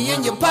 Money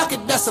in your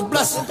pocket, that's a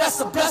blessing, that's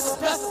a blessing.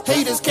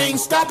 Haters can't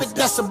stop it,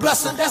 that's a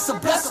blessing, that's a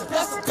blessing.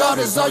 God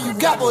is all you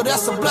got, well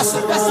that's a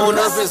blessing, that's a blessing. On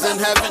earth is in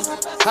heaven,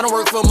 I don't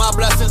work for my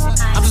blessings.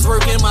 I'm just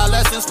working my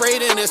lessons,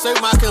 straight in and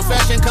serve my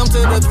confession. Come to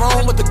the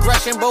throne with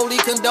aggression, boldly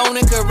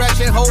condoning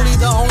correction. Holy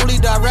the only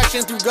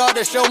direction through God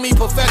to show me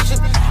perfection.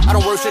 I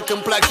don't worship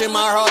complexion,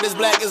 my heart is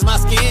black as my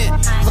skin.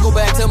 If I go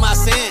back to my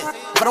sin,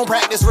 if I don't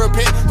practice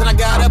repent, then I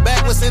got a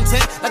backwards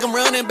intent, like I'm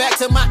running back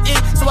to my end.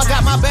 So I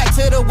got my back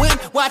to the wind,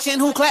 watching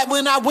who clap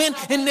when I win.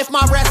 And if my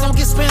raps don't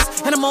get spins,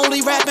 and I'm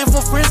only rapping for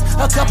friends,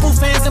 a couple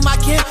fans in my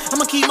kin,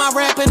 I'ma keep my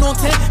rapping on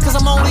 10, cause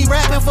I'm only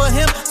rapping for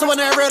him. So I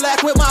never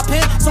lack with my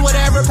pen, so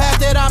whatever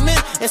path that I'm in,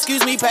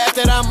 excuse me, path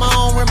that I'm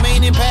on,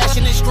 remaining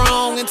passionate,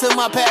 strong, until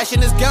my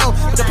passion is gone.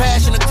 With the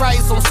passion of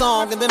Christ on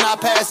song, and then I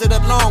pass it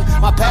along.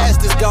 My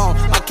past is gone,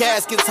 my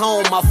casket's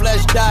home, my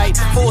flesh died.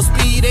 Full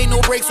speed, ain't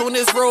no brakes on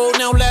this road,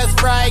 now let's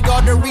ride.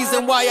 God, the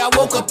reason why I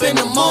woke up in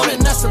the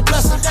morning, that's a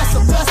blessing, that's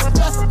a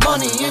blessing.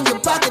 Money in your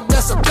pocket,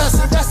 that's a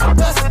blessing, that's a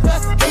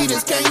blessing.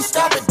 Haters can't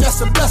stop it,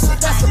 that's a blessing,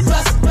 that's a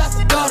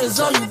blessing. God is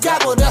all you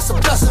got, well that's a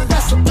blessing,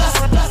 that's a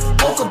blessing.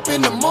 Woke up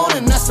in the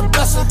morning, that's a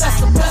blessing, that's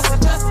a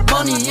blessing.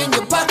 Money in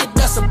your pocket,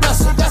 that's a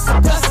blessing, that's a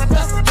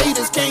blessing.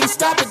 Haters can't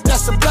stop it,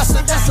 that's a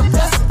blessing, that's a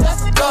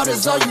blessing. God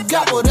is all you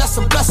got, well that's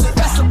a blessing,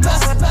 that's a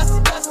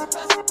blessing.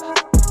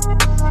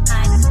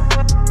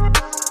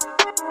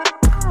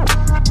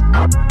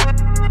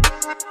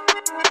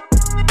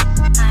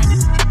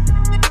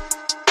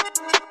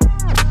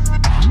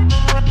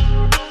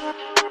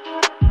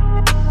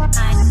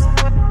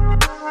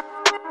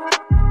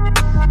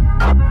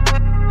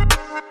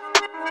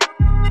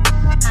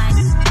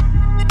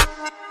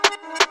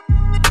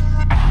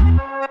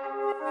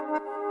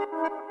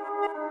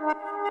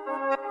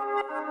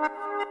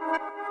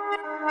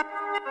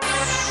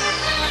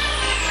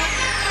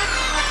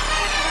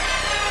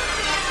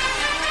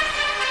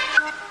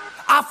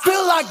 I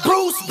feel like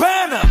Bruce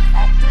Banner.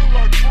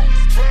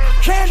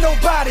 Can't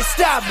nobody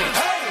stop me.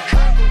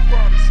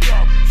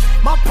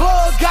 My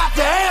plug got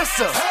the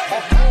answer.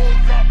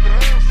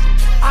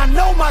 I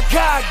know my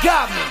God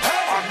got me.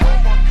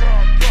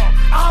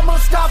 I'm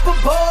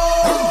unstoppable.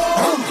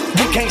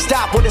 You can't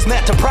stop what is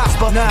meant to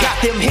prosper.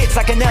 Got them hits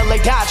like an LA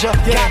Dodger.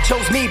 God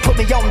chose me, put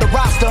me on the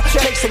roster.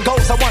 Chasing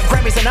goals, I won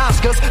Grammys and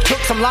Oscars. Took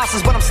some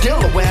losses, but I'm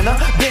still a winner.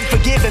 Been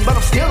forgiven, but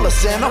I'm still a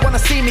sinner. Wanna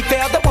see me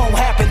fail, that won't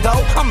happen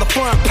though. I'm the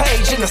front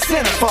page in the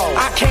centerfold.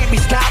 I can't be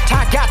stopped,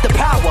 I got the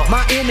power.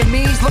 My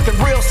enemies looking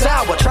real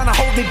sour, trying to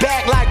hold me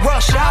back like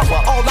rush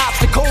hour. All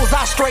obstacles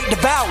I straight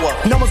devour.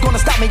 No one's gonna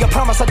stop me, I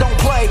promise I don't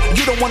play.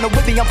 You don't wanna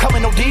with me, I'm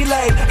coming, no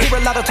delay.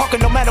 Hear a lot of talking,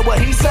 no matter what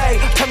he say.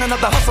 Turning up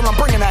the hustle, I'm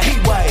bringing a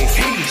heat wave.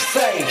 He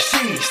say,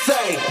 she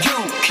say, you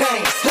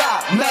can't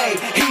stop me.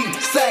 He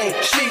say,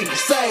 she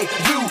say,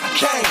 you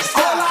can't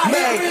stop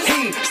me.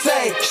 He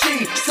say,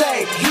 she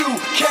say, you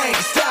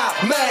can't stop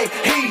me.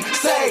 He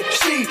say,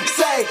 she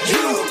say,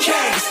 you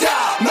can't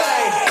stop me.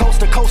 Coast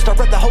to coast, I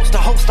read the host to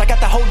host. I got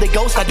the Holy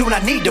Ghost, I do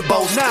not need to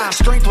boast.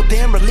 Strength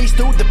within, released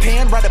through the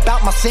pen. Write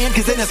about my sin,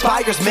 cause it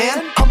inspires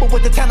men. Humble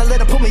with the talent, let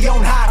it put me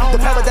on high. The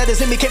power that is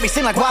in me can't be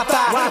seen like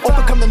Wi-Fi.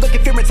 Overcome the look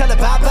at fear and tell it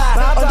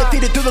bye-bye.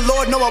 Undefeated through the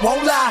Lord, no I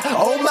won't lie.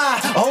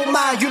 Oh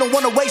my, you don't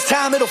wanna waste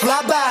time, it'll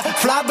fly by.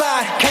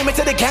 Came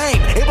into the game,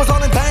 it was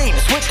all in vain.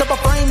 Switched up a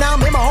frame, now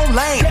I'm in my own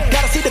lane.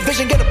 Gotta see the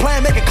vision, get a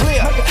plan, make it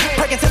clear.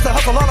 Breaking since the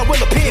hustle, all I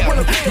will appear.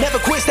 Never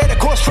quit, stay the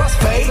course, trust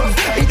fate.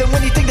 Even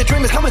when you think the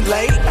dream is coming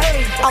late.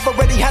 I've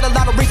already had a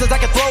lot of reasons I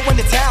could throw in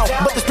the towel,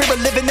 but the spirit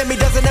living in me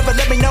doesn't ever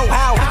let me know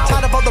how.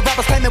 Tired of all the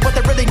rappers claiming what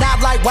they're really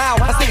not, like wow.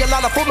 I see a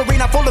lot of foolery,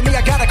 not fooling me,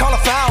 I gotta call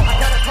a foul.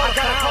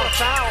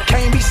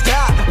 Can't be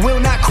stopped, will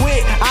not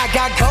quit. I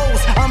got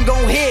goals, I'm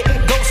gon' hit.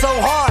 Go so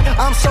hard,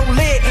 I'm so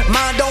lit.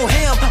 Mind on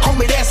him,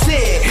 homie, that's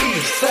it. He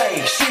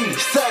say, she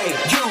say,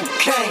 you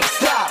can't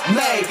stop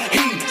me.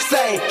 He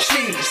say,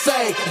 she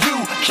say,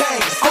 you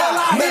can't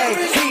stop me.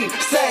 He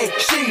say,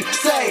 she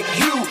say,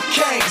 you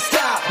can't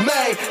stop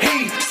me.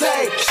 He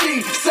say,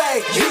 she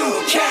say,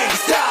 you can't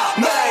stop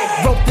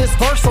me. Wrote this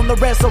verse on the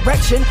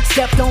resurrection.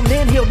 Stepped on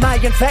in, healed my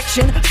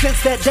infection.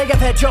 Since that day I've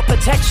had your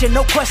protection.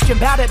 No question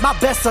about it, my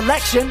best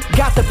selection.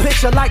 Got the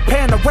picture like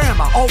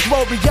panorama. All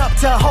glory up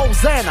to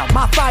Hosanna.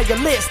 My fire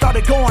lit,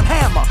 started going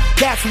hammer.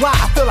 That's why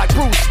I feel like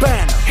Bruce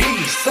Banner.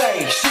 He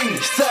say, she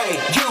say,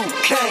 you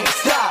can't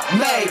stop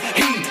me.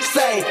 He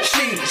say,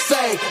 she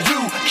say,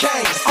 you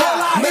can't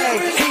stop me.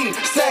 He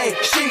say,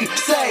 she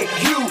say,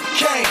 you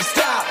can't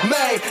stop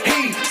me.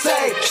 He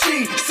say,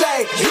 she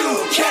say,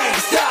 you can't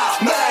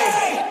stop me.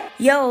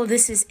 Yo,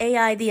 this is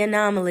AI The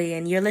Anomaly,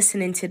 and you're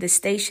listening to the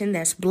station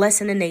that's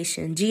blessing the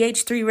nation.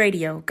 GH3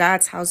 Radio,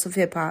 God's House of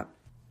Hip Hop.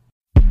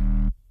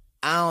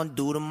 I don't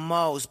do the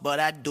most, but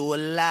I do a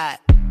lot.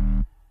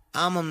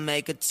 I'ma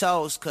make a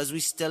toast, cause we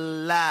still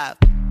alive.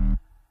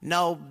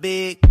 No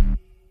big,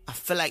 I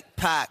feel like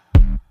Pac.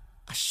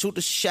 I shoot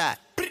a shot.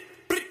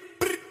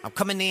 I'm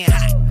coming in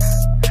hot.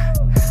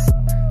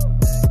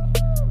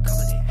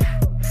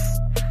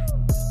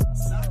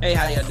 Hey,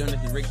 how y'all doing?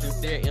 This is Rick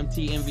Sincere,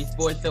 MTMV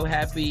Sports. So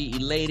happy,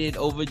 elated,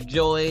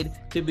 overjoyed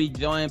to be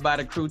joined by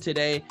the crew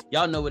today.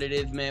 Y'all know what it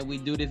is, man. We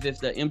do this. It's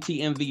the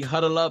MTMV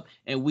Huddle Up,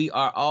 and we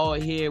are all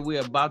here.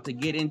 We're about to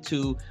get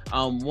into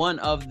one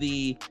of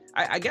the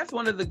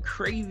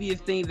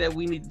craziest things that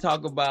we need to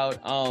talk about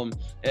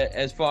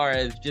as far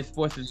as just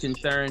sports is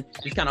concerned.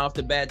 Just kind of off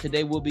the bat,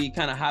 today we'll be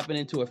kind of hopping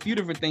into a few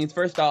different things.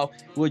 First off,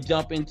 we'll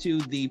jump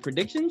into the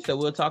predictions. So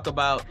we'll talk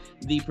about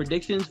the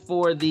predictions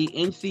for the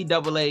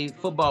NCAA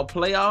football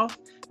playoff.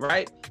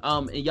 Right,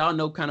 and y'all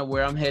know kind of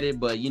where I'm headed,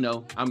 but you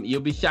know,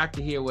 you'll be shocked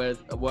to hear where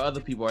other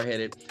people are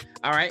headed.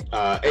 All right,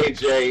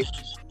 AJ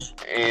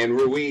and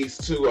Ruiz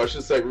too, or I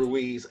should say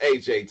Ruiz,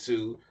 AJ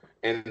too,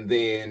 and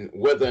then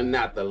whether or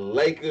not the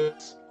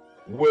Lakers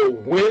will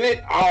win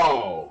it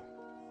all.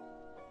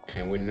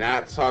 And we're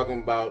not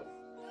talking about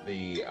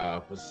the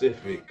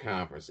Pacific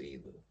Conference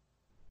either.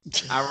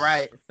 All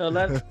right, so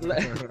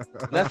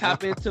let's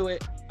hop into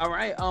it. All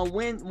right,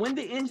 when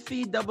the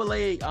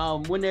NCAA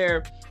when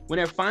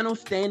their final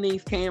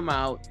standings came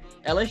out,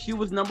 LSU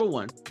was number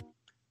 1,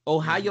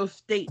 Ohio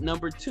State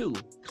number 2,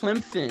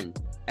 Clemson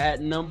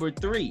at number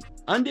 3,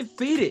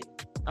 undefeated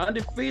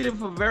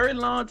for a very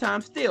long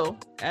time, still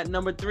at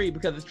number 3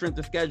 because of strength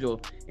of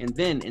schedule. And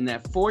then in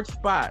that 4th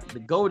spot, the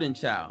golden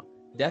child,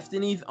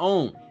 Destiny's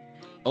own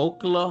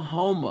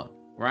Oklahoma,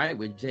 right,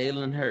 with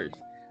Jalen Hurts.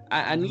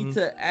 I need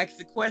to ask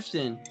the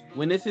question,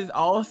 when this is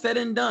all said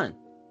and done,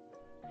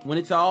 when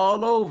it's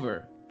all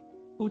over,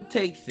 who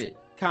takes it?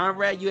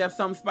 Conrad, you have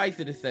something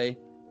spicy to say.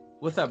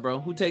 What's up, bro?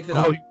 Who takes it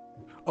all?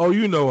 Oh,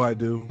 you know I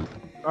do.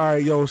 All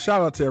right, yo,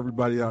 shout out to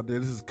everybody out there.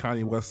 This is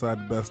Kanye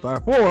Westside, the best eye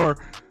for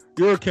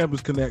your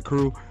Campus Connect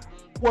crew.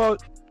 Well,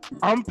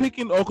 I'm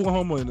picking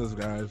Oklahoma in this,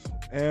 guys,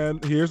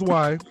 and here's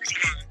why.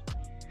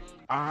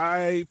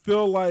 I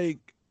feel like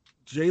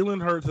Jalen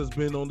Hurts has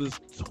been on this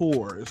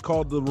tour. It's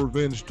called the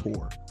Revenge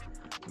Tour.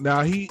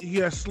 Now, he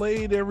has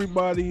slayed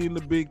everybody in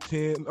the Big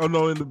 10, in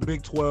the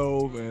Big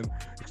 12, and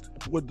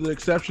with the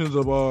exceptions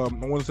of I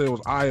want to say it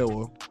was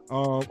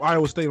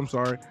Iowa State. I'm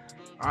sorry.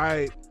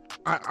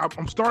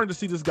 I'm starting to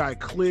see this guy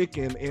click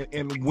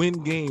and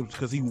win games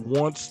because he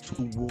wants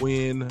to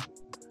win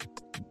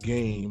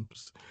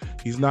games.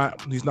 He's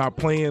not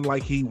playing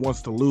like he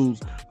wants to lose.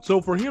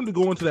 So for him to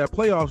go into that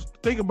playoffs,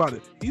 think about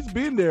it. He's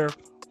been there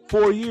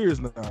 4 years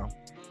now.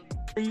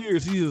 3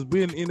 years he has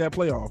been in that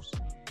playoffs.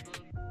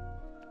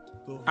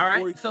 So all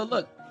right. So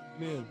look.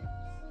 Man.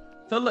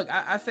 So look,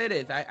 I say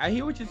this. I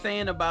hear what you're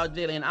saying about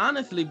Jalen.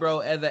 Honestly, bro,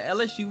 as an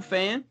LSU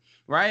fan,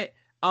 right?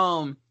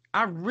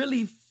 I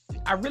really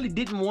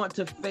didn't want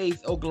to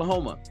face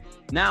Oklahoma.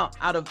 Now,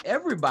 out of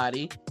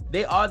everybody,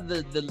 they are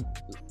the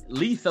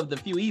least of the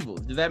few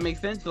evils. Does that make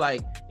sense?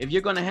 Like, if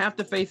you're going to have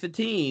to face a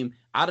team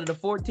out of the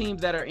 4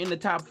 teams that are in the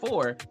top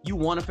 4, you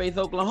want to face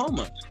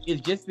Oklahoma.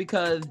 It's just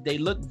because they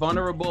look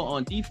vulnerable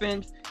on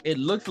defense. It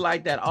looks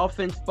like that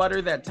offense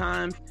sputters at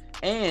times,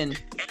 and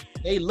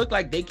they look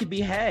like they could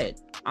be had,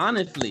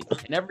 honestly.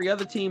 And every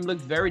other team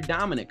looks very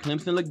dominant.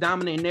 Clemson looked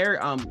dominant in their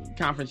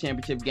conference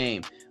championship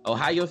game.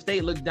 Ohio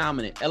State looked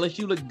dominant.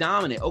 LSU looked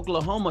dominant.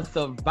 Oklahoma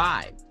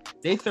survived.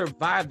 They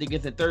survived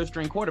against a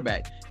third-string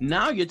quarterback.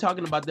 Now you're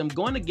talking about them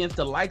going against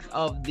the likes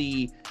of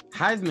the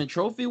Heisman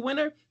Trophy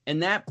winner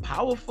and that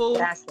powerful,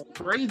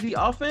 crazy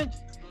offense.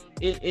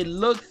 It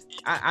looks,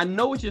 I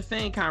know what you're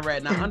saying,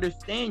 Conrad, and I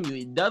understand you.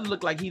 It does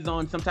look like he's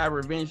on some type of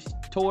revenge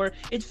tour.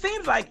 It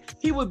seems like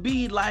he would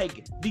be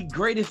like the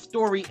greatest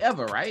story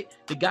ever, right?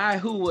 The guy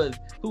who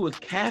was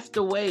cast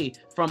away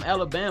from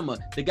Alabama,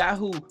 the guy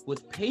who was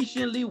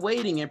patiently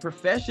waiting and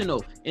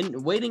professional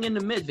and waiting in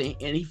the midst,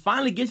 and he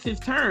finally gets his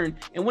turn.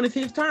 And when it's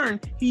his turn,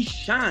 he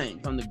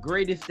shines on the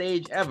greatest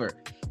stage ever,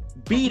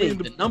 beating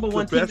the number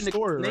one team in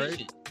the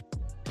nation.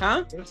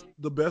 Huh? That's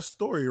the best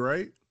story,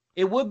 right?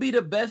 It would be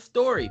the best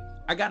story.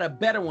 I got a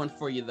better one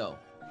for you, though.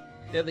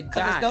 There's a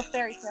guy. There's no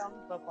fairy tale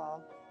in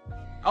football.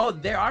 Oh,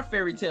 there are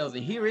fairy tales,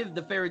 and here is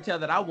the fairy tale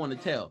that I want to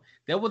tell.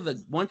 There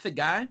was once a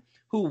guy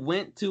who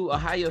went to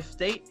Ohio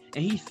State,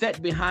 and he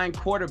sat behind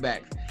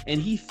quarterbacks,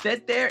 and he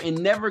sat there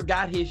and never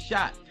got his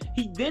shot.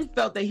 He then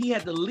felt that he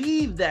had to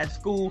leave that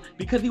school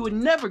because he would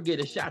never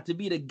get a shot to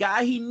be the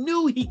guy he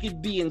knew he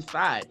could be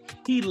inside.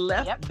 He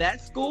left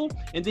that school,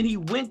 and then he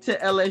went to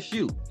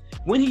LSU.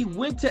 When he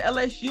went to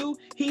LSU,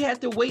 he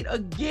had to wait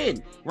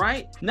again,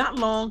 right? Not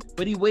long,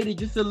 but he waited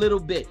just a little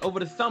bit over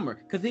the summer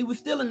because he was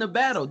still in the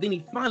battle. Then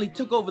he finally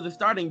took over the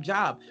starting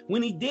job.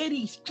 When he did,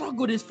 he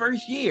struggled his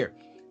first year.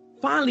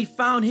 Finally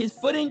found his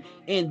footing,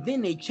 and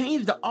then they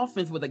changed the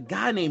offense with a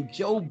guy named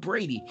Joe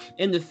Brady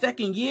in the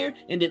second year,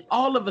 and then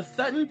all of a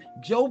sudden,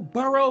 Joe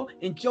Burrow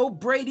and Joe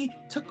Brady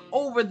took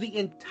over the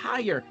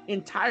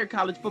entire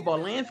college football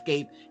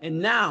landscape, and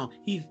now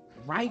he's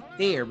right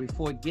there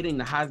before getting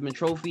the Heisman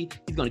Trophy.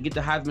 He's going to get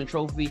the Heisman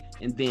Trophy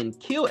and then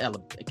kill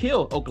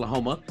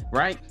Oklahoma,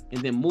 right?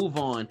 And then move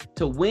on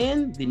to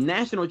win the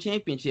national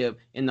championship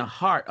in the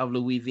heart of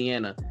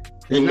Louisiana.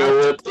 You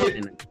know what?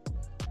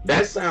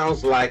 That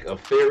sounds like a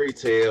fairy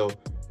tale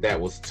that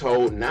was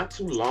told not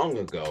too long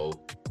ago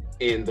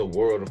in the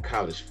world of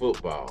college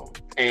football.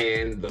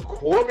 And the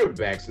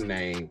quarterback's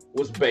name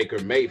was Baker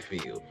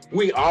Mayfield.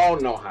 We all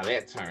know how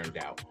that turned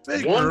out.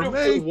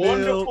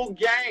 Wonderful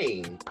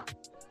game,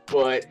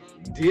 but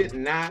did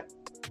not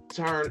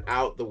turn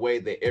out the way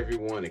that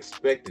everyone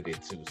expected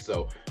it to.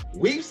 So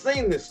we've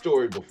seen this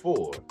story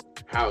before.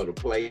 How it'll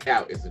play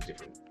out is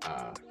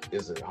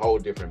a whole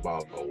different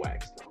ball of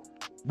wax, though.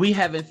 We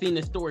haven't seen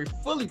the story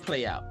fully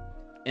play out,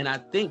 and I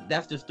think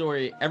that's the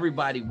story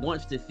everybody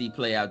wants to see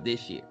play out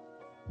this year.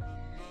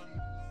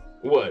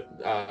 What?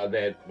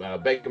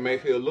 That Baker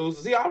Mayfield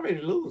loses? He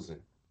already losing.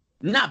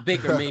 Not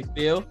Baker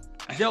Mayfield,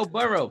 Joe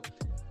Burrow.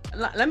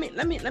 Let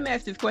me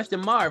ask this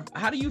question, Marv.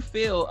 How do you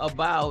feel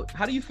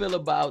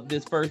about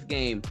this first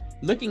game?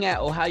 Looking at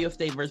Ohio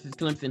State versus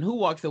Clemson, who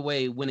walks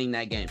away winning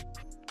that game?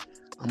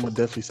 I'm gonna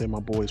definitely say my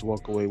boys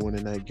walk away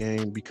winning that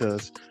game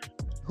because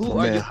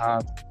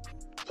Hobbs?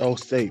 Ohio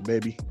State,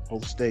 baby, Ohio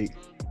State.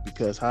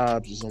 Because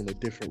Hobbs is on a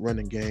different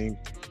running game.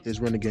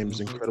 His running game is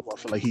incredible. I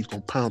feel like he's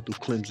gonna pound through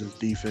Clemson's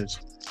defense.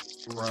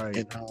 Right.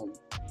 And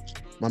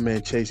my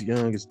man Chase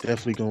Young is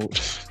definitely gonna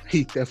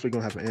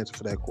have an answer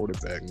for that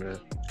quarterback, man.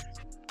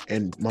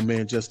 And my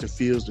man Justin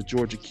Fields, the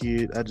Georgia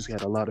kid, I just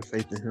got a lot of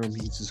faith in him.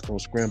 He's just gonna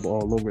scramble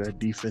all over that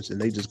defense,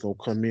 and they just gonna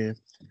come in,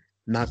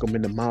 knock them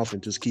in the mouth,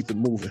 and just keep it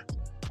moving.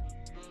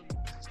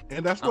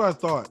 And that's what I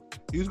thought.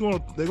 They're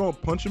gonna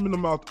punch him in the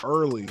mouth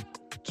early,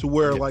 to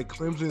where like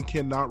Clemson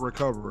cannot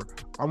recover.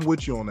 I'm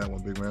with you on that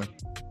one, big man.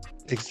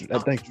 Thank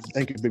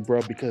you, big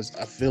bro. Because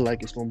I feel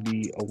like it's gonna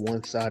be a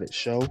one-sided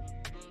show.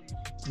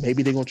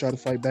 Maybe they're gonna try to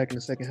fight back in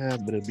the second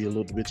half, but it'll be a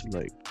little bit too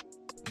late.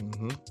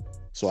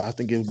 So I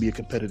think it'll be a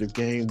competitive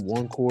game.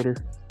 One quarter,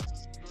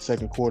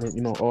 second quarter.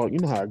 You know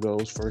how it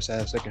goes. First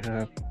half, second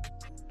half.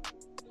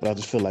 But I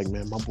just feel like,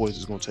 man, my boys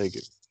is gonna take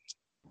it.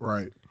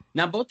 Right.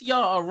 Now both of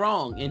y'all are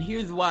wrong, and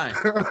here's why.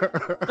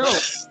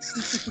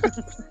 So,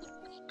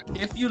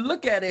 if you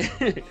look at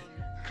it,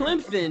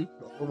 Clemson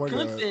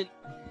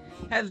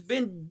has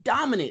been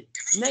dominant.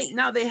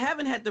 Now they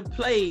haven't had to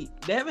play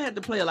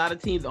a lot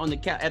of teams on the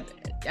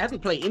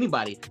hasn't played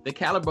anybody the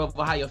caliber of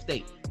Ohio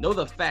State. Those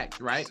are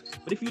facts, right?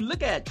 But if you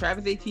look at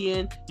Travis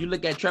Etienne, you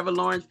look at Trevor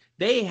Lawrence,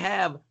 they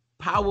have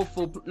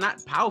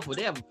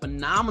they have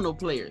phenomenal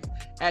players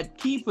at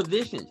key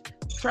positions.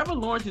 Trevor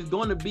Lawrence is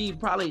going to be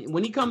probably,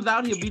 when he comes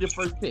out, he'll be the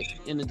first pick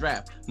in the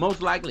draft,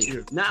 most likely.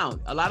 Yeah. Now,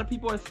 a lot of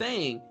people are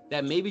saying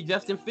that maybe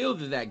Justin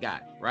Fields is that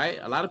guy, right?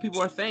 A lot of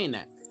people are saying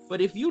that.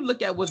 But if you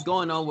look at what's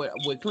going on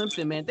with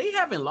Clemson, man, they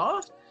haven't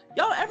lost.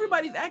 Y'all,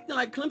 everybody's acting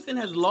like Clemson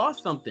has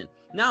lost something.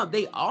 Now,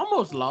 they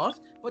almost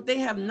lost, but they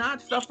have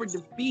not suffered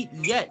defeat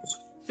yet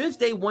since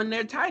they won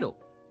their title.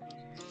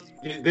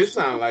 This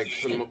sounds like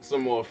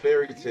some more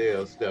fairy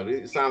tale stuff.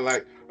 It sounds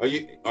like are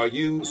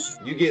you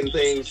getting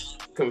things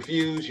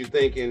confused? You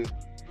thinking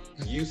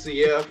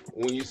UCF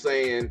when you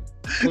saying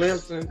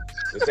Clemson?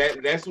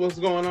 That's what's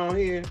going on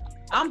here?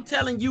 I'm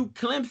telling you,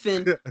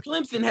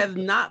 Clemson has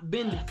not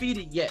been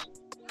defeated yet.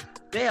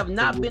 They have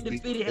not been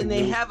defeated, and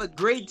they have a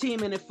great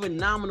team and a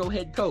phenomenal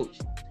head coach.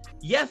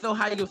 Yes,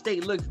 Ohio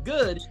State looks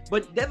good,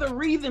 but there's a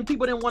reason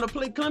people didn't want to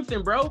play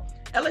Clemson, bro.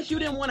 LSU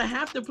didn't want to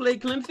have to play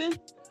Clemson.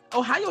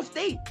 Ohio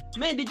State,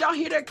 man, did y'all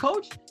hear that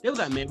coach? They was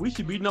like, man, we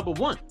should be number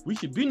one. We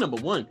should be number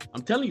one.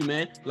 I'm telling you,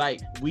 man, like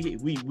we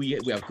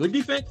have good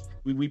defense.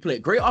 We play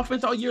great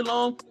offense all year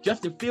long.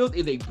 Justin Fields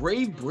is a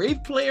brave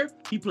player.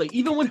 He played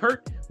even when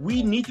hurt.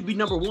 We need to be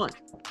number one.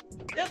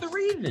 There's a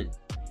reason.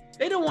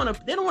 They don't want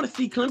to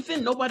see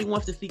Clemson. Nobody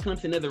wants to see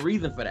Clemson. There's a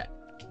reason for that.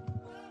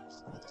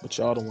 But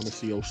y'all don't want to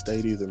see Old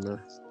State either,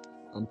 man.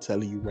 I'm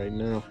telling you right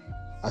now.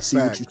 I see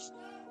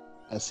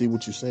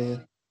what you're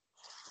saying.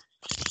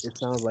 It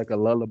sounds like a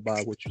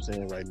lullaby what you're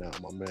saying right now,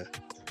 my man.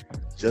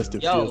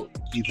 Justin Fields,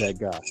 he's that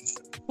guy.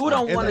 Who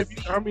don't want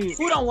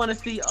to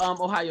see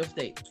Ohio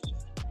State?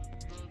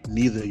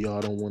 Neither of y'all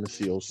don't want to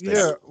see Old State.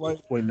 Yeah, like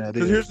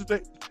here's the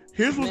thing.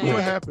 Here's what's going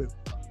to happen.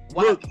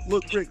 Wow.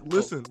 Look, Rick,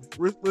 listen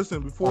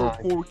before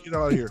we get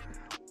out of here.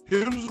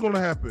 Here's what's going to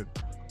happen.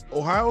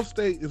 Ohio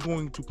State is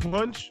going to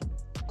punch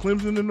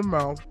Clemson in the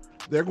mouth.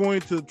 They're going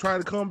to try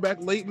to come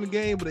back late in the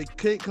game, but they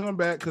can't come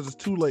back because it's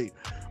too late.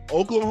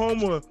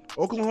 Oklahoma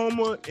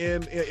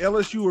and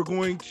LSU are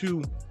going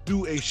to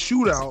do a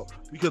shootout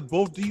because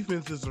both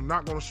defenses are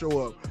not going to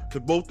show up.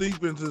 Because both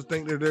defenses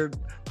think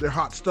they're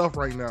hot stuff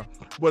right now.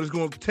 But it's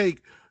going to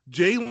take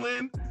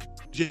Jalen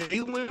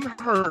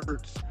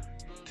Hurts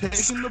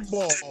taking the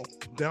ball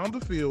down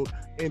the field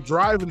and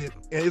driving it,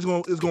 and it's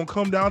going to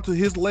come down to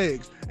his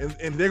legs,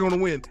 and they're going to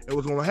win. And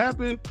what's going to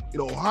happen in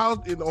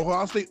the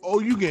Ohio State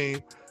OU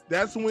game?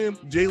 That's when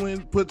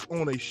Jalen puts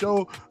on a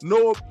show.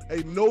 No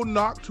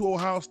knock to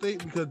Ohio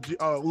State because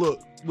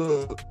look,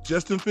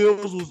 Justin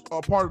Fields was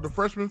a part of the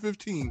freshman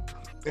 15,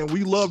 and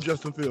we love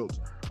Justin Fields,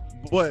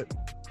 but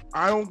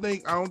I don't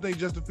think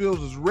Justin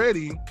Fields is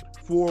ready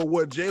for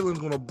what Jalen's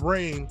going to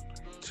bring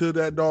to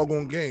that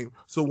doggone game.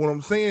 So what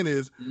I'm saying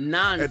is,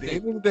 at the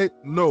end of the day,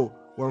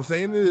 what I'm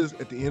saying is,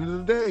 at the end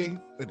of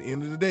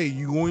the day,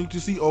 you're going to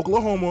see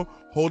Oklahoma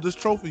hold this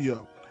trophy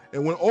up,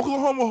 and when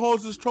Oklahoma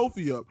holds this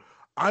trophy up,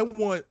 I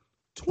want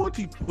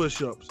 20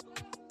 push-ups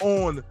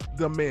on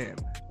the man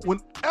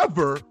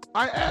whenever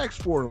I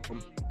ask for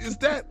them. Is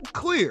that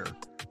clear,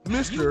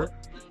 Mr.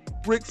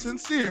 Rick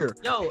Sincere?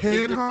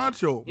 Head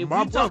honcho,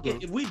 my brother.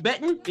 If we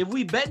betting,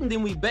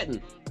 then we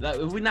betting. Like,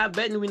 if we're not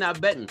betting, we're not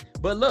betting.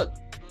 But look,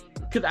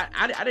 because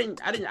I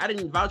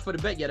didn't vouch for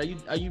the bet yet.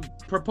 Are you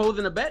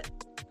proposing a bet?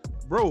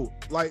 Bro,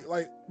 like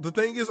the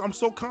thing is, I'm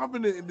so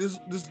confident in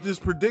this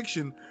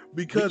prediction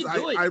because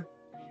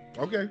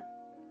okay.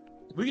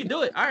 We can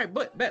do it. All right,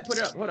 but bet, put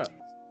it up. Hold up.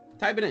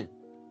 Type it in.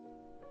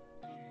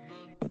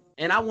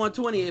 And I want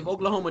 20 if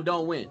Oklahoma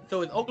don't win. So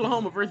it's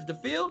Oklahoma versus the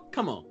field?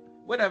 Come on.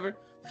 Whatever.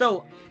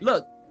 So,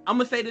 look, I'm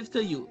going to say this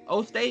to you.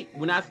 O State,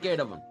 we're not scared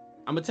of them.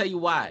 I'm going to tell you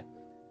why.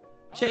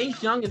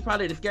 Chase Young is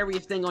probably the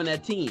scariest thing on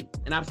that team,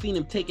 and I've seen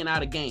him taken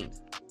out of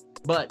games.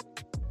 But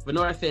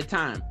Venora said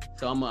time,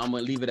 so I'm going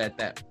to leave it at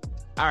that.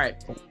 All right.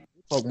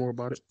 Talk more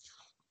about it.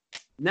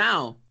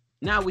 Now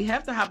we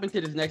have to hop into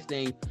this next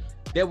thing.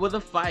 There was a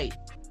fight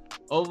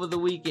over the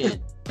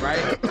weekend, right?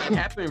 It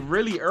happened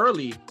really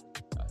early,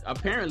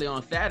 apparently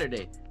on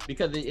Saturday,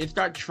 because it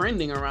started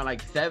trending around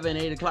like 7,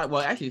 8 o'clock.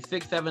 Well, actually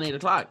 6, 7, 8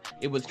 o'clock.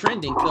 It was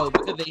trending. So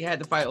because they had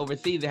to fight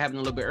overseas, it happened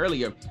a little bit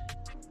earlier.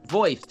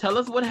 Voice, tell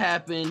us what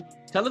happened.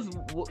 Tell us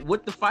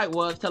what the fight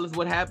was. Tell us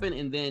what happened,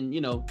 and then,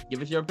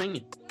 give us your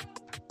opinion.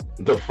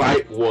 The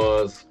fight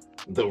was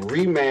the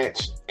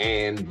rematch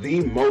and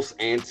the most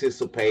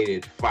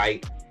anticipated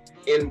fight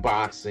in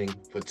boxing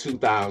for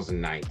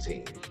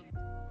 2019.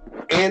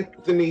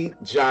 Anthony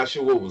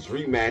Joshua was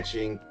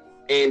rematching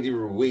Andy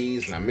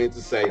Ruiz, and I meant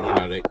to say,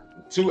 they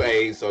 2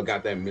 A's, so I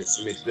got that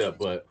mixed up.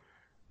 But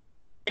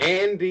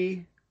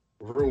Andy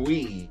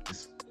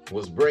Ruiz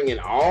was bringing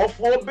all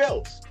 4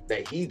 belts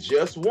that he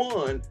just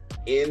won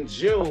in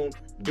June,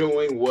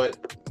 doing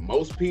what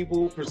most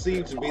people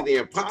perceive to be the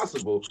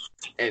impossible,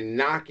 and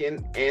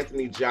knocking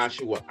Anthony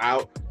Joshua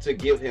out to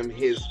give him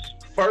his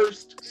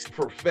first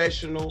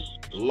professional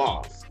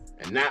loss.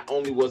 And not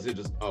only was it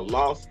a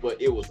loss,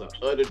 but it was an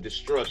utter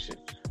destruction.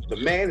 The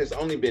man has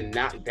only been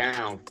knocked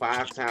down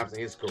 5 times in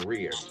his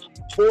career.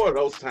 4 of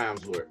those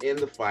times were in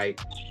the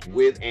fight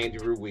with Andy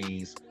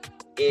Ruiz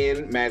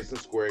in Madison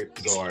Square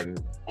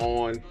Garden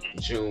on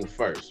June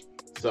 1st.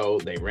 So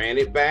they ran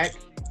it back,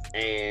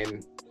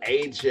 and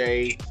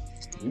AJ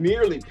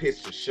nearly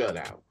pitched a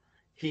shutout.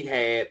 He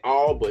had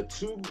all but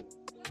 2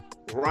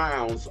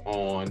 rounds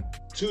on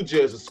 2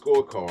 judges'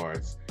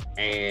 scorecards,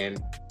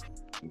 and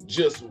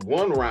just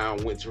 1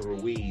 round went to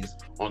Ruiz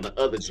on the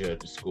other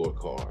judge's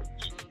scorecard.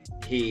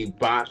 He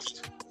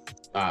boxed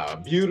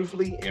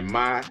beautifully, in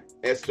my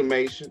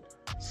estimation.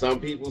 Some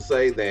people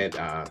say that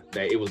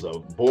it was a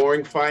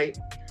boring fight,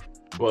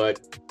 but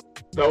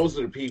those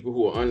are the people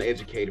who are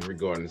uneducated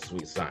regarding the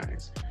sweet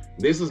science.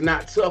 This is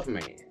not Tough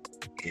Man.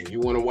 If you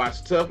want to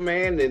watch Tough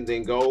Man,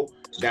 then go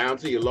down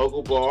to your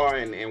local bar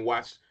and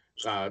watch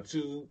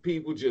 2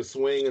 people just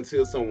swing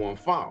until someone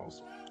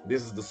falls.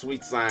 This is the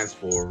sweet science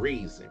for a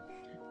reason.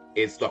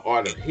 It's the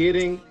art of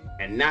hitting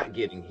and not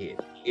getting hit.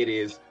 It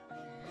is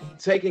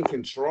taking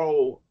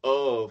control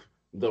of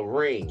the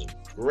ring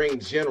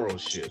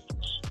generalship.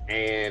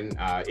 And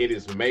it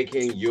is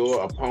making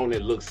your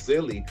opponent look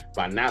silly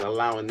by not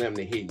allowing them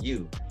to hit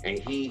you. And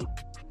he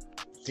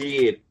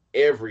did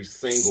every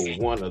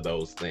single one of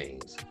those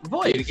things.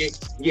 Voice.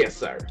 Yes,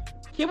 sir.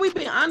 Can we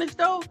be honest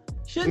though?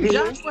 Shouldn't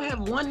Joshua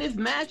have won this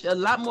match a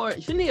lot more?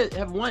 Shouldn't he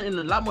have won in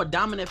a lot more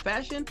dominant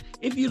fashion?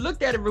 If you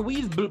looked at it,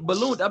 Ruiz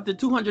ballooned up to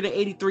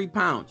 283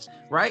 pounds,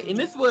 right? And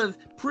this was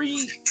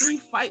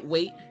pre-fight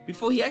weight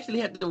before he actually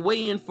had to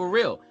weigh in for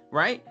real,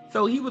 right?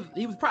 So he was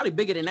probably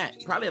bigger than that,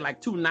 probably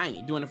like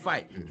 290 during the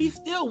fight. He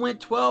still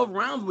went 12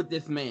 rounds with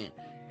this man,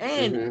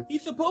 and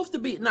he's supposed to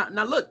be now.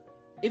 Look,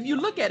 if you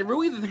look at it,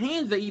 Ruiz's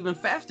hands are even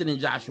faster than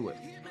Joshua's.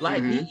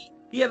 Like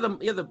he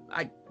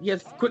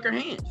has quicker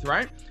hands,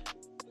 right?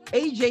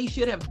 AJ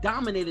should have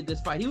dominated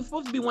this fight. He was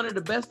supposed to be one of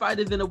the best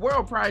fighters in the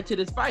world prior to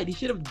this fight. He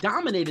should have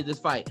dominated this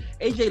fight.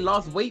 AJ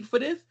lost weight for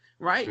this,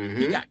 right?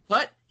 He got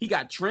cut. He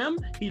got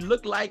trimmed. He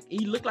looked like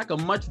a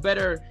much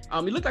better.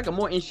 He looked like a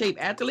more in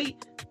shape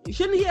athlete.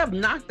 Shouldn't he have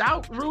knocked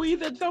out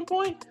Ruiz at some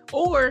point,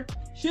 or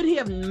should he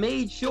have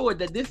made sure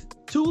that this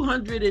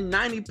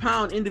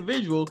 290-pound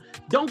individual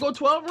don't go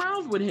 12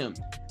 rounds with him?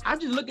 I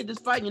just look at this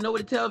fight and you know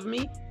what it tells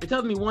me? It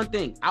tells me one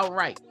thing: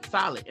 outright,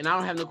 solid, and I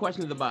don't have no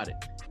questions about it.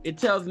 It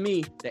tells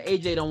me that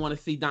AJ don't want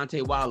to see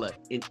Deontay Wilder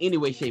in any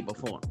way, shape, or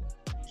form.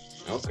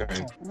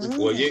 Okay.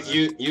 Well,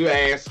 you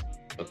asked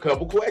a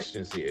couple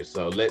questions here,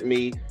 so let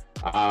me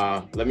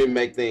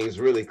make things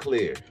really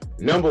clear.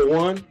 Number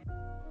 1,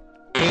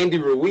 Andy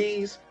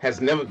Ruiz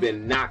has never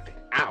been knocked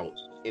out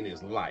in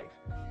his life,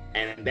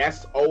 and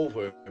that's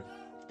over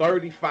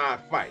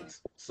 35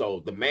 fights.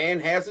 So the man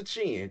has a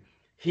chin.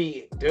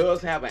 He does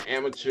have an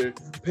amateur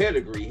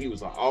pedigree. He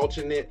was an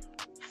alternate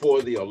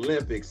for the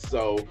Olympics,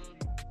 so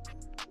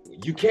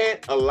you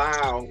can't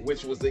allow,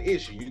 which was the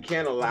issue, you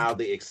can't allow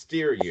the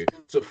exterior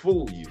to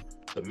fool you.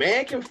 The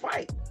man can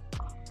fight.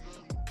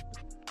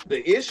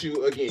 The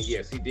issue, again,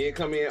 yes, he did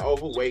come in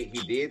overweight.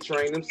 He did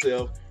train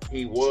himself.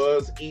 He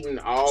was eating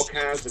all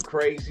kinds of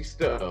crazy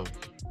stuff.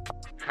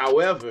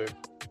 However,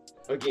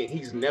 again,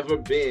 he's never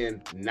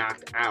been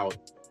knocked out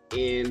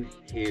in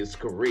his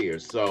career.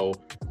 So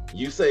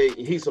you say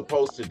he's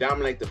supposed to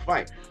dominate the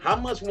fight. How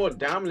much more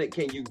dominant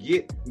can you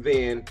get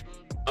than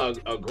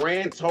a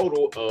grand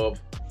total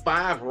of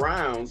 5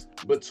 rounds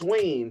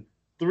between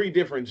 3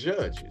 different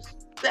judges?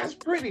 That's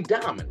pretty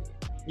dominant.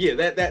 Yeah,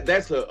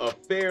 that's a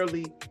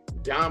fairly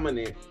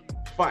dominant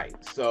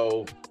fight.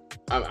 So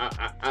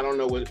I don't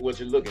know what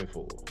you're looking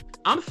for.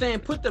 I'm saying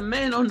put the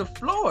man on the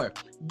floor.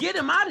 Get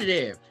him out of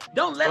there.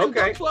 Don't let him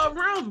go 12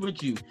 rounds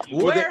with you.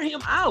 Wear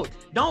him out.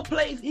 Don't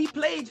play. He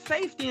played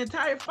safe the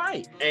entire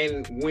fight.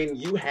 And when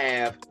you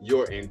have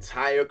your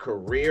entire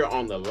career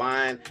on the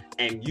line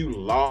and you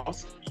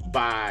lost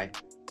by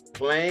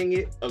playing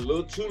it a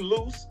little too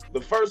loose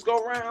the first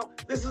go round,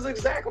 this is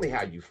exactly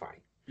how you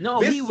fight. No,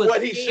 he was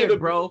scared,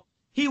 bro.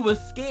 He was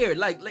scared.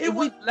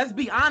 Let's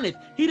be honest.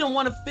 He didn't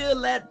want to feel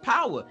that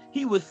power.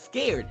 He was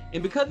scared.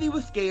 And because he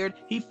was scared,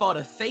 he fought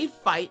a safe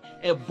fight,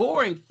 a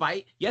boring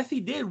fight. Yes, he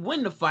did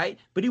win the fight,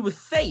 but he was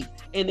safe.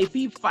 And if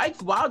he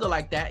fights Wilder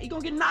like that, he's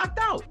going to get knocked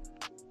out.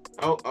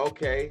 Oh,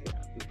 okay.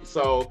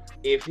 So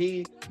if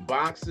he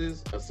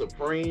boxes a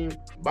supreme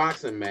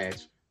boxing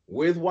match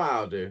with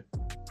Wilder,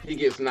 he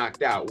gets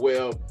knocked out.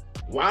 Well,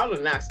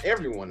 Wilder knocks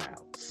everyone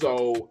out.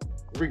 So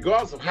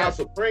regardless of how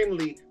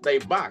supremely they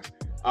box,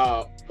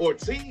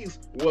 Ortiz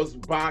was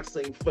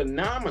boxing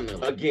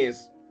phenomenal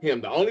against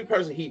him. The only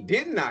person he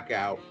didn't knock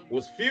out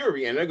was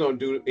Fury, and they're going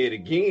to do it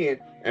again,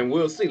 and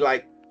we'll see.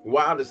 Like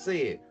Wilder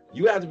said,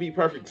 you have to be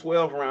perfect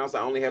 12 rounds.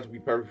 I only have to be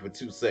perfect for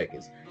 2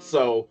 seconds.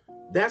 So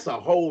that's a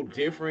whole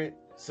different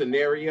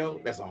scenario.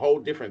 That's a whole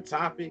different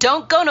topic.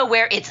 Don't go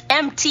nowhere. It's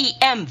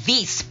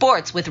MTMV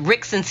Sports with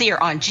Rick Sincere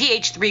on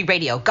GH3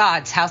 Radio,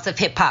 God's House of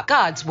Hip Hop,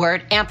 God's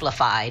Word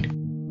Amplified.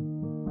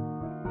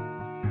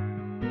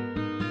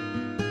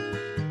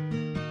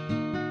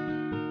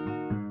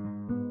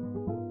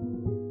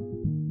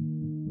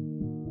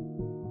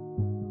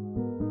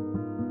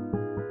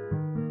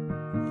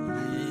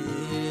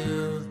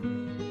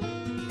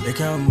 They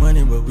count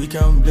money, but we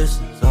count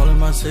blessings, all in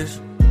my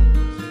section.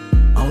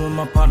 I'm with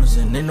my partners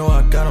and they know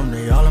I got them,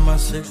 they all in my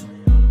section.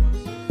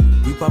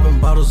 We popping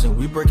bottles and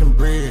we breaking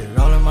bread,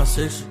 all in my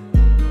section.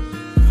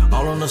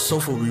 All on the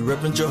sofa, we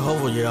reppin'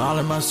 Jehovah, yeah, all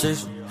in my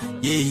section.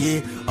 Yeah,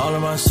 yeah, all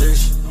in my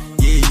section.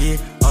 Yeah, yeah,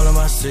 all in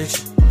my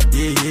section.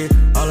 Yeah, yeah,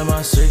 all in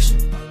my section.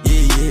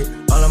 Yeah,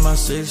 yeah, all in my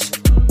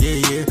section. Yeah,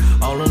 yeah,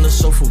 all on the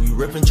sofa, we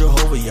reppin'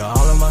 Jehovah, yeah,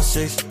 all in my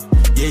section.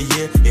 Yeah,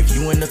 yeah, if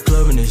you in the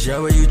club and it's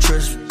y'all where you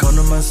trust, come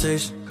to my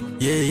section.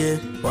 Yeah, yeah,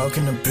 walk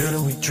in the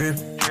building, we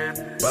drippin'.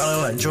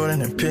 Ballin' like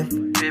Jordan and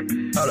Pippen.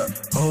 Hold up.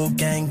 Whole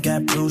gang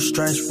got blue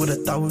stripes,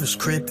 would've thought we was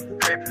crippin'.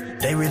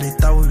 They really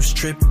thought we was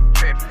trippin'.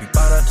 We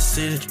bought out the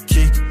city to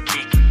kick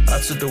it. I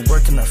took the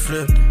work and I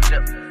flipped it.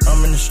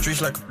 I'm in the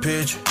streets like a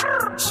pigeon,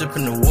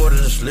 sippin' the water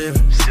that's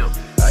living.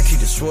 I keep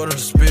the sword of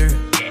the spirit.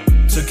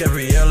 Took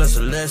every L as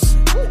a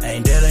lesson.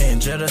 Ain't dead,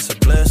 ain't jet, that's a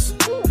blessing.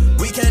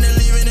 We can't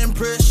leave an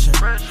impression.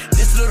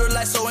 This little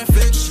life so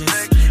infectious.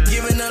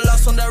 Giving a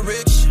loss on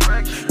direction.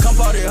 Come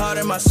party hard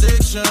in my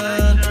section.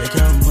 They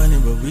count money,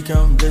 but we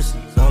count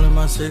blessings, all in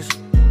my section.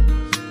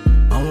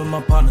 I'm with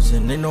my partners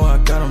and they know I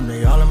got them,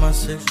 they all in my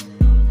section.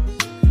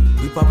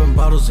 We popping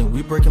bottles and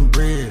we breaking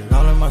bread,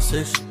 all in my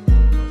section.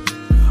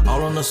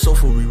 All on the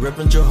sofa, we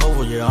reppin'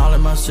 Jehovah, yeah, all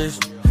in my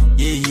section.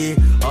 Yeah, yeah,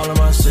 all in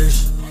my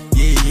section.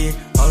 Yeah,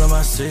 yeah, all in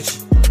my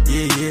section.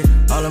 Yeah,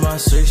 yeah, all in my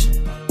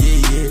section.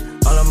 Yeah,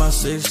 yeah, all in my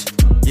section.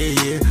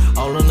 Yeah, yeah,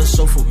 all on the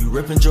sofa, we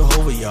reppin'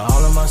 Jehovah, yeah,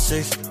 all in my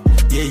section.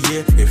 Yeah,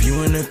 yeah, if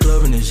you in the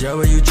club and it's y'all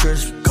where you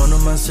trust, come to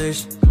my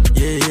section.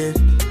 Yeah, yeah.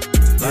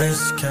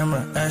 Lights,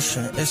 camera,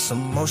 action, it's a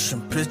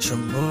motion picture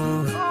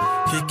movie.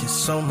 Kicking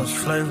so much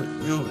flavor,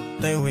 you would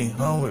think we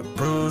home with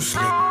Bruce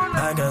Lee.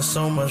 I got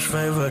so much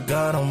favor,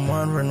 God, I'm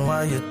wondering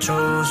why you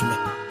chose me.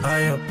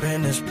 I up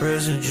in this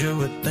prison, you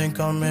would think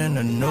I'm in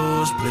the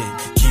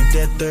nosebleed. Keep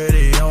that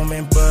 30 on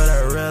me, but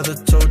I'd rather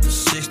tote the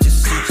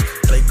 66.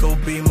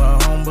 Clayco be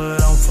my home,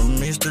 but I'm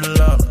from East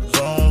Atlanta,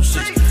 zone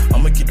 6.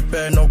 I'ma get the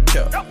bag, no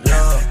cap,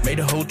 yeah. Made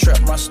the whole trap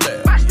my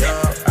style,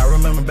 yeah. I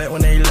remember back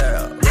when they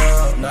loud,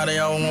 yeah. Now they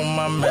all on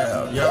my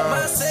mouth, yeah.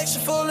 My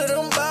section full of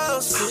them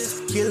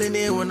bosses, killing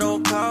it with no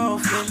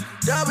coffee.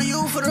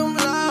 W for them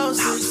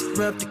losses,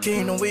 rep the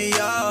kingdom, we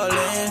all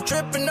in.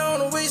 Tripping on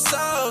the we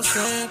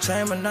saucing,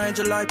 chain an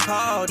angel like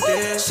Paul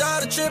did.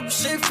 Shot a trip and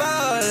she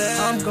falling.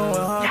 I'm going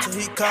hard till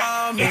he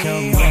call me. They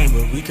count money,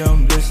 but we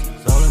count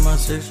blessings, all in my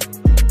section.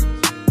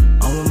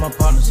 I'm with my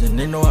partners and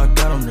they know I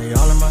got them, they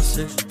all in my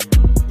section.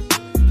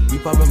 We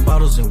popping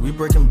bottles and we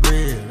breaking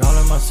bread, all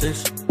in my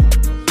section.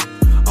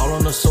 All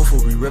on the sofa,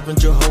 we reppin'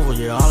 Jehovah,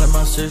 yeah, all in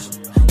my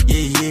section.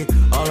 Yeah, yeah,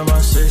 all in my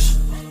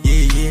section.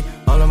 Yeah, yeah,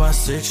 all in my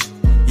section.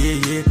 Yeah,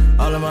 yeah,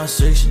 all in my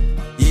section.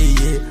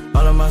 Yeah, yeah,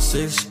 all in my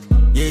section.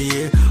 Yeah,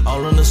 yeah,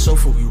 all on the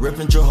sofa, we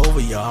reppin'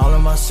 Jehovah, yeah, all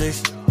in my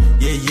section.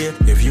 Yeah, yeah,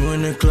 if you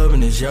in the club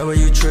and it's y'all where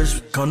you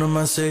trust, come to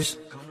my section.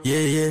 Yeah,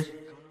 yeah,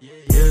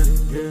 yeah,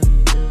 yeah.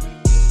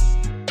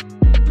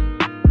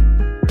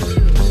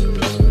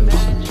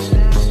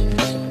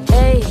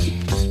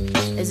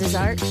 Is this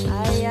art?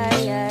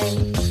 Aye.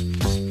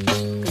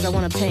 Cause I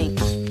wanna paint.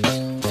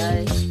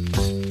 Aye.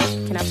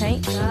 Can I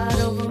paint?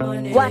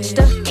 Watch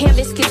the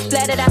canvas get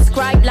splattered. I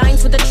scribe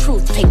lines with the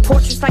truth. Paint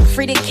portraits like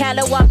Frida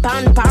Kahlo. I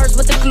bound bars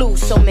with the glue.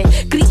 So man,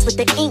 grease with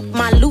the ink.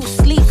 My loose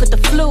sleeve with the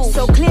flu.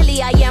 So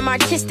clearly I am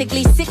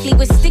artistically sickly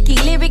with sticky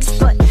lyrics.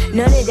 But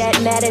none of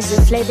that matters.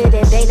 The flavor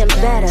that made them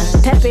better.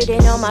 Peppered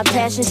in all my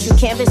passions. Through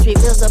canvas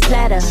reveals a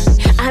platter.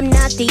 I'm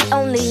not the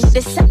only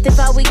deceptive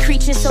are we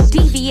creatures. So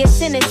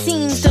devious in it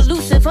seems.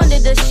 Delusive under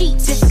the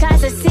sheets.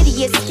 Disguise a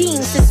city of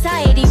schemes.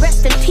 Society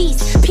rest in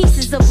peace.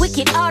 Pieces of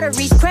wicked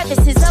arteries.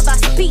 Crevices of our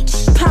speech.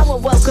 Power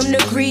welcome to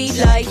greed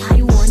like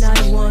I want.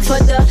 For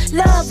the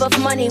love of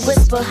money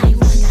whisper I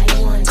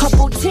want.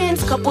 Couple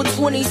tens, couple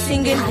 20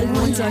 singing I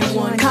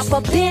want.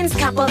 Copper pins,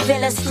 copper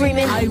villa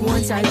screaming I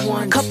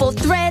want. Couple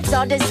threads,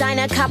 all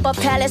designer, copper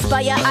palace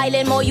by your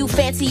island. More you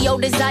fancy your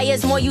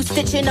desires, more you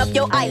stitching up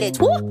your eyelids.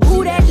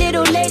 Who that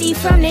little lady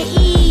from the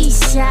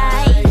east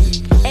side?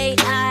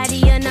 AI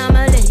the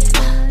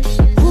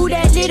anomaly. Who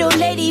that little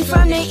lady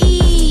from the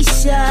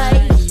east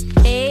side?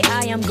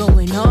 AI I'm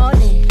going all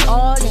in,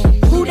 all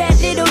in. Who that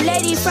little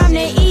lady from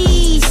the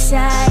east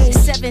side?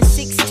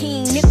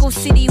 716 Nickel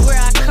City where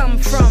I come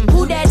from.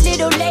 Who that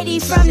little lady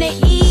from the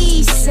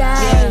east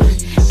side?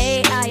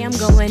 AI I'm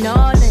going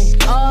all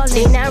in, all in.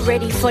 They not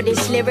ready for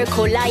this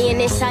lyrical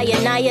lioness. I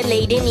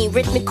annihilate any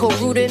rhythmical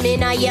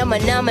rudiment. I am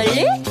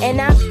anomaly. And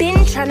I've been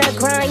tryna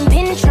grind,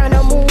 been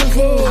tryna move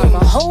in. I'm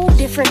a whole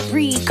different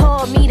breed,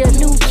 call me the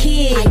new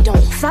kid. I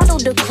don't follow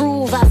the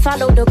groove, I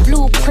follow the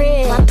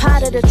blueprint. My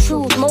part of the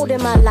truth,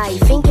 molding my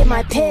life, ink in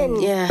my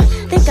pen. Yeah,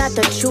 they got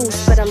the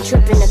juice, but I'm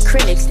tripping the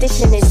critics.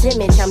 Stitching his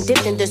image, I'm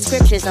dipping the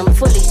scriptures, I'm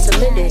fully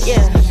solidic.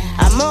 Yeah,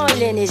 I'm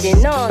all in it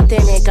and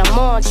authentic. I'm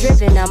all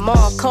driven, I'm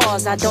all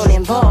cause, I don't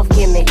involve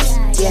gimmicks.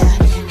 Yeah,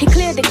 he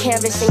cleared the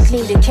canvas and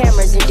cleaned the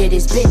cameras and did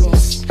his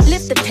business.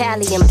 Lift the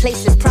pally and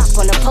place his prop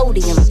on the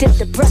podium. Dip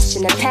the brush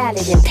in the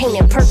palette and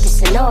painted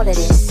purpose and all of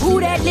this. Who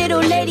that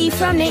little lady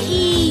from the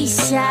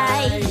east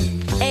side?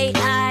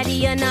 AI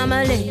the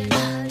anomaly.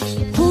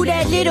 Who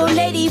that little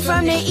lady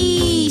from the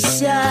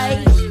east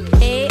side?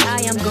 Hey,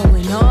 I am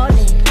going all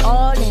in,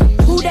 all in.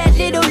 Who that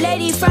little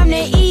lady from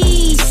the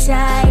east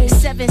side?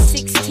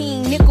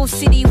 716 Nickel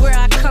City, where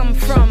I come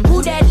from.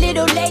 Who that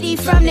little lady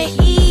from the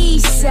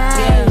east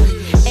side?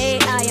 Hey,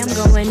 I am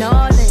going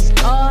all in,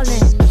 all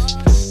in.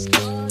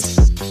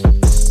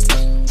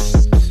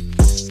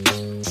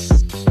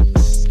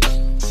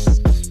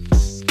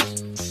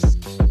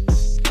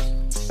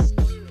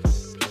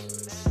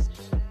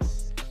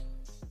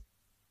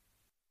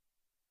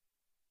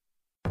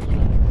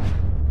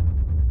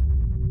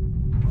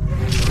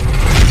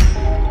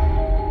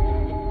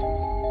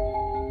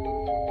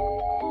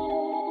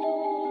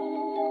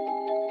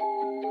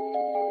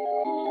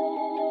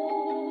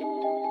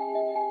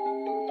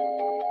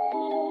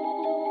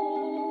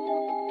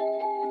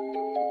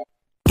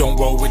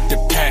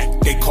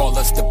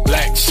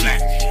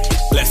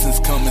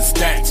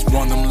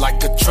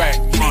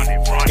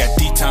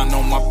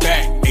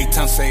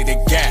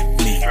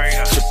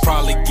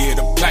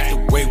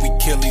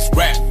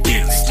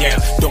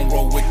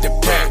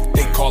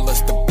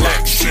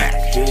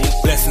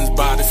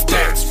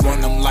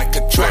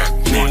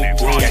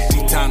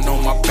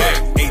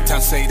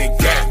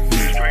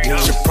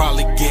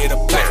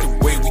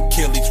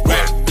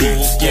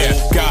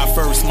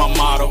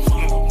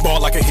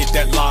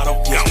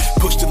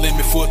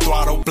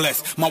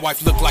 My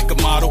wife look like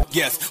a model,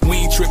 yes. We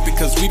ain't tripping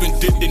cause we been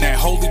dipped in that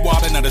holy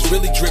water. Now that's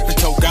really dripping.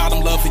 Told God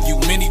I'm loving you.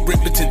 Many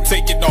ripping to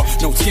take it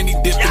off. No skinny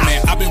dipping,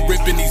 man. I've been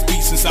ripping these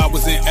beats since I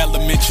was in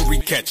elementary.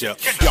 Catch up.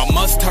 Y'all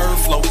must heard,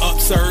 flow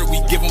absurd. We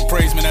give him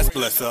praise, man. That's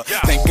bless her.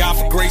 Thank God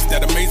for grace,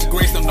 that amazing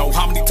grace. Don't know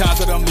how many times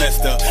I done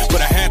messed up.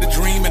 But I had a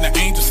dream and the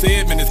angel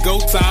said, man, it's go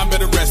time.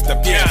 Better rest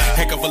up. Yeah,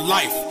 heck of a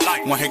life.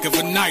 One heck of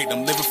a night.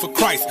 I'm living for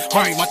Christ.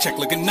 Homie, my check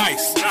looking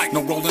nice.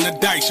 No rolling the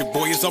dice. Your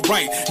boy is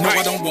alright. No,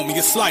 I don't want me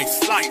a slice.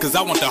 Cause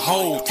I want the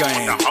whole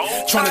thing.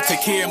 Trying to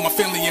take care of my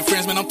family and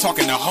friends, man, I'm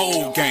talking the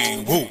whole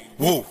game. Woo,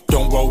 woo.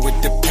 Don't roll with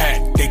the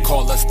pack, they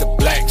call us the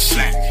black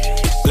sheep.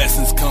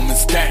 Blessings come in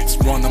stacks,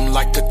 run them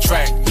like a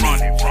track.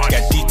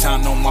 Got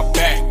D-Town on my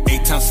back,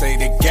 A-Town say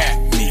they got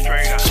me.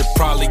 Should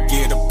probably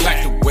get a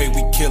plaque the way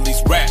we kill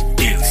these rap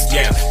beats.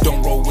 Yeah,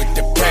 don't roll with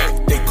the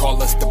pack, they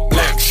call us the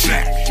black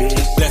sheep.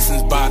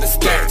 Blessings by the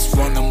stacks,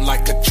 run them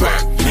like a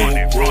track.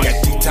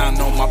 Got D-Town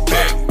on my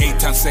back,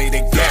 A-Town say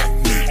they got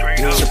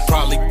me. Should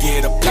probably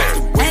get a plaque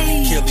the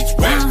way we kill these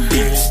rap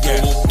beats.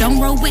 Yeah. Don't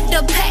roll with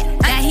the pack,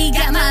 that he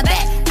got my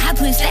back. I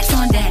put stacks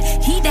on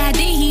that. He died,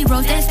 then he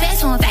rose. That's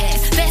facts on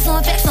facts. Facts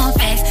on facts on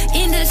facts.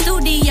 In the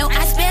studio,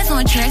 I spaz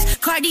on tracks.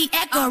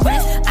 Cardiac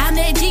arrest. I'm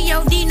at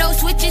G.O.D. No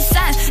switching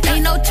sides.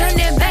 Ain't no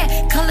turning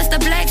back. Colors the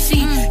black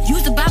sheep.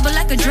 Use the Bible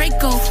like a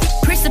Draco.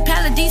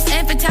 Principalities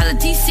and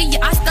fatalities. See you,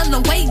 I still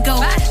away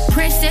go.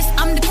 Princess,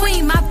 I'm the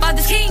queen. My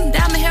father's king.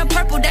 Diamond hair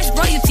purple, that's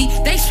royalty.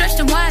 They stretched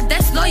and wide,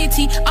 that's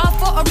loyalty. All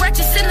for a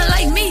righteous sinner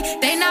like me.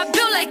 They not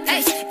built like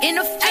us. In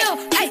the field,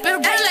 keep it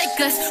real like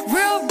us.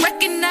 Real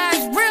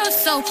recognize real,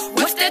 so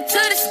what's that to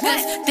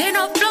discuss? They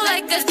don't flow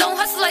like us, don't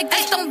hustle like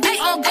us, don't be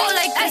on go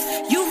like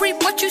us. You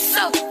reap what you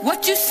sow,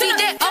 what you see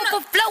that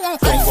overflow on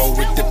us. Don't go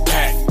with the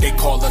pack, they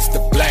call us the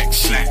black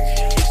sheep.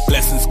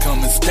 Blessings come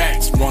in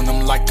stacks, run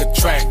them like a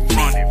track.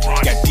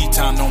 Got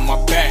D-Town on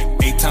my back,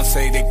 A-Town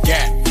say they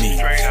got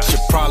me. Should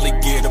probably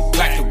get a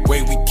plaque the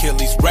way we kill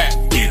these rap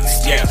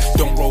beats. Yeah,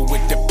 don't roll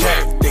with the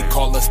pack, they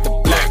call us the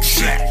black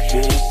sheep.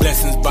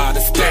 Blessings by the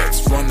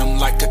stacks, run them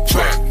like a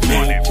track.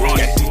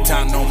 Got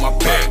D-Town on my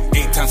back,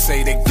 A-Town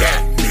say they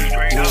got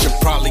me. Should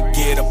probably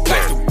get a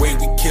plaque the way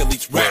we kill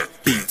these rap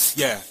beats.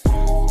 Yeah.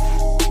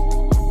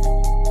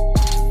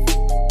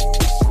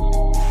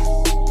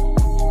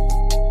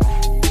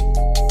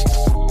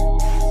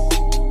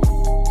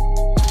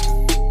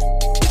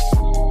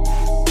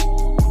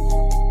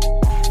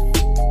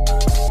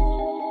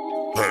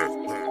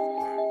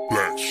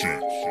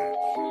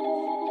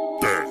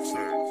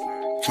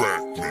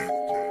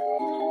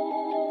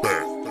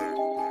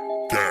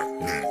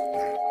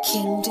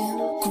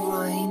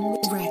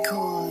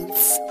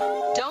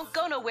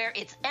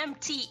 It's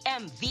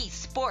MTMV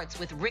Sports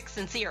with Rick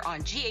Sincere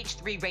on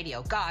GH3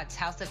 Radio, God's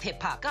House of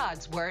Hip Hop,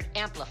 God's Word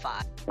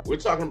Amplified. We're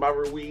talking about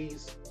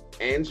Ruiz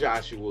and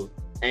Joshua,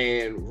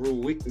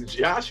 and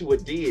Joshua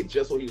did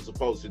just what he was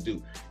supposed to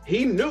do.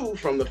 He knew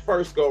from the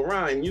first go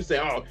round, and you say,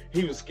 oh,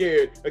 he was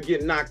scared of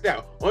getting knocked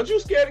out. Aren't you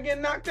scared of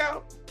getting knocked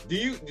out? Do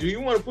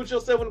you want to put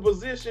yourself in a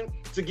position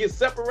to get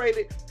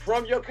separated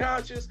from your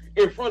conscience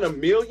in front of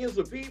millions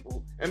of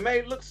people and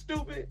made look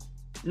stupid?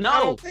 No, I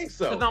don't think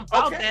so. Because I'm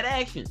about that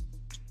action.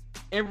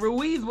 And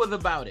Ruiz was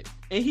about it.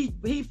 And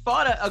he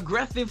fought an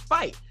aggressive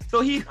fight.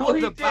 So he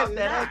was about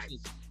that action.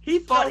 He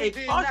fought a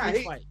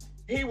cautious fight.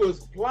 He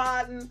was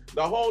plotting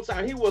the whole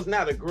time. He was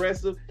not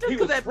aggressive. Just he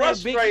was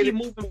frustrated.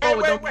 Moving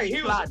forward, wait.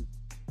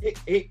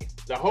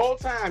 The whole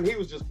time he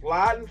was just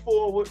plodding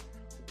forward.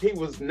 He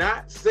was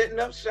not setting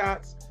up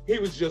shots. He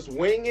was just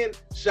winging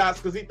shots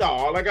because he thought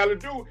all I got to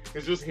do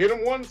is just hit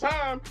him one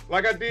time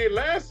like I did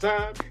last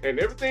time and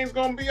everything's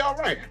going to be all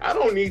right. I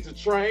don't need to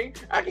train.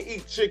 I can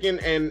eat chicken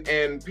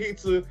and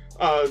pizza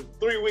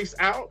 3 weeks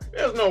out,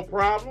 there's no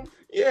problem.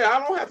 Yeah, I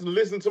don't have to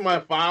listen to my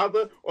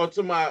father or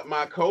to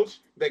my coach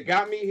that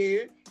got me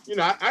here. You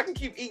know, I can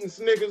keep eating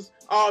Snickers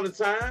all the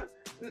time.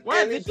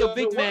 Why is this your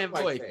big man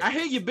voice? Like, I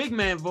hear your big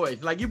man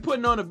voice. Like you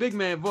putting on a big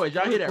man voice.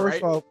 Y'all hear that,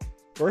 right?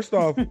 First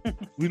off,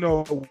 we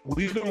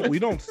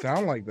don't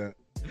sound like that.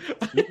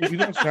 We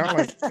don't sound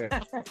like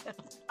that.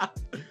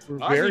 We're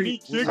very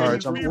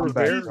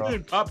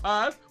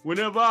Popeyes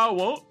whenever I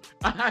want.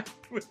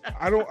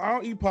 I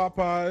don't eat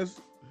Popeyes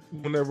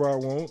whenever I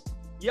want.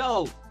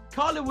 Yo,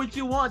 call it what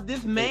you want.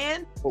 This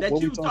man that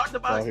you talked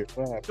about,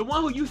 the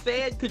one who you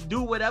said could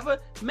do whatever,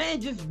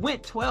 man just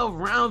went 12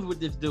 rounds with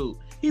this dude.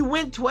 He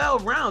went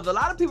 12 rounds. A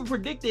lot of people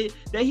predicted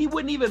that he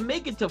wouldn't even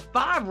make it to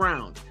 5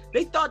 rounds.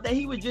 They thought that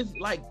he would just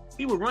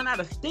he would run out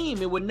of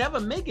steam and would never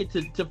make it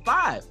to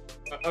 5.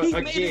 He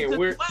made it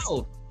to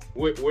 12.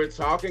 We're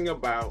talking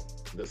about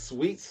the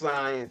sweet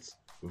science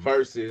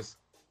versus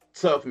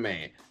tough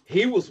man.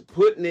 He was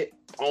putting it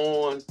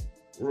on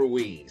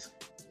Ruiz.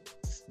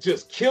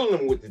 Just killing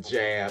him with the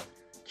jab,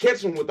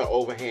 catching him with the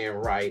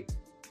overhand right.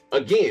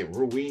 Again,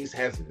 Ruiz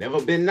has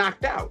never been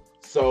knocked out.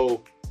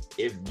 So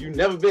if you've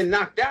never been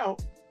knocked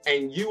out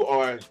and you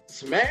are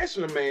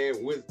smashing a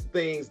man with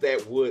things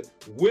that would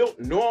wilt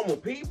normal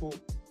people,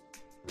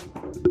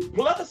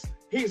 plus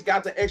he's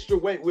got the extra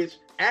weight, which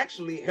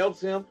actually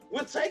helps him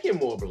with taking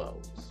more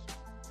blows.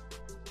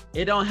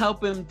 It don't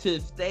help him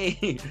to stay.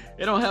 It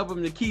don't help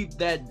him to keep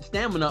that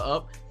stamina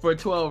up for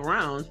 12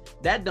 rounds.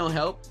 That don't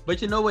help. But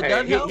you know what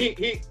does help?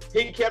 He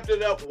kept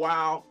it up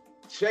while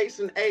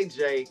chasing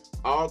AJ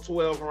all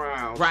 12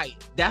 rounds. Right.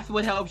 That's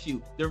what helps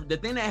you. The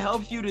thing that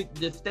helps you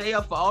to stay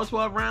up for all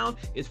 12 rounds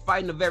is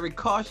fighting a very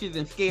cautious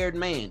and scared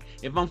man.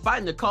 If I'm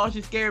fighting a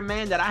cautious, scared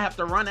man that I have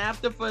to run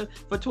after for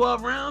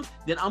 12 rounds,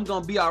 then I'm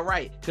going to be all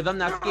right because I'm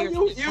not scared.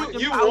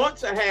 You want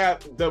to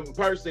have the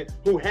person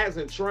who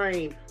hasn't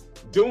trained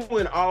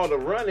doing all the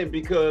running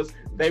because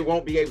they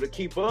won't be able to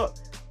keep up.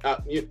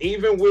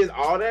 Even with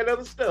all that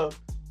other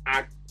stuff,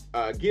 I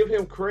give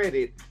him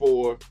credit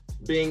for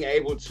being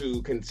able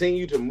to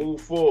continue to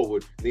move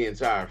forward the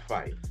entire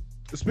fight.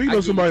 Speaking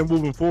of somebody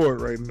moving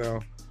forward right now,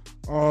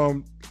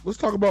 let's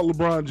talk about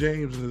LeBron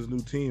James and his new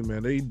team,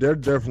 man. They're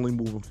definitely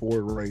moving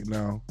forward right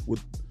now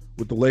with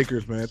the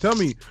Lakers, man. Tell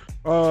me,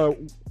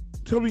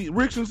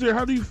 Rick Sincere,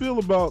 how do you feel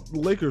about the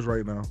Lakers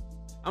right now?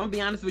 I'm gonna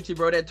be honest with you,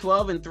 bro. They're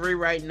 12-3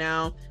 right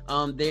now.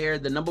 They're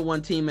the number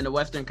 1 team in the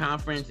Western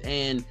Conference,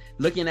 and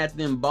looking at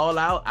them ball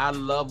out, I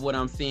love what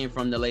I'm seeing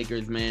from the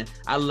Lakers, man.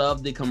 I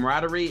love the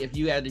camaraderie. If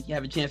you have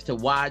a chance to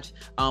watch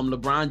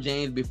LeBron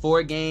James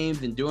before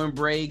games and during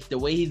breaks, the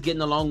way he's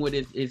getting along with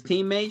his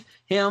teammates,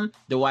 him,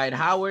 Dwight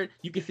Howard,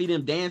 you can see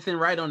them dancing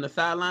right on the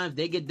sidelines.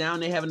 They get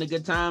down, they're having a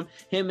good time.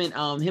 Him and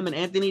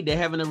Anthony, they're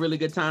having a really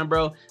good time,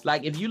 bro.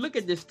 Like if you look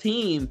at this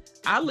team,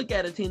 I look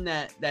at a team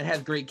that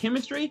has great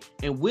chemistry,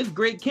 and with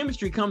great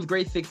chemistry comes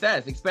great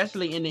success,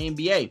 especially in the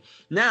NBA.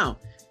 Now,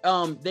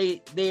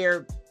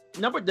 they're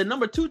the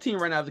number 2 team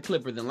right now is the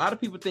Clippers, and a lot of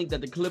people think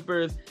that the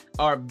Clippers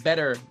are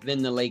better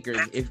than the Lakers.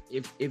 If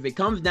it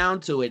comes down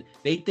to it,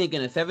 they think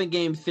in a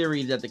 7-game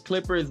series that the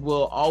Clippers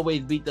will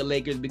always beat the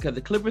Lakers because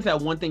the Clippers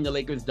have one thing the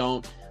Lakers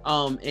don't,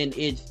 and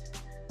it's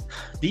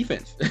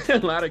defense. A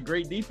lot of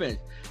great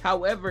defense.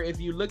 However, if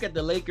you look at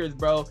the Lakers,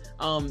 bro,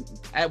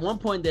 at one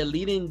point they're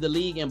leading the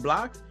league in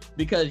blocks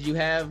because you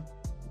have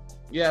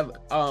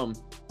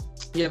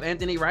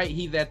Anthony, right?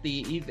 He's at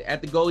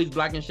the goal. He's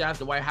blocking shots.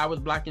 Dwight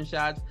Howard's blocking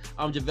shots.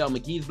 JaVale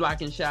McGee's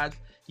blocking shots.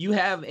 You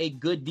have a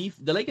good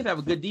the Lakers have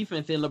a good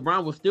defense, and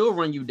LeBron will still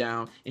run you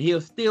down, and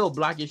he'll still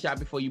block your shot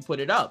before you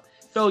put it up.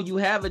 So you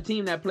have a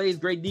team that plays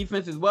great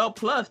defense as well.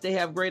 Plus, they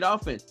have great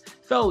offense.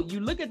 So you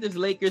look at this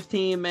Lakers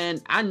team,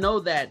 man. I know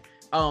that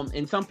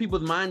in some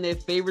people's mind, they're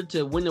favored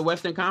to win the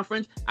Western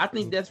Conference. I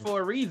think that's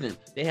for a reason.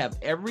 They have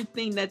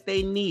everything that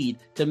they need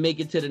to make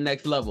it to the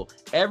next level.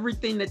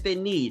 Everything that they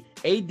need.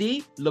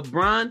 AD,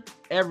 LeBron,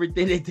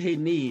 everything that they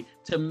need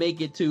to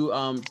make it to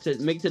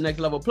the next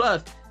level.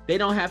 Plus, they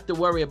don't have to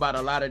worry about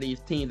a lot of these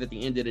teams at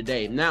the end of the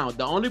day. Now,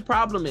 the only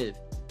problem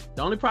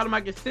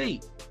I can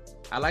see,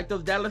 I like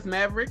those Dallas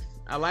Mavericks.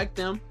 I like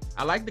them.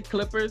 I like the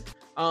Clippers.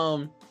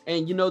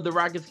 And you know the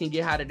Rockets can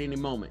get hot at any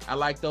moment. I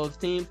like those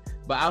teams.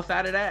 But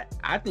outside of that,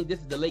 I think this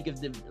is the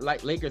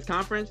Lakers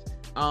conference.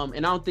 And I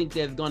don't think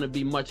there's going to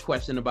be much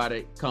question about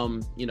it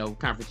come,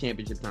 conference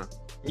championship time.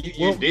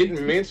 You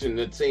didn't mention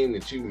the team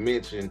that you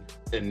mentioned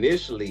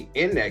initially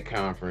in that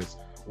conference,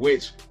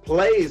 which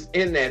plays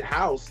in that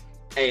house,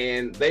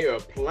 and they are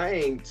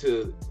playing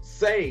to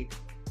say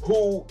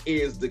who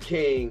is the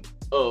king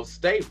of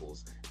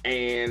Staples.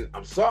 And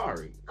I'm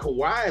sorry,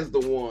 Kawhi is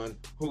the one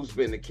who's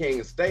been the king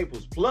of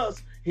Staples.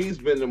 Plus, he's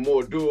been the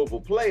more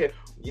durable player.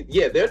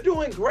 Yeah, they're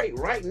doing great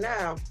right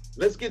now.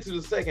 Let's get to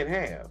the second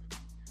half.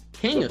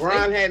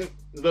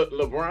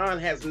 LeBron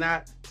has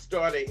not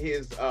started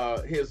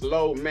his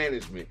load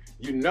management.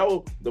 You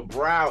know the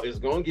brow is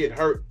gonna get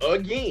hurt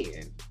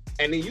again.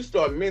 And then you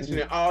start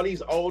mentioning all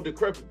these old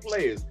decrepit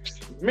players.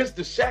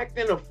 Mr.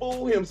 Shackton, a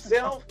fool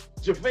himself,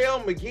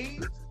 JaVale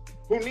McGee,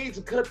 who needs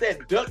to cut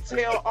that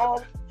ducktail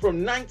off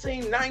from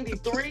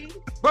 1993.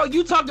 Bro,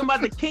 you talking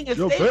about the king of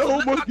Yo, staples? Bell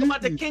I'm must talking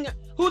about the be- king of,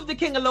 who's the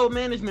king of load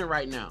management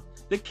right now?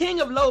 The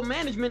king of load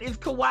management is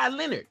Kawhi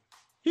Leonard.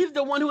 He's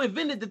the one who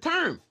invented the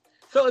term.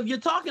 So if you're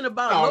talking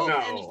about load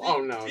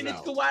management, then it's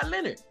Kawhi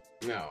Leonard.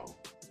 No.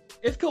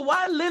 It's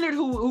Kawhi Leonard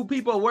who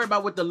people are worried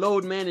about with the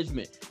load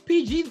management.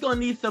 PG's gonna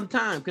need some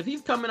time because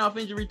he's coming off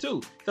injury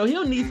too. So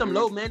he'll need some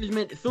load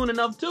management soon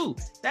enough too.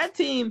 That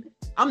team,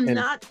 I'm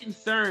not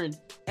concerned.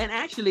 And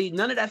actually,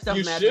 none of that stuff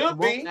You matters. It should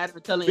won't be, matter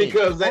till the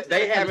because end.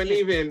 they haven't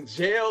even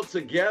gelled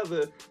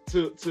together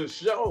to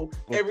show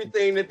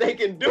everything that they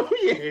can do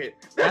yet.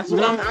 That's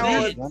what I'm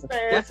saying.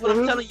 saying. That's what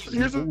I'm telling you.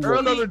 Here's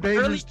another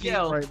dangerous team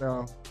right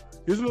now.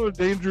 Here's another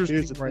dangerous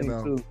team right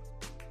now.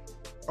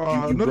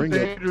 Another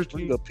dangerous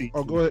team.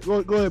 Oh, go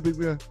ahead, Big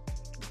Man.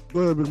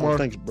 Go ahead, Big Mark.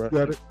 Thanks, bro.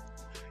 Got it.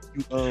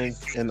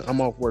 And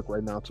I'm off work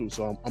right now too,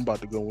 so I'm about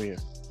to go in.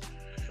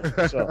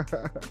 So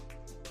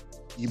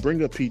you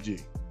bring up PG.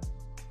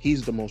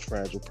 He's the most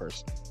fragile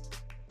person.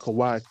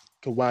 Kawhi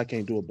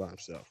can't do it by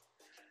himself.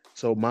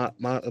 So my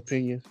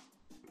opinion,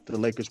 the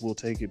Lakers will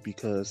take it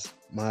because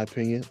my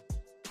opinion,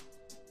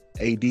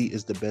 AD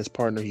is the best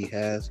partner he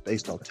has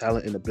based on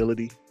talent and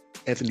ability.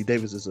 Anthony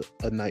Davis is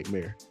a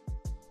nightmare.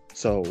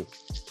 So,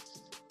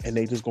 and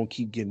they just gonna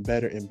keep getting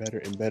better and better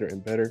and better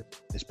and better,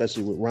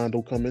 especially with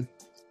Rondo coming,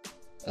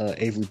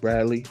 Avery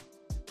Bradley.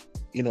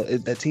 You know,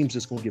 that team's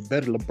just gonna get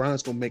better.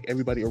 LeBron's gonna make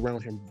everybody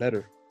around him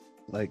better.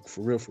 Like,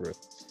 for real, for real.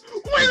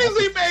 When has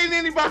he made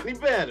anybody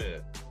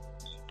better?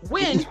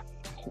 When?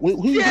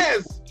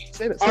 Yes.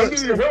 I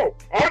need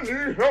help. I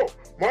need help.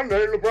 My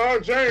name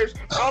LeBron James.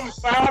 I'm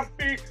 5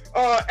 feet,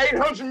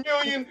 800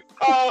 million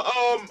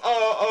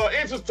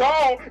inches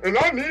tall, and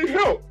I need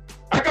help.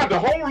 I got the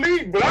whole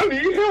league, but I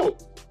need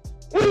help.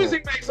 When does he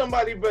make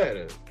somebody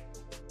better?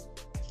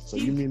 So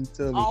you mean to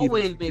tell me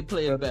always made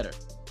players better?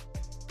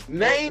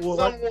 Name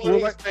someone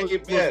who's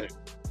making better.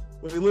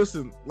 Wait,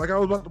 listen, like I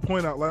was about to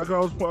point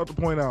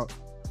out.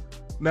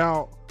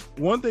 Now,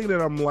 one thing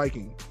that I'm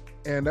liking,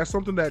 and that's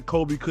something that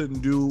Kobe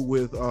couldn't do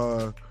with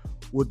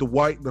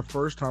Dwight the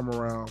first time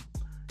around.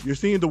 You're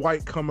seeing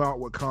Dwight come out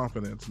with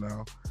confidence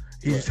now.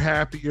 He's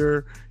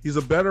happier. He's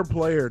a better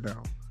player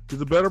now. He's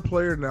a better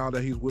player now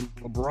that he's with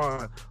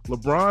LeBron.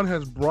 LeBron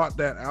has brought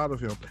that out of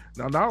him.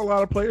 Now, not a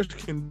lot of players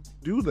can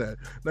do that.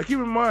 Now, keep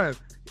in mind,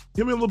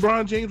 him and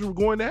LeBron James were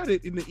going at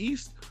it in the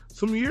East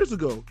some years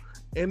ago.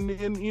 And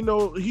you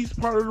know, he's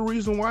part of the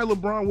reason why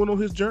LeBron went on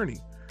his journey.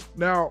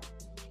 Now,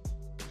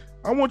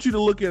 I want you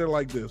to look at it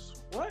like this.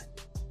 What?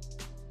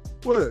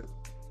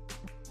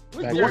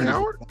 Dwight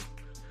Howard?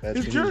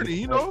 His journey,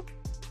 you know?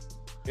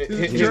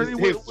 His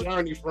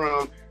journey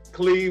from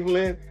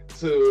Cleveland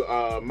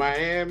to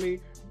Miami,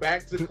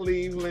 back to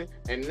Cleveland,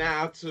 and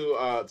now to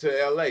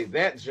LA.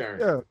 That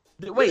journey.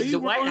 Yeah. Wait,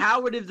 Dwight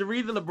Howard is the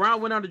reason LeBron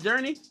went on the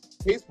journey?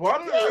 He's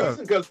part of the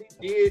reason because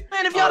he did.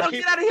 Man, if y'all don't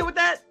get out of here with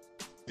that.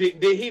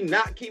 Did he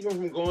not keep him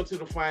from going to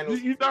the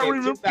finals in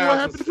remember what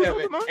happened to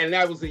 2007? And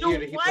that was the year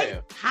that he Dwight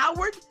failed.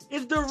 Howard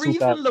is the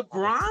reason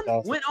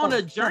LeBron went on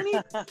a journey?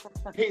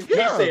 He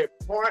said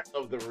part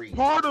of the reason.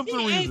 Part of the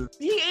reason.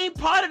 He ain't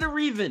part of the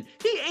reason.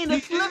 He ain't a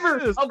sliver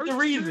of the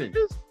reason.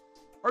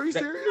 Are you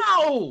serious?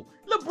 No.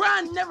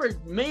 LeBron never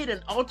made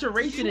an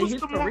alteration in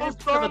his career. He was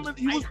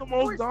the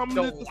most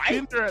dominant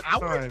defender at the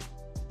time.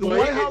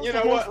 Well, you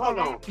know what? Hold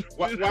on.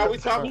 While we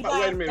talking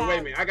about, wait a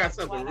minute. I got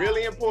something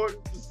really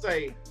important to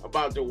say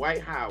about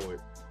Dwight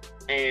Howard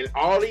and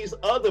all these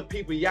other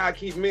people y'all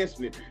keep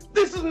mentioning.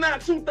 This is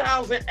not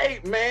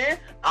 2008, man.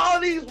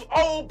 All these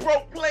old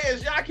broke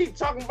players y'all keep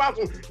talking about.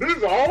 This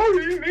is all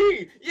you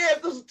need. Yeah,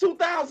 this is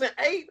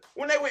 2008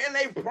 when they were in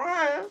their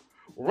prime.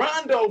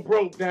 Rondo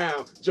broke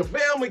down.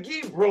 JaVale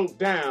McGee broke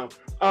down.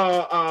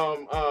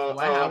 Howard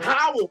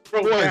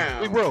broke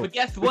down. Big bro. But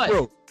guess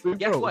what?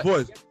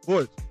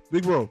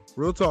 Big bro,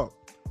 real talk.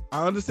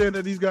 I understand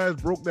that these guys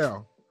broke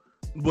down,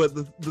 but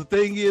the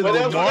thing is,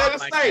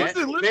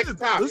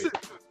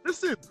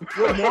 listen.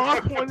 What Mar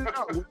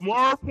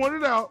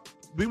pointed out.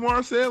 Big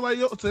Mar said like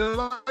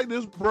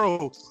this,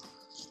 bro.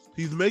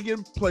 He's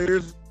making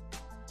players.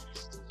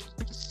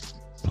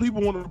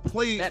 People want to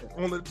play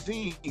on the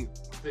team. He's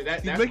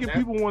making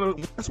people want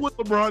to. That's what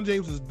LeBron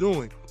James is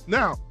doing.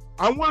 Now,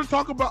 I want to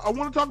talk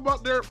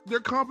about their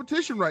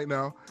competition right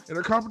now, and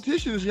their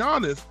competition is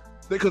Giannis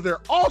because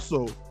they're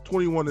also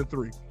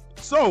 21-3.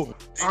 So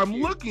I'm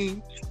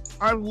looking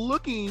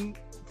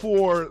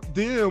for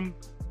them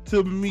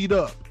to meet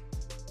up,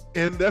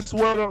 and that's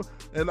what.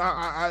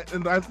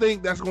 I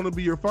think that's going to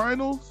be your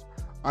finals.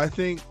 I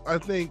think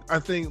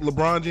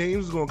LeBron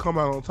James is going to come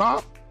out on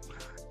top.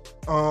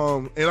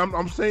 And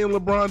I'm saying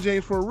LeBron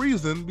James for a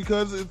reason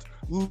because it's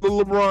the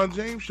LeBron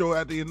James show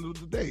at the end of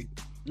the day.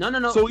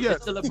 No. So yes,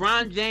 it's the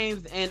LeBron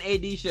James and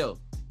AD show.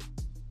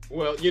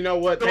 Well, you know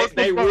what?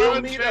 They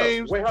will meet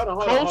up. Wait, hold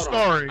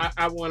on.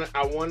 I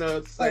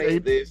wanna say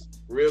this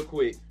real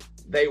quick.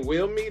 They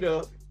will meet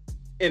up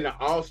in the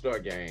All-Star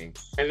game,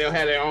 and they'll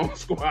have their own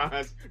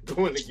squads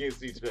going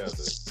against each other.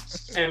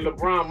 And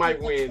LeBron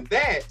might win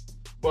that,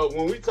 but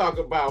when we talk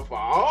about for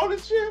all the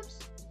chips,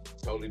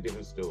 totally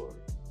different story.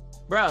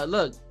 Bro,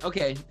 look,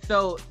 okay,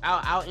 so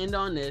I'll end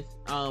on this.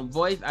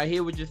 Voice, I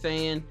hear what you're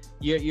saying.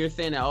 You're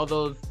saying that all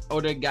those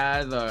older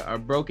guys are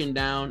broken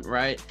down,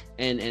 right?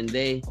 And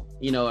they,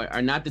 you know,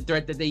 are not the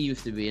threat that they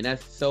used to be, and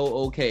that's so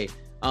okay.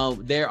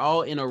 They're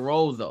all in a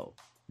role though.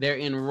 They're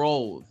in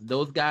roles.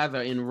 Those guys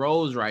are in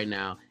roles right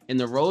now. And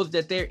the roles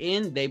that they're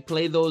in, they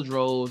play those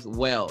roles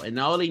well. And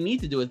all they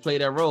need to do is play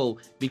their role,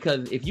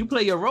 because if you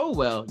play your role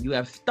well, you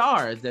have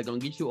stars that are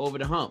going to get you over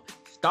the hump.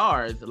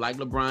 Stars like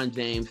LeBron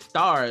James,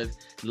 stars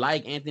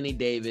like Anthony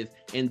Davis,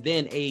 and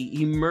then a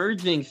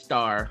emerging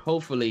star,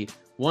 hopefully,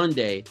 one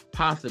day,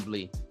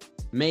 possibly,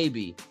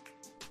 maybe,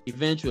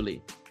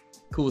 eventually,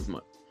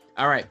 Kuzma.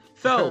 All right,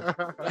 so.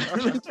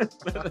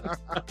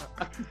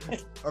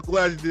 I'm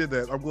glad you did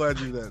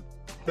that.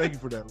 Thank you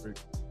for that, Rick.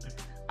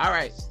 All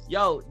right,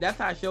 yo,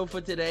 that's our show for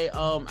today.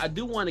 I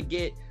do want to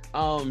get,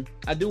 I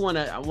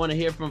want to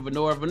hear from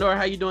Venora. Venora,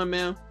 how you doing,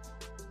 ma'am?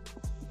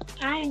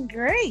 I'm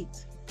great.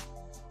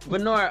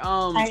 Venora,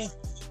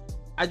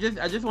 I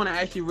just want to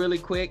ask you really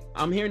quick.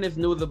 I'm hearing this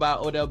news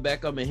about Odell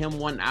Beckham and him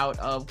wanting out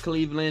of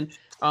Cleveland.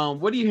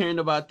 What are you hearing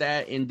about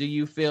that? And do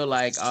you feel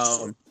like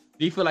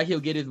he'll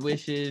get his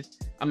wishes?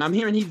 I'm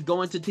hearing he's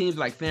going to teams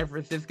like San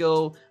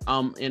Francisco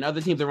and other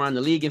teams around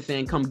the league and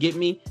saying, come get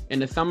me in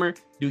the summer.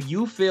 Do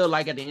you feel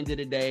like at the end of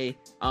the day,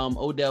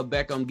 Odell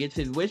Beckham gets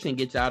his wish and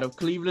gets out of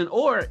Cleveland?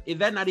 Or is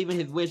that not even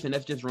his wish and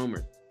that's just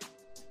rumors?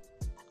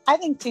 I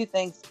think two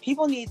things.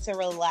 People need to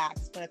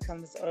relax when it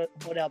comes to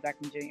Odell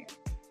Beckham Jr.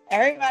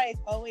 Everybody's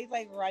always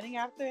like running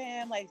after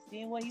him, like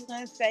seeing what he's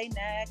going to say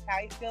next, how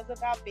he feels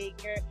about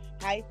Baker,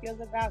 how he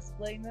feels about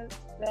splitting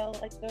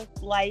the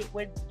flight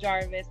with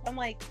Jarvis. I'm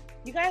like,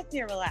 you guys need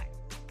to relax.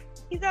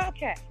 He's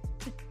okay.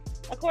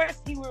 Of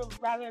course, he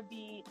would rather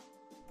be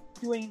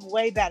doing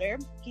way better.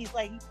 He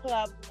put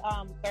up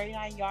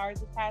 39 yards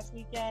this past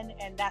weekend,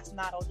 and that's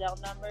not Odell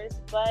numbers,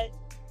 but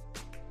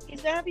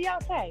he's going to be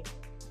okay.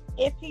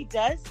 If he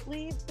does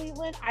leave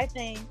Cleveland, I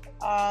think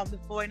the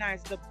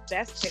 49ers are the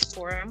best pick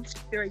for him.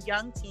 They're a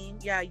young team.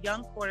 Yeah, a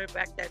young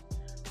quarterback that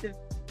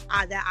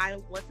I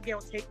once again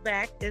will take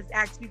back is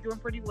actually doing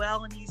pretty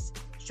well, and he's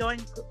showing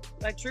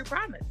like true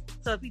promise.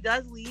 So if he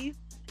does leave,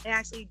 and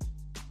actually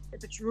if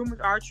the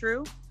rumors are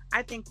true,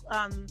 I think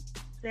San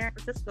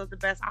Francisco is the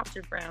best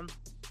option for him.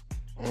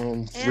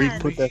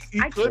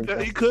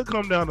 He could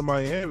come down to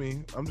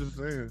Miami. I'm just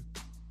saying.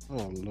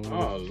 Oh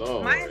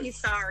Lord. Miami's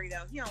sorry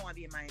though. He don't want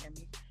to be in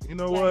Miami. You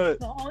know what?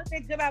 The only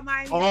thing good about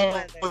Miami is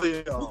all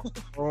y'all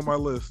are on my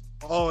list.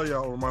 All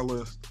y'all are on my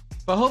list.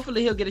 But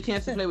hopefully he'll get a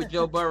chance to play with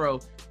Joe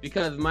Burrow,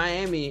 because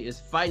Miami is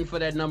fighting for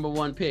that number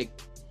one pick.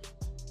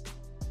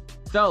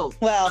 So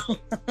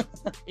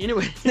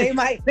anyway, they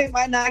might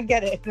not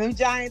get it. Them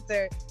Giants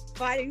are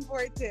fighting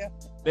for it too.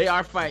 They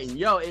are fighting.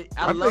 Yo,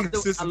 I think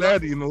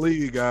Cincinnati in the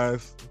league,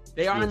 guys.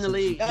 They are in the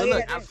league. But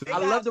look, I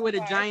love the way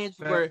the Giants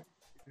were.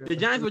 The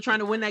Giants were trying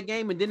to win that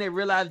game, and then they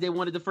realized they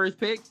wanted the first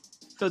pick.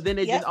 So then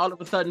they just all of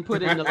a sudden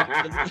put in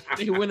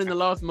they went in the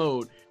loss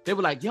mode. They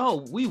were like,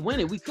 "Yo, we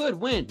winning. We could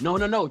win."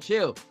 No,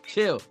 chill.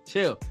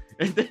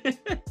 And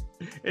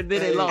then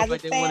they lost.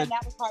 Like they wanted.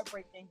 That was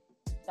heartbreaking.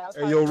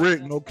 Hey, yo,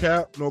 Rick, no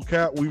cap.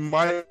 We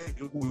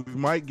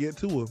might get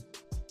to him.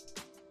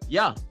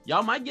 Yeah,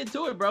 y'all might get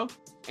to it, bro.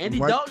 Andy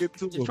Dalton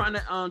is trying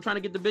to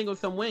get the Bengals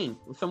some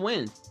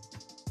wins.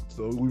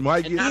 So we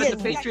might get. Now that the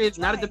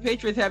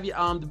Patriots have the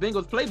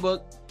Bengals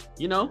playbook,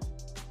 you know.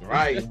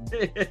 Right.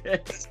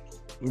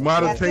 We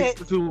might have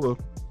taken to her.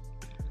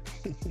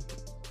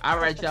 All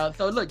right, y'all.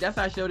 So look, that's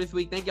our show this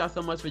week. Thank y'all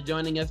so much for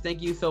joining us.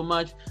 Thank you so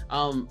much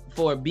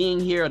for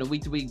being here on a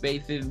week-to-week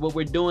basis. What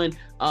we're doing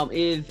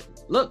is,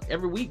 look,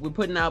 every week we're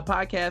putting out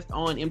podcasts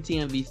on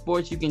MTMV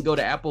Sports. You can go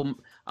to Apple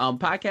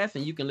Podcasts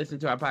and you can listen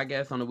to our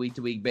podcast on a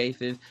week-to-week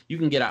basis. You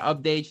can get our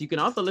updates. You can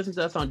also listen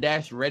to us on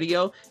Dash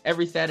Radio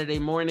every Saturday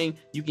morning.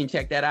 You can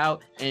check that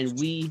out, and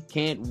we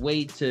can't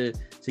wait to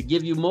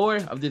give you more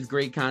of this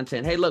great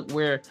content. Hey, look,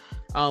 we're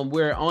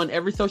on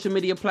every social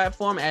media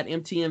platform at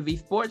MTMV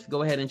Sports.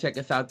 Go ahead and check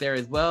us out there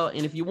as well.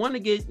 And if you want to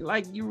get,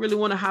 you really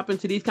want to hop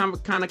into these kind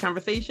of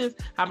conversations,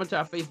 hop into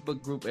our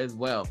Facebook group as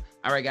well.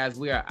 All right, guys,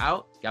 we are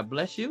out. God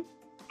bless you.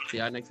 See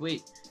y'all next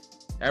week.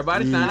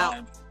 Everybody sign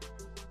out.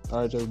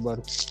 All right,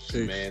 everybody.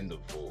 Man, the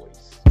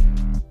voice.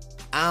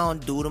 I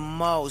don't do the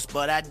most,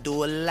 but I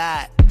do a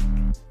lot.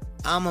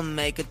 I'ma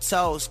make a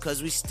toast,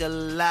 cause we still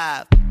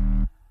alive.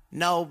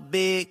 No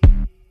big,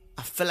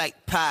 I feel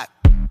like Pac.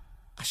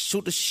 I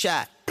shoot a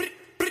shot.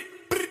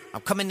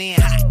 I'm coming in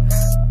hot.